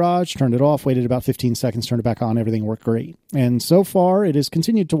car in the garage, turned it off, waited about 15 seconds, turned it back on. Everything worked great. And so far, it has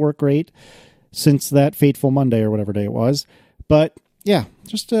continued to work great since that fateful Monday or whatever day it was. But yeah,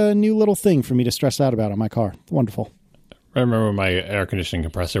 just a new little thing for me to stress out about on my car. Wonderful. I remember when my air conditioning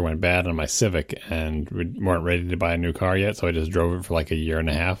compressor went bad on my Civic and we weren't ready to buy a new car yet, so I just drove it for like a year and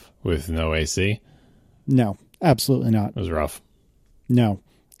a half with no AC. No, absolutely not. It was rough. No.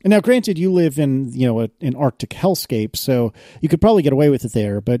 And now, granted, you live in, an Arctic hellscape, so you could probably get away with it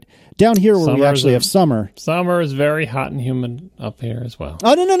there. But down here where we actually have summer. Summer is very hot and humid up here as well.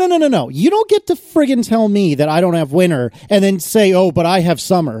 Oh, no. You don't get to friggin' tell me that I don't have winter and then say, oh, but I have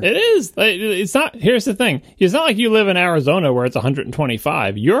summer. It is. It's not. Here's the thing. It's not like you live in Arizona where it's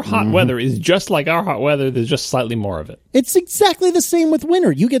 125. Your hot weather is just like our hot weather. There's just slightly more of it. It's exactly the same with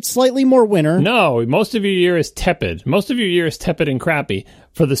winter. You get slightly more winter. No, most of your year is tepid. Most of your year is tepid and crappy.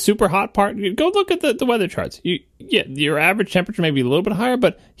 For the super hot part, go look at the weather charts. Your average temperature may be a little bit higher,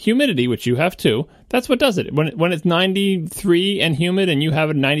 but humidity, which you have too, that's what does it. When it's 93 and humid and you have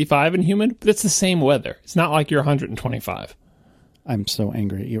a 95 and humid, that's the same weather. It's not like you're 125. I'm so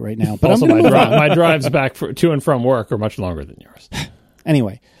angry at you right now. But also, my drives back to and from work are much longer than yours.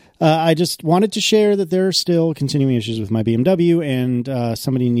 Anyway, I just wanted to share that there are still continuing issues with my BMW, and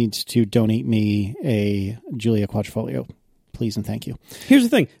somebody needs to donate me a Giulia Quadrifoglio. Please and thank you. Here's the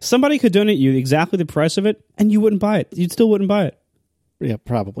thing. Somebody could donate you exactly the price of it, and you wouldn't buy it. You still wouldn't buy it. Yeah,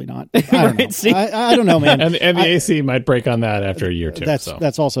 probably not. I don't know. See? I don't know, man. and the AC might break on that after a year or two.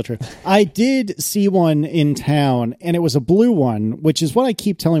 That's also true. I did see one in town, and it was a blue one, which is what I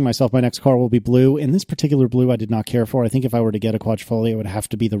keep telling myself my next car will be blue. And this particular blue I did not care for. I think if I were to get a Quadrifoglio, it would have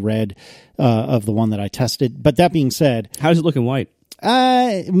to be the red of the one that I tested. But that being said... How does it look in white?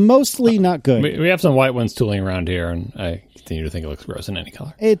 Mostly not good. We have some white ones tooling around here, and I continue to think it looks gross in any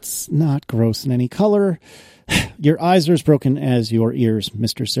color. It's not gross in any color. Your eyes are as broken as your ears,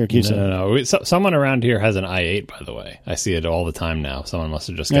 Mr. Syracuse. No. Someone around here has an i8, by the way. I see it all the time now. Someone must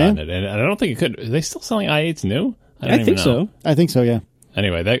have just gotten it. And I don't think it could. Are they still selling i8s new? I think so. I think so, yeah.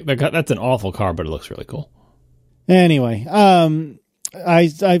 Anyway, that's an awful car, but it looks really cool. Anyway,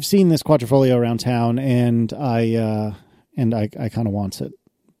 I've seen this Quadrifoglio around town, and I kind of want it.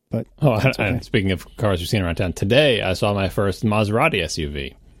 But and speaking of cars you've seen around town, today I saw my first Maserati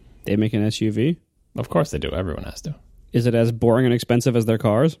SUV. They make an SUV? Of course they do. Everyone has to. Is it as boring and expensive as their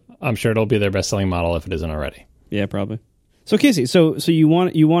cars? I'm sure it'll be their best-selling model if it isn't already. Yeah, probably. So Casey, so you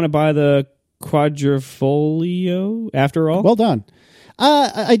want to buy the Quadrifoglio after all? Well done.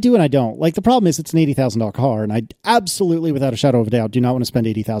 I do and I don't. Like, the problem is it's an $80,000 car, and I absolutely, without a shadow of a doubt, do not want to spend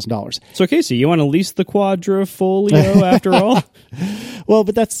 $80,000. So, Casey, you want to lease the Quadrifoglio after all? Well,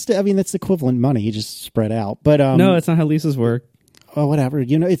 but that's equivalent money. You just spread out. But no, that's not how leases work. Oh, whatever.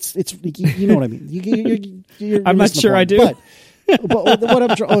 It's you know what I mean. You're I'm not sure I do.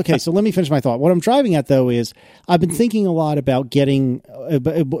 But okay, so let me finish my thought. What I'm driving at, though, is I've been thinking a lot about getting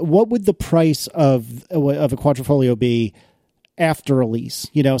what would the price of a Quadrifoglio be after a lease?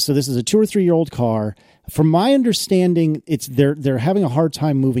 So this is a 2 or 3 year old car. From my understanding, they're having a hard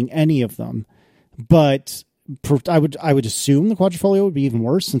time moving any of them, but I would assume the Quadrifoglio would be even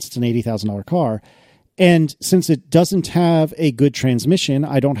worse since it's an $80,000 car. And since it doesn't have a good transmission,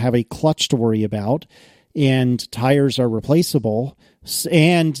 I don't have a clutch to worry about, and tires are replaceable,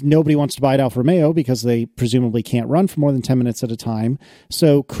 and nobody wants to buy it Alfa Romeo because they presumably can't run for more than 10 minutes at a time.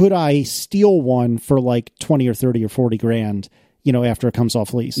 So could I steal one for like 20 or 30 or 40 grand, after it comes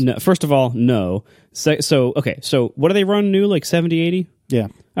off lease? No, first of all, no. So what do they run new, like 70, 80? Yeah.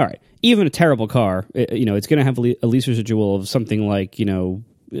 All right. Even a terrible car, it's going to have a lease residual of something like,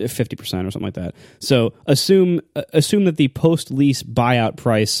 50% or something like that. So assume that the post-lease buyout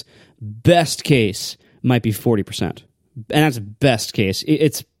price, best case, might be 40%. And that's best case.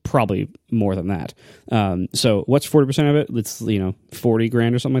 It's probably more than that. So what's 40% of it? It's, 40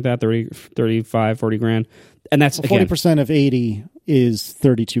 grand or something like that, 30, 35, 40 grand. And that's, 40% of 80 is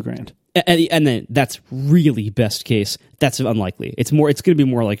 32 grand. And then that's really best case. That's unlikely. It's going to be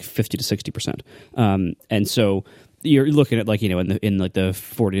more like 50 to 60%. And so you're looking at in the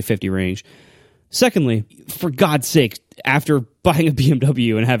 40 to 50 range. Secondly, for God's sake, after buying a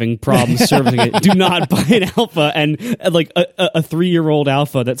BMW and having problems servicing it, do not buy an Alpha and like a 3-year-old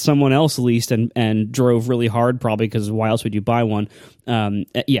Alpha that someone else leased and drove really hard, probably, because why else would you buy one?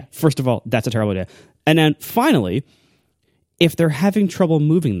 Yeah, first of all, that's a terrible idea. And then finally, if they're having trouble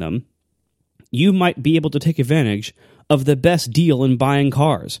moving them, you might be able to take advantage of the best deal in buying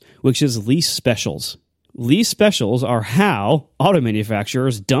cars, which is lease specials. Lease specials are how auto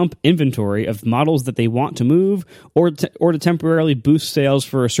manufacturers dump inventory of models that they want to move or to temporarily boost sales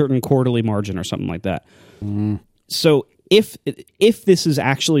for a certain quarterly margin or something like that. So if this is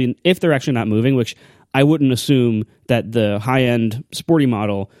actually, if they're actually not moving, which I wouldn't assume that the high-end sporty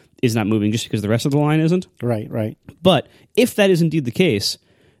model is not moving just because the rest of the line isn't. Right. But if that is indeed the case,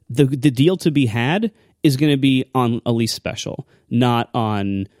 the deal to be had is going to be on a lease special, not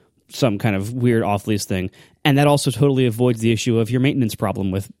on some kind of weird off-lease thing. And that also totally avoids the issue of your maintenance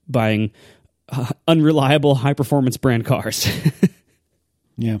problem with buying unreliable, high-performance brand cars.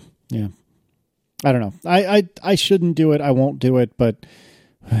 Yeah. I don't know. I shouldn't do it. I won't do it, but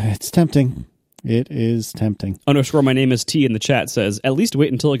it's tempting. It is tempting. Underscore my name is T in the chat says, at least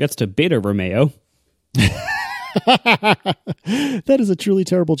wait until it gets to Beta Romeo. That is a truly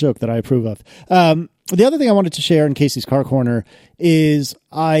terrible joke that I approve of. The other thing I wanted to share in Casey's Car Corner is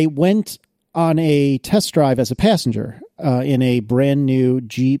I went on a test drive as a passenger in a brand new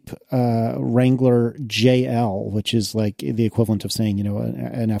Jeep Wrangler JL, which is like the equivalent of saying,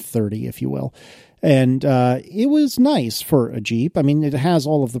 an F30, if you will. And it was nice for a Jeep. I mean, it has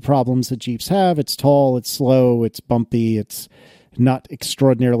all of the problems that Jeeps have. It's tall, it's slow, it's bumpy, it's not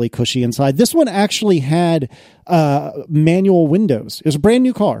extraordinarily cushy inside. This one actually had manual windows. It was a brand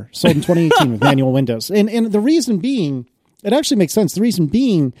new car sold in 2018 with manual windows. And the reason being, it actually makes sense. The reason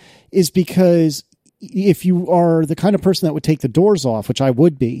being is because if you are the kind of person that would take the doors off, which I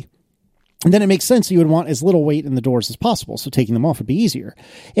would be, and then it makes sense you would want as little weight in the doors as possible, so taking them off would be easier.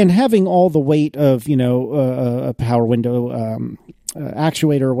 And having all the weight of, a power window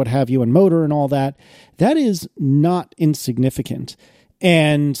actuator or what have you, and motor and all that, that is not insignificant.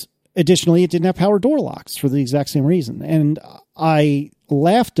 And additionally, it didn't have power door locks for the exact same reason. And I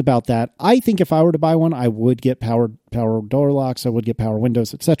laughed about that. I think if I were to buy one, I would get power door locks. I would get power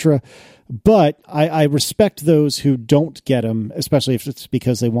windows, etc. But I respect those who don't get them, especially if it's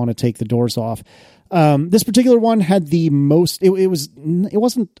because they want to take the doors off. This particular one had the most. It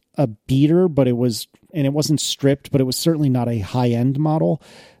wasn't a beater, but it wasn't stripped, but it was certainly not a high end model.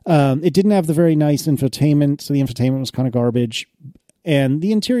 It didn't have the very nice infotainment, so the infotainment was kind of garbage, and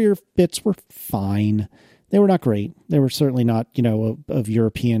the interior bits were fine. They were not great. They were certainly not, of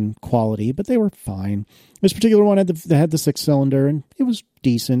European quality, but they were fine. This particular one had the 6-cylinder, and it was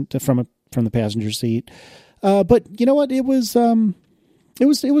decent from the passenger seat. But you know what? It was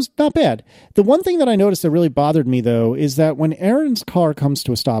not bad. The one thing that I noticed that really bothered me, though, is that when Erin's car comes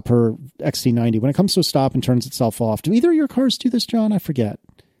to a stop, her XC90, when it comes to a stop and turns itself off, do either of your cars do this, John? I forget.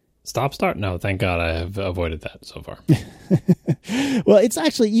 Stop, start? No, thank God I have avoided that so far. Well, it's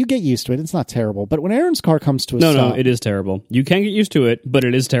actually, you get used to it. It's not terrible. But when Erin's car comes to a stop... No, it is terrible. You can get used to it, but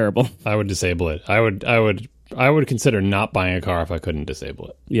it is terrible. I would disable it. I would consider not buying a car if I couldn't disable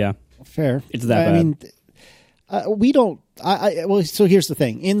it. Yeah. Fair. It's that bad. I mean, we don't... well, so here's the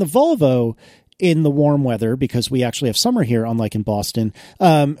thing. In the Volvo... in the warm weather, because we actually have summer here, unlike in Boston,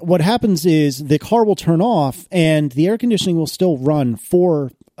 what happens is the car will turn off and the air conditioning will still run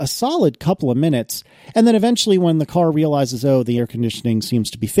for a solid couple of minutes. And then eventually when the car realizes, the air conditioning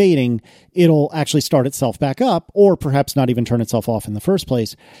seems to be fading, it'll actually start itself back up, or perhaps not even turn itself off in the first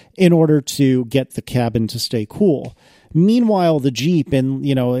place, in order to get the cabin to stay cool. Meanwhile, the Jeep, and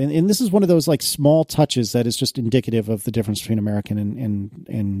this is one of those like small touches that is just indicative of the difference between American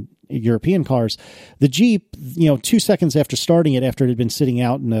and European cars. The Jeep, 2 seconds after starting it, after it had been sitting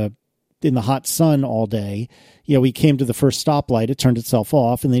out in the hot sun all day, we came to the first stoplight, it turned itself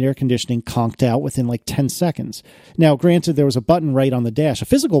off, and the air conditioning conked out within like 10 seconds. Now, granted, there was a button right on the dash, a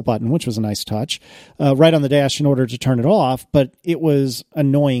physical button, which was a nice touch, right on the dash in order to turn it off, but it was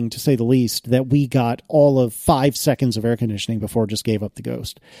annoying, to say the least, that we got all of 5 seconds of air conditioning before it just gave up the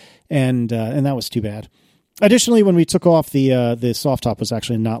ghost. And that was too bad. Additionally, when we took off, the soft top was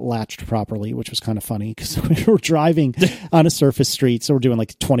actually not latched properly, which was kind of funny because we were driving on a surface street, so we're doing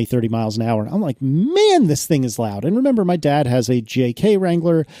like 20, 30 miles an hour. And I'm like, man, this thing is loud. And remember, my dad has a JK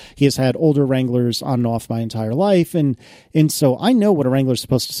Wrangler. He has had older Wranglers on and off my entire life. And so I know what a Wrangler is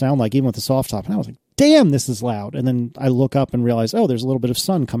supposed to sound like, even with the soft top. And I was like, damn, this is loud. And then I look up and realize, there's a little bit of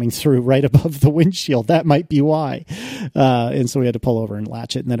sun coming through right above the windshield. That might be why. And so we had to pull over and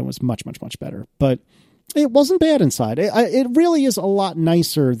latch it. And then it was much, much, much better. But It wasn't bad inside. It really is a lot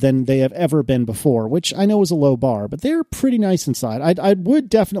nicer than they have ever been before, which I know is a low bar, but they're pretty nice inside. I would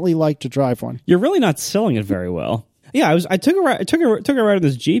definitely like to drive one. You're really not selling it very well. Yeah, I took a ride in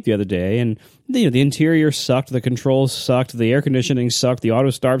this Jeep the other day, and the interior sucked, the controls sucked, the air conditioning sucked, the auto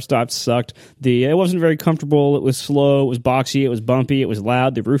stop sucked. It wasn't very comfortable. It was slow. It was boxy. It was bumpy. It was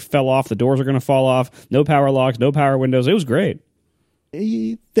loud. The roof fell off. The doors are going to fall off. No power locks. No power windows. It was great.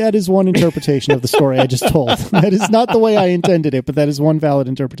 That is one interpretation of the story I just told. That is not the way I intended it, but that is one valid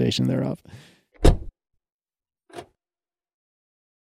interpretation thereof.